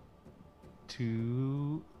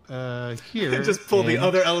to here. Just pull the and-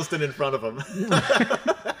 other Elliston in front of him.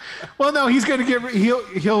 Well, no, he's gonna get.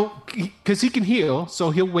 He'll because he can heal, so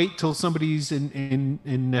he'll wait till somebody's in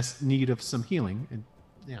need of some healing. And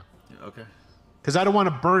yeah, Okay. because I don't want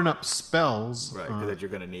to burn up spells, Right, that you're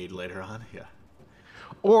going to need later on. Yeah.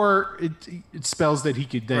 or it spells that he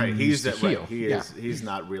could then Right, use to heal. right. He's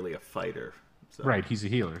not really a fighter. So. Right, he's a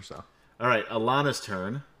healer, so. All right, Alana's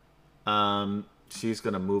turn. She's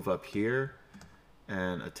going to move up here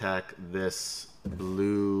and attack this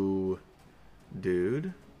blue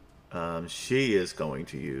dude. She is going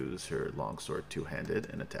to use her longsword two-handed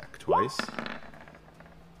and attack twice.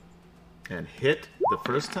 And hit the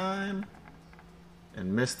first time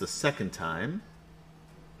and miss the second time.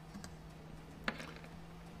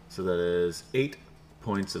 So that is 8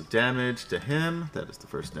 points of damage to him. That is the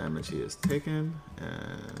first damage he has taken.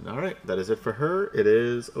 And all right, that is it for her. It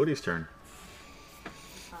is Odie's turn.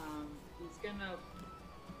 He's gonna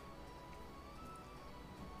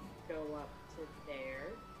go up to there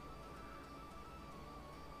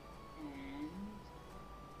and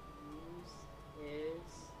use his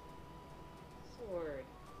sword.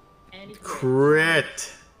 And he crits.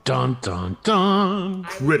 Crit. Dun dun dun. I would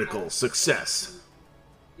Critical also success.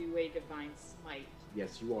 Do a divine smite.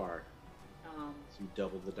 Yes, you are. Um, So you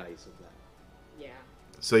double the dice of that. yeah.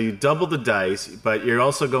 So you double the dice, but you're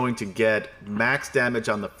also going to get max damage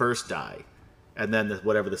on the first die. And then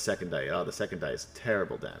whatever the second die. Oh, the second die is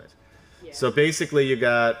terrible damage. Yeah. So basically you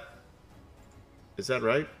got... Is that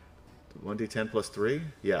right? 1d10 plus 3?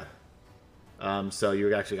 Yeah. So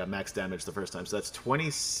you actually got max damage the first time. So that's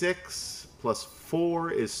 26 plus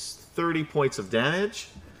 4 is 30 points of damage.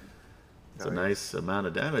 It's a nice amount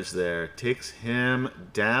of damage there. Takes him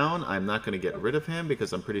down. I'm not going to get rid of him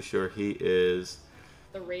because I'm pretty sure he is...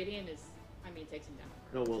 The radiant is, takes him down.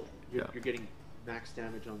 No, well, you're, Yeah. you're getting max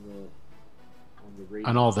damage on the radiant.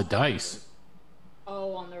 On all the dice.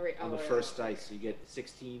 Oh, on the On the first dice, so you get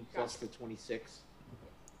 16 plus the 26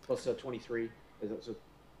 plus 23. So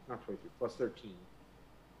not 23 plus 13.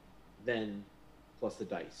 Then plus the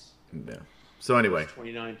dice. Yeah. So anyway,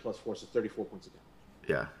 29 plus 4, so 34 points of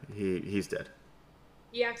damage. yeah, he's dead.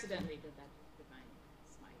 He accidentally did that divine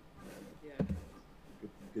smite. Yeah.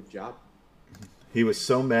 Good job. He was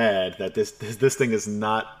so mad that this thing is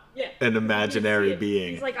not Yeah. an imaginary He's-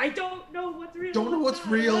 being. He's like, I don't know what's real. Don't know what's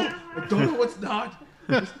real. I don't know what's not.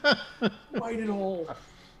 Just fight it all.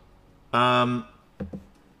 Oh,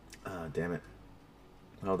 damn it.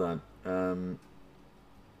 Hold on. I'm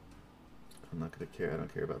not gonna care. I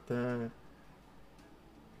don't care about that.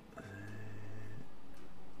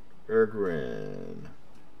 Ergrin.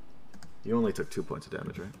 You only took 2 points of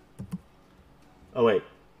damage, right? Oh wait,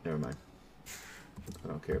 never mind. I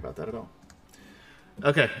don't care about that at all.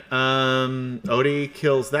 Okay. Odie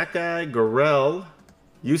kills that guy. Gorel,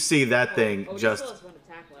 you see that thing Oh, just. still has one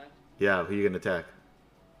attack left. Yeah, who you gonna attack?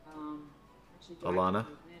 Actually, do I have Alana? enough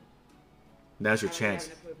movement? Now's your I don't have chance.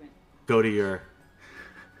 enough movement. Go to your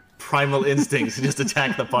primal instincts and just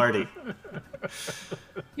attack the party.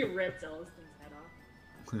 He rips Elliston's head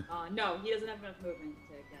off. No, he doesn't have enough movement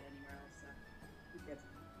to get anywhere else, so he's good.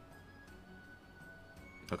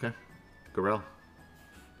 Okay. Gorel.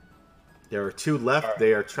 There are 2 left. Alright.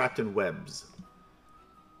 They are trapped in webs.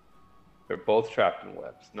 They're both trapped in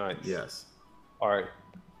webs. Nice. Yes. All right.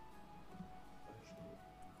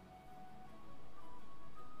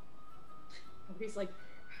 He's like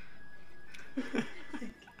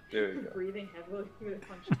There you go. breathing heavily through the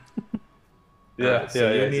punch. Yeah, So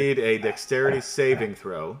yeah, you yeah. need a dexterity saving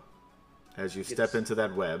throw as you step into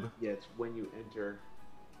that web. Yeah, it's when you enter.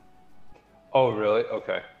 Oh, really?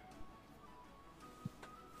 Okay.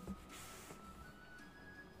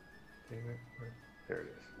 There it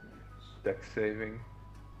is. Dex saving.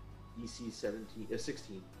 DC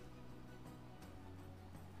 16.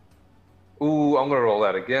 Ooh, I'm gonna roll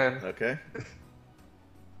that again. Okay.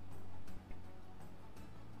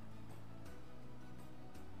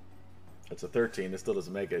 That's a 13. It still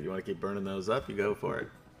doesn't make it. You want to keep burning those up? You go for it.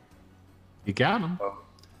 You got him.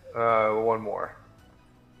 One more.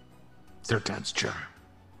 Third time's charm.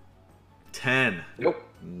 10. Nope.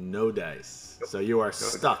 No dice. So you are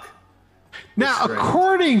stuck. Now, Restrained.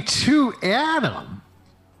 according to Adam,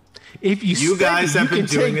 if you You spend guys it, have you been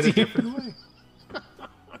can doing take it a the- different way.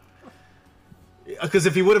 Because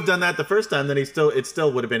if he would have done that the first time, then it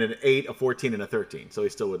still would have been an 8, a 14, and a 13. So he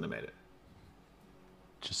still wouldn't have made it.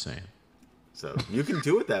 Just saying. So you can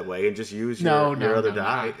do it that way and just use No, your no, other no,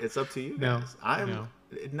 die. no. It's up to you No, guys. I'm no.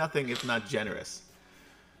 nothing if not generous.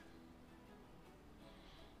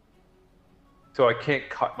 So I can't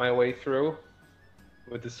cut my way through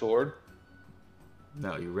with the sword.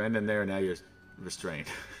 No, you ran in there and now you're restrained.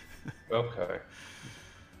 Okay.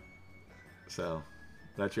 So,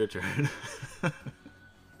 that's your turn.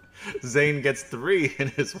 Zane gets 3 in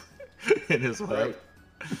his web.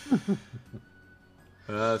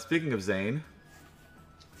 Speaking of Zane,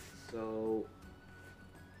 So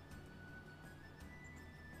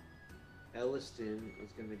Elliston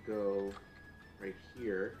is going to go right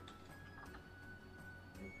here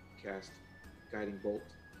and cast Guiding Bolt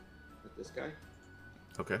at this guy.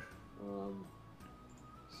 okay.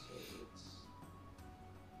 So it's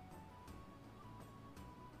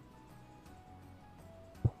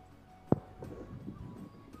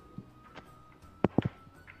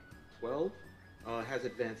 12. Has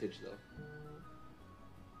advantage though.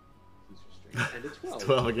 He's restrained, and it's 12.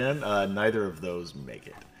 12 again. Neither of those make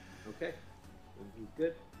it. Okay, then he's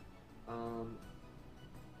good.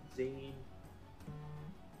 Zane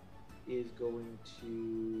is going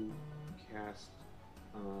to cast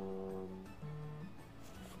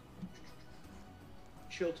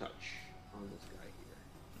Chill Touch on this guy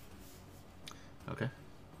here. Okay.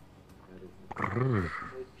 That is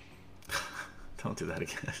Don't do that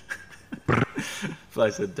again. So I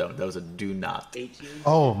said don't. That was a do not. 18.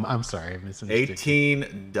 Oh, I'm sorry. I misunderstood.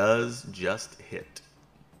 18 does just hit.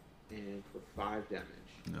 And for 5 damage.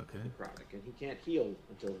 Okay. Necrotic. And he can't heal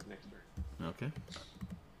until his next turn. Okay.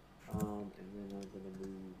 And then I'm gonna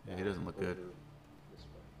move. Yeah, he doesn't look good. over this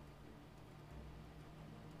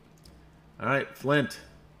way. All right, Flint.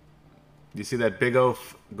 You see that big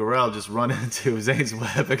oaf Gorel just run into Zane's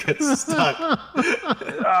web and get stuck.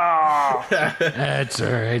 Ah! That's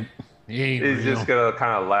all right. He ain't He's real. just gonna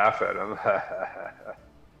kind of laugh at him.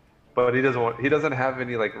 But he doesn't have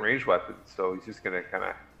any like ranged weapons, so he's just gonna kind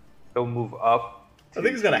of. He'll move up. I think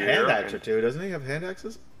he's got a here hand axe or and- two. Doesn't he have hand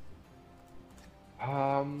axes?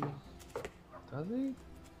 Does he?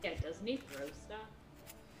 Yeah, doesn't he throw stuff?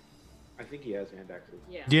 I think he has hand axes.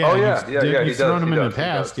 Yeah. Yeah, Oh, yeah, he's- yeah, yeah, he He's does, thrown them he in does, the he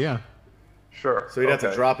past. does. Yeah. Sure. So he'd have to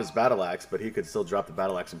okay. drop his battle axe, but he could still drop the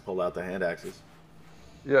battle axe and pull out the hand axes.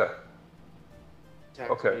 Yeah.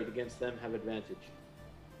 Attacks Okay. made against them have advantage.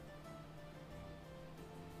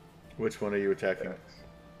 Which one are you attacking?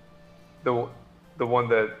 The one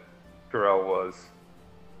that Gorel was.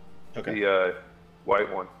 Okay. The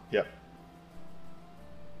white one. Yep.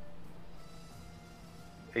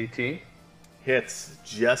 18. Hits.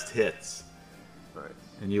 Just hits. Nice.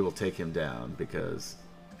 And you will take him down because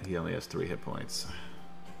he only has 3 hit points.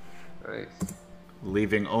 Nice.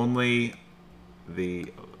 Leaving only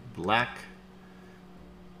the black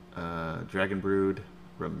dragon brood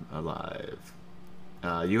alive.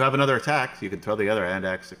 You have another attack. So you can throw the other hand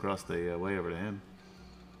axe across the way over to him.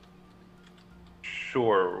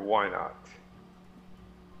 Sure. Why not?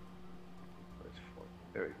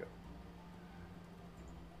 There we go.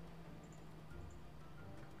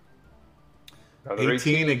 Another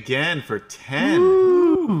 18 again for 10.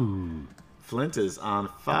 Ooh. Flint is on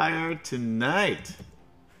fire tonight.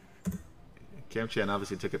 Camchan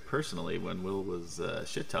obviously took it personally when Will was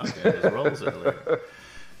shit talking his rolls earlier.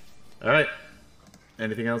 All right.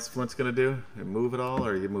 Anything else Flint's gonna do? Move at all,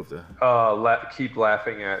 or you move the? Keep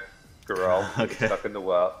laughing at Gorel. Okay. Stuck in the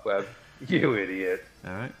web. You idiot.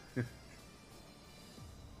 All right.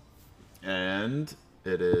 And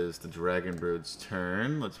it is the Dragon Brood's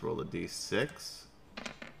turn. Let's roll a d6.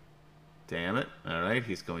 Damn it. All right,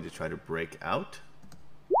 he's going to try to break out.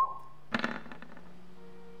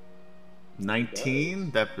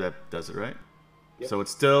 19. That does it, right? Yep. So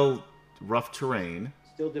it's still rough terrain.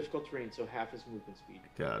 Still difficult terrain, so half his movement speed.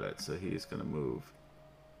 Got it. So he's going to move.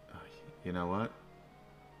 You know what?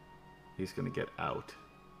 He's going to get out.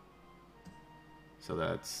 So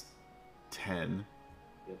that's 10.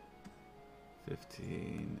 Yep.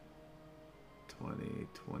 15, 20,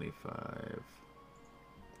 25.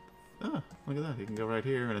 Ah, look at that. He can go right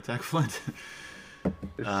here and attack Flint.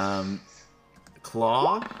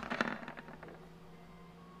 Claw.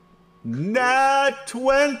 Nat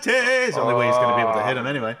 20! It's the only way he's going to be able to hit him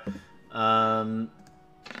anyway.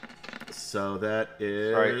 So that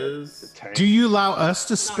is... Do you allow us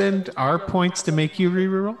to spend our points to make you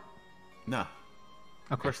reroll? No.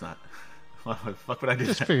 Of course not. Why the fuck would I do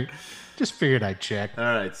Just that? figured I'd check. All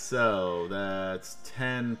right, so that's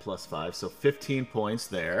 10 plus 5, so 15 points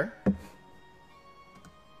there.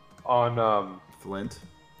 On Flint.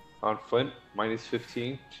 Flint, minus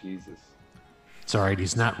 15. Jesus. It's all right.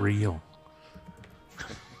 He's not real.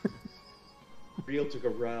 Real to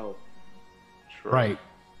Gorel. Sure. Right.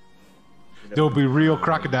 There'll be real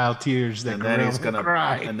crocodile tears that And then he's Gorel will gonna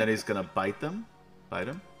cry. and then he's gonna bite them. Bite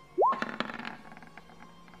him.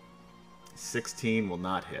 16 will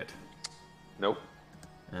not hit. Nope.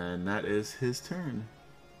 And that is his turn.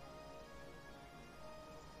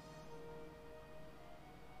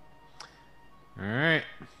 All right.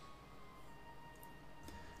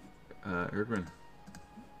 Erdrin.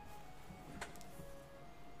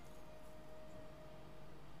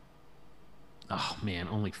 Oh man,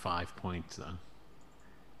 only 5 points though.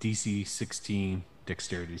 DC 16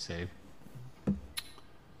 dexterity save.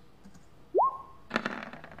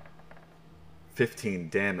 15.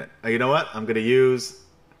 Damn it. You know what? I'm gonna use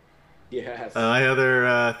Yes. my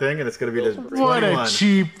other thing, and it's gonna be the What 21.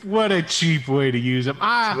 what a cheap way to use them.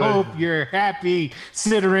 I hope you're happy,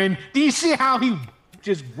 Ciderin. Do you see how he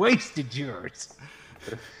just wasted yours?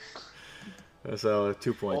 So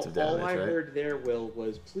 2 points of damage, all I right? heard there, Will,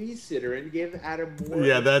 was please Sitter and give Adam more.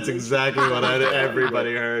 Yeah, that's information." exactly what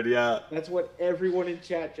everybody heard. Yeah. That's what everyone in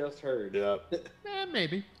chat just heard. Yeah.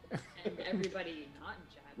 Maybe. And everybody not in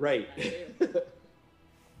chat. Right. That too.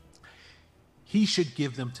 He should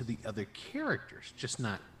give them to the other characters, just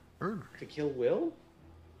not Erdrin. To kill Will?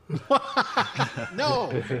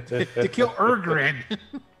 No, to kill Erdrin,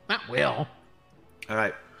 not Will. All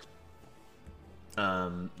right.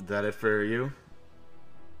 That it for you?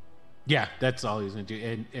 Yeah, that's all he's gonna do.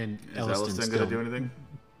 And Is Elliston's Elliston still... gonna do anything?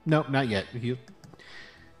 No, not yet.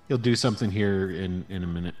 He'll do something here in a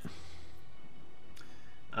minute.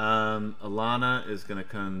 Alana is gonna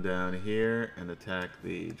come down here and attack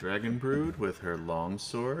the Dragon Brood with her long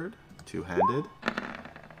sword, two-handed.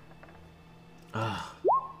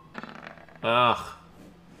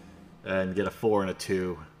 And get a 4 and a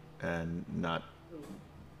 2, and not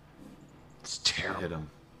It's terrible. hit him.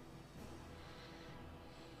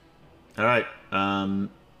 All right, Odie.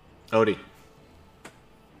 I'm gonna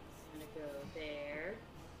go there,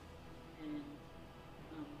 and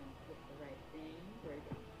I'm gonna put the right thing. Where we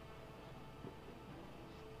go?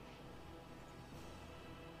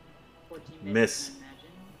 14 Miss. I imagine,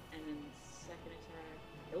 and then second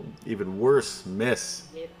attack. Nope. Even worse, miss.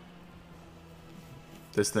 Hit.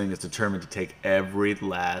 This thing is determined to take every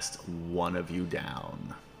last one of you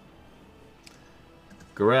down.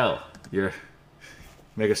 Gorel, you're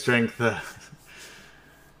make a strength Strength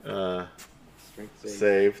save.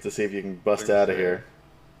 save to see if you can bust Strength out of save. here.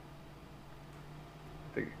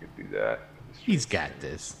 I think you could do that. He's got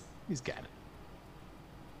this. He's got it.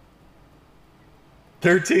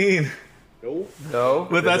 13. Nope. No,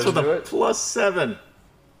 But that's with doesn't do a it? +7.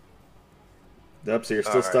 Yep, so you're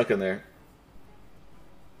still Alright. stuck in there.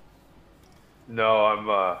 No,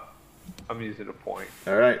 I'm using a point.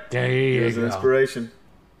 All right. There you Here's an go. inspiration.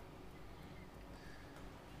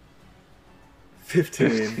 15.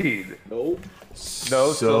 15. Nope. No,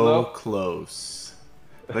 still So no? close.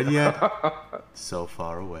 But yet, so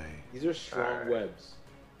far away. These are strong webs.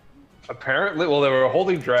 Apparently, well, they were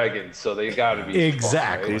holding dragons, so they got to be strong,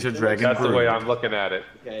 Exactly. right? These are dragon That's the way brood. I'm looking at it.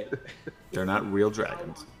 Okay. They're not real How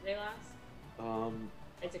dragons. long do they last? Um,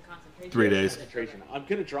 It's a concentration. 3 days. concentration. I'm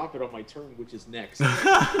gonna drop it on my turn, which is next. That's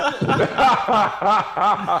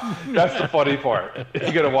the funny part.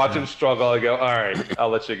 You're gonna watch him struggle and go, "All right, I'll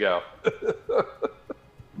let you go."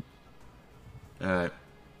 All right.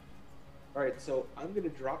 All right, so I'm gonna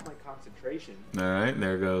drop my concentration. All right,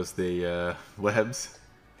 there goes the webs.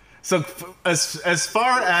 So as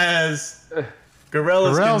far as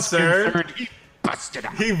Gorell is Pharrell's concerned, he busted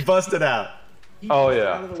out. he busted out. He Oh, busted yeah,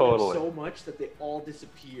 out of the web totally. So much that they all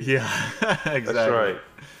disappeared. Yeah, exactly. That's right.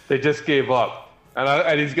 They just gave up,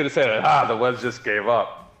 and he's gonna say that. The webs just gave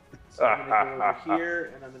up. So I'm gonna go over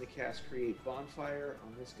here and I'm gonna cast Create Bonfire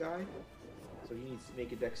on this guy. So he needs to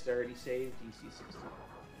make a Dexterity save, DC 16.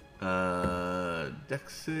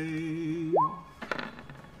 Dex save.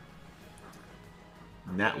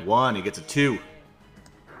 Nat 1, he gets a 2.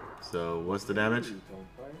 So what's the damage? Ooh,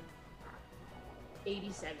 Bonfire.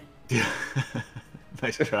 87. Yeah.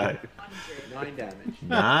 Nice try. 100. 9 damage.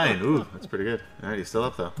 9. Ooh, that's pretty good. All right, he's still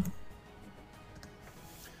up though.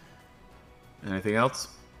 Anything else?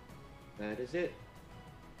 That is it.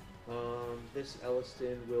 This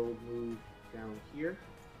Elliston will move down here.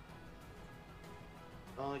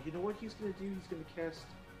 You know what he's gonna do? He's gonna cast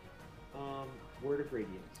Word of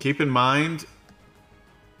Radiance. Keep in mind,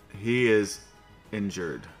 he is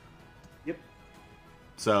injured. Yep.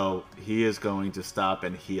 So he is going to stop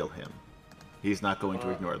and heal him. He's not going to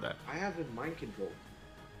ignore that. I have him mind controlled.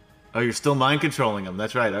 Oh, you're still mind controlling him.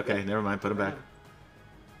 That's right. Okay, never mind. Put him back.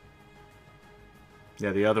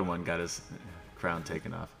 Yeah, the other one got his crown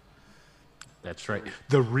taken off. That's right.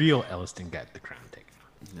 The real Elliston got the crown taken.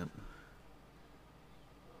 Yep.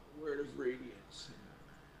 Word of Radiance.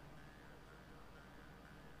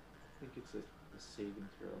 I think it's a saving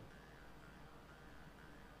throw.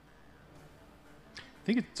 I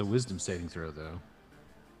think it's a wisdom saving throw, though.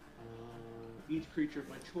 Each creature of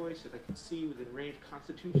my choice that I can see within range,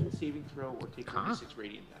 Constitution saving throw, or take 1d6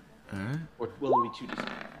 radiant All right. Or will it be 2d6?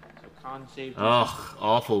 So con save. Oh,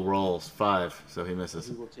 awful rolls. 5, so he misses.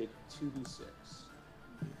 He will take 2d6.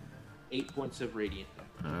 8 points of radiant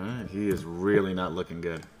damage. All right, he is really not looking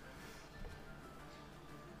good.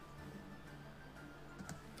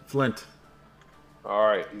 Flint. All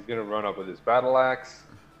right, he's gonna run up with his battle axe.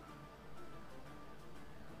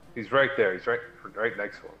 He's right there. He's right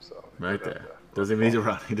next to him. So Right there. Doesn't even need to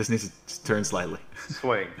run. He just needs to turn slightly.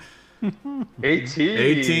 Swing. 18.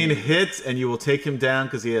 18 hits, and you will take him down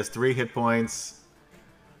because he has 3 hit points.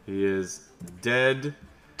 He is dead.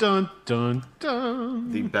 Dun dun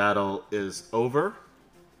dun. The battle is over.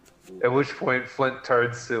 At which point Flint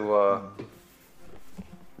turns to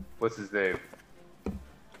what's his name?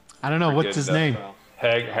 I don't know. What's his name?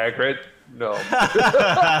 Hagrid? No.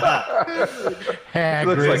 Hagrid.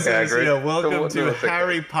 Looks like This is, Hagrid. welcome It to looks like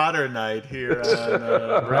Harry Potter night here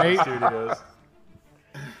on Right? Studios.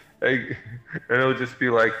 And it'll just be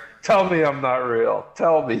like, "Tell me I'm not real.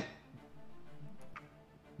 Tell me."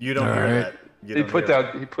 You don't All hear right. that. You He don't put hear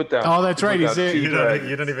down. He put down. Oh, that's he put right, he down said- 2 You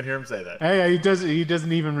dragons. don't even hear him say that. Hey, he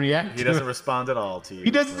doesn't even react. He to doesn't it. respond at all to you.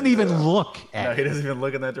 He doesn't even look No, at he it. doesn't even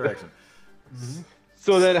look in that direction.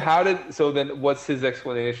 So then, what's his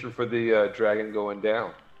explanation for the dragon going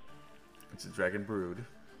down? It's a Dragon Brood.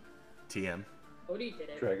 TM. Odie did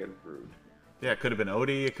it. Dragon brood. Yeah, it could have been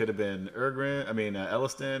Odie. It could have been Ergrin. I mean,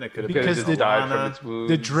 Elliston. It could have Could have Because been just died from Alana. its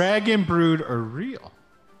wounds. The dragon brood are real,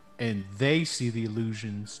 and they see the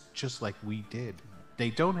illusions just like we did. They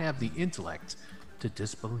don't have the intellect to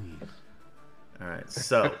disbelieve. All right,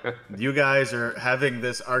 so you guys are having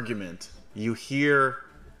this argument. You hear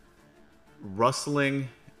rustling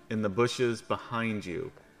in the bushes behind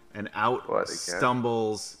you, and out What, again?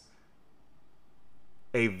 stumbles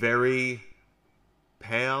a very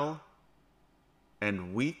pale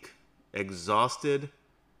and weak, exhausted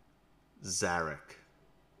Zarek.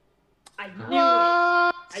 I knew it.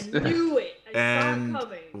 I knew it. I And saw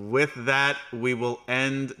it coming. with that, we will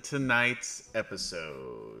end tonight's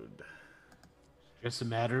episode. Just a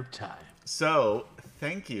matter of time. So,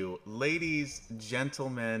 thank you, ladies,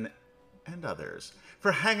 gentlemen, and others,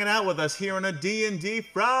 for hanging out with us here on a D&D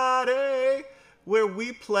Friday, where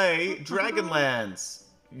we play Dragonlance,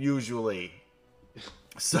 usually.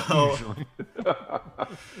 So,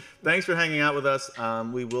 thanks for hanging out with us.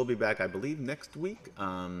 We will be back, I believe, next week.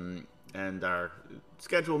 And our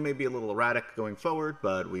schedule may be a little erratic going forward,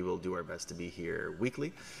 but we will do our best to be here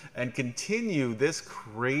weekly and continue this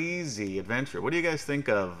crazy adventure. What do you guys think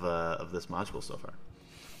of this module so far?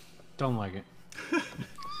 Don't like it.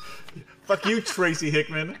 Fuck you, Tracy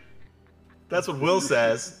Hickman. That's what Will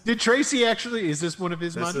says. Did Tracy actually? Is this one of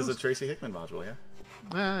his This modules? is a Tracy Hickman module,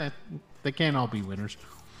 yeah. They can't all be winners.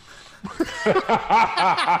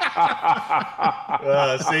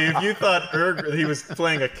 See, if you thought he was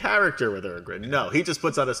playing a character with Ergrin, no, he just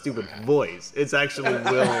puts on a stupid voice. It's actually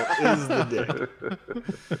Will is the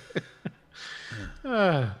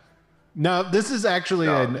dick. No, this is actually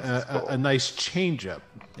this is cool. a nice change up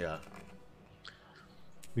Yeah.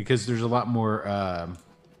 because there's a lot more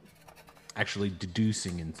actually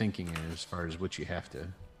deducing and thinking as far as what you have to,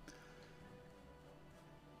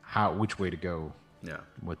 which way to go, Yeah.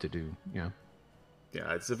 what to do. Yeah.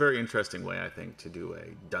 Yeah, it's a very interesting way, I think, to do a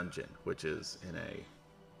dungeon, which is in a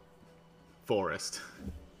forest,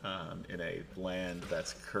 in a land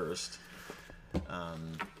that's cursed.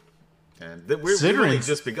 And we're really Sidrin's-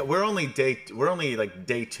 just we're only like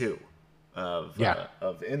day 2 of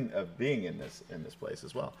being in this place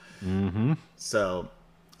as well. Mm-hmm. So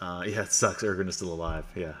yeah, it sucks. Ergrin is still alive.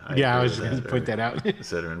 Yeah. I agree was with going to point that out.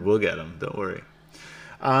 Sidrin, we'll get him. Don't worry.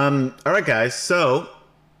 All right, guys. So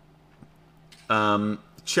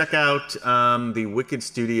check out the Wicked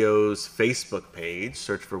Studios Facebook page.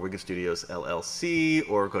 Search for Wicked Studios LLC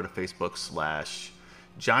or go to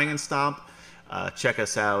Facebook/Giant Stomp. Check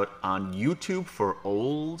us out on YouTube for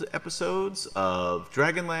old episodes of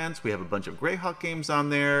Dragonlance. We have a bunch of Greyhawk games on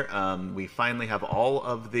there. We finally have all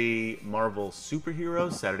of the Marvel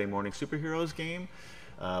superheroes, Saturday Morning Superheroes game,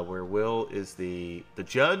 where Will is the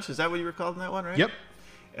judge. Is that what you were called in that one, right? Yep.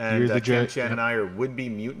 And You're the Ken judge, Chan yep. and I are would-be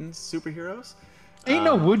mutants superheroes. Ain't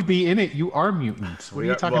no would be in it. You are mutants. What are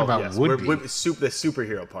you talking about? Yes, Would be. the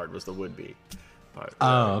superhero part was the would-be part.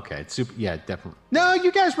 Oh, okay. It's super. Yeah, definitely. No,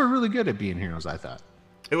 you guys were really good at being heroes. I thought.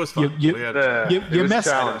 It was fun. You- We had- You it was messed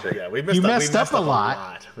up. challenging. yeah, we you messed messed up up a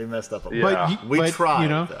lot. We messed up a lot. Yeah. But We but, tried, you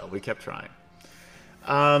know, though. We kept trying.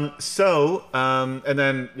 And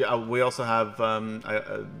then we also have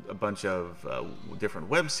a bunch of different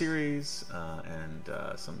web series and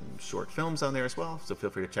some short films on there as well. So feel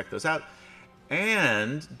free to check those out.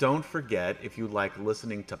 And don't forget, if you like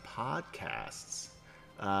listening to podcasts,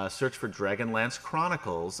 Search for Dragonlance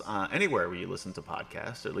Chronicles anywhere where you listen to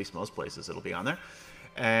podcasts, or at least most places it'll be on there.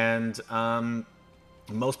 And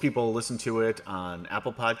most people listen to it on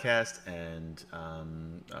Apple Podcast and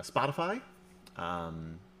Spotify.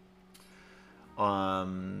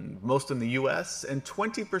 Most in the U.S., and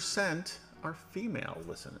 20% are female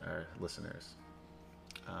listeners.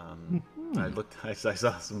 I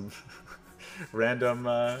saw some random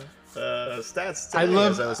stats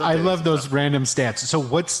today. I love those random stats. So,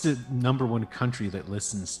 what's the number one country that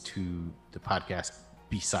listens to the podcast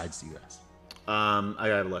besides the U.S.? I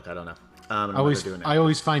gotta look. I don't know. I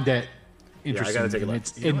always find that interesting. I gotta take a look.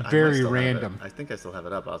 It's very random. I think I still have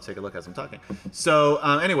it up. I'll take a look as I'm talking. So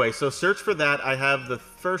anyway, so search for that. I have the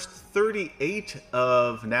first 38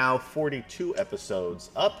 of now 42 episodes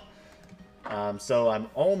up. So I'm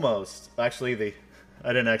almost actually I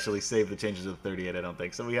didn't actually save the changes of 38. I don't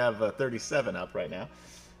think so. We have 37 up right now.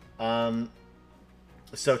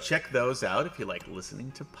 So check those out if you like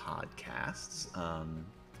listening to podcasts.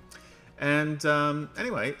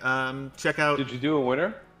 Anyway, check out. Did you do a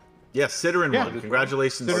winner? Yes, Sidorin won.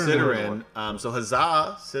 Congratulations, Sidorin. So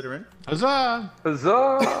huzzah, Sidorin. Huzzah!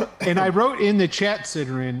 Huzzah! And I wrote in the chat,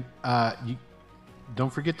 Sidorin, you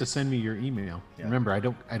don't forget to send me your email. Yeah. Remember, I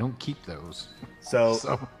don't keep those.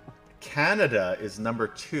 So Canada is number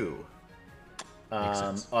 2.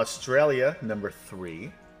 Australia number 3.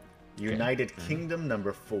 United Kingdom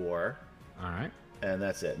number 4. All right. And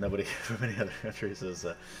that's it. Nobody from any other countries is.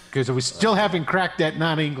 Because we still haven't cracked that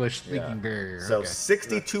non-English speaking barrier. So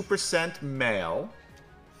 62% male,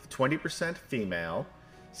 20% female,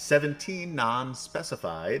 17%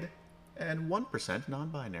 non-specified, and 1%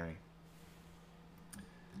 non-binary.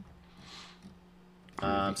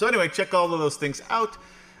 So anyway, check all of those things out.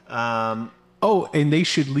 And they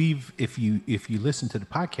should leave if you listen to the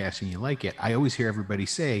podcast and you like it. I always hear everybody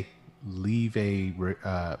say, leave a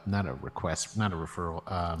not a request, not a referral,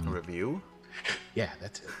 a review. Yeah,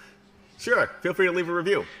 that's it. Sure, feel free to leave a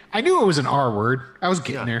review. I knew it was an R word. I was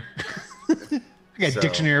getting there. I got a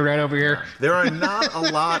dictionary right over here. There are not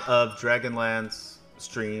a lot of Dragonlance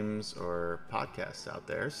streams or podcasts out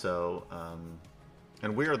there, so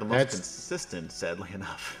and we are the most consistent, sadly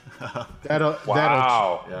enough.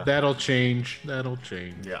 That'll change. That'll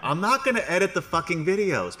change. Yeah, I'm not gonna edit the fucking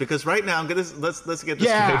videos because right now let's get this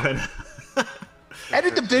straight right now.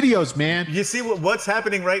 Edit the videos, man. You see what's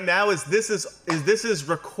happening right now is this is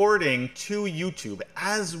recording to YouTube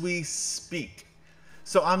as we speak.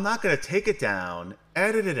 So I'm not gonna take it down,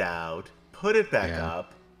 edit it out, put it back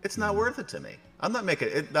up. It's not worth it to me. I'm not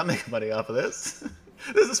making money off of this.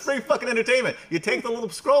 This is free fucking entertainment. You take the little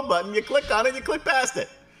scroll button, you click on it, you click past it.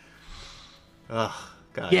 Oh,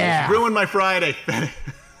 God. Yeah. It's ruined my Friday.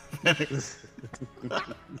 It's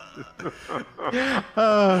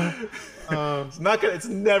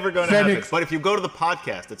never going to happen. But if you go to the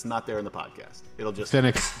podcast, it's not there in the podcast. It'll just.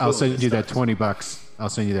 Phoenix, I'll send you that $20. I'll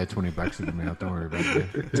send you that $20 in the mail. Don't worry about it.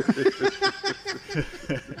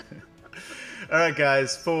 All right,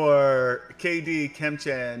 guys, for KD,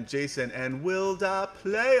 Kemchan, Jason, and Wilda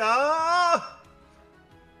Playa.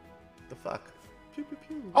 The fuck? Pew, pew,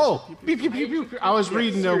 pew. Oh, pew, pew, pew, pew. I was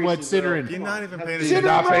reading what Sidorin. You're not even paying attention. You're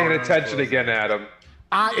not paying attention again, Adam.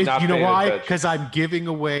 You know why? Because I'm giving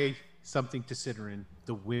away something to Sidorin,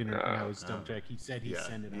 the winner. And I was double check. He said he'd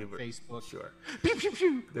send it on Facebook. Sure. Pew, pew,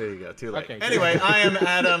 pew. There you go. Too late. Okay, anyway, I am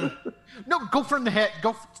Adam. No, go from the head.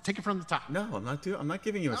 Take it from the top. No, I'm not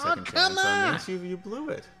giving you a second chance on this. You blew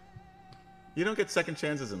it. You don't get second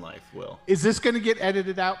chances in life, Will. Is this going to get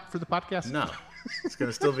edited out for the podcast? No. It's going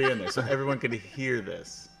to still be in there, so everyone can hear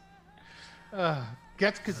this.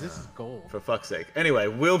 That's because this is gold. For fuck's sake. Anyway,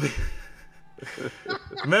 we'll be...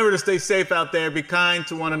 Remember to stay safe out there. Be kind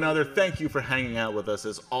to one another. Thank you for hanging out with us,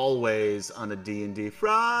 as always, on a D&D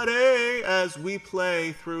Friday, as we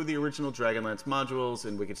play through the original Dragonlance modules,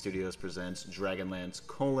 and Wicked Studios presents Dragonlance: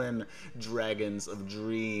 Dragons of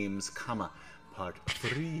Dreams, Part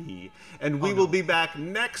 3. And we will be back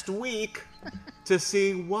next week to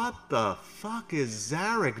see what the fuck is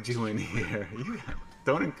Zarek doing here. You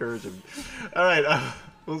don't encourage him. All right,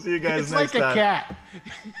 we'll see you guys next time. It's like a cat.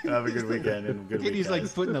 Have a good weekend and good week, He's guys.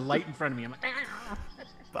 like putting the light in front of me. I'm like,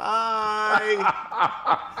 bye.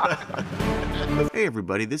 Hey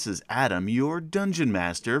everybody, this is Adam, your Dungeon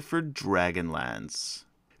Master for Dragonlance.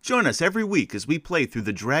 Join us every week as we play through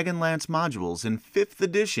the Dragonlance modules in 5th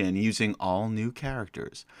edition using all new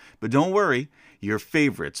characters. But don't worry, your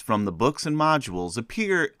favorites from the books and modules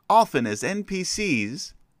appear often as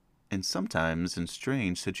NPCs and sometimes in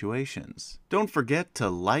strange situations. Don't forget to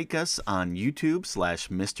like us on YouTube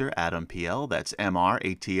 /Mr. Adam PL, that's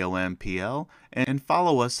MrAtomPL, and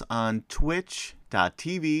follow us on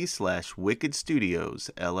twitch.tv/Wicked Studios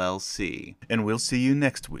LLC. And we'll see you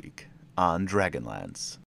next week on Dragonlance.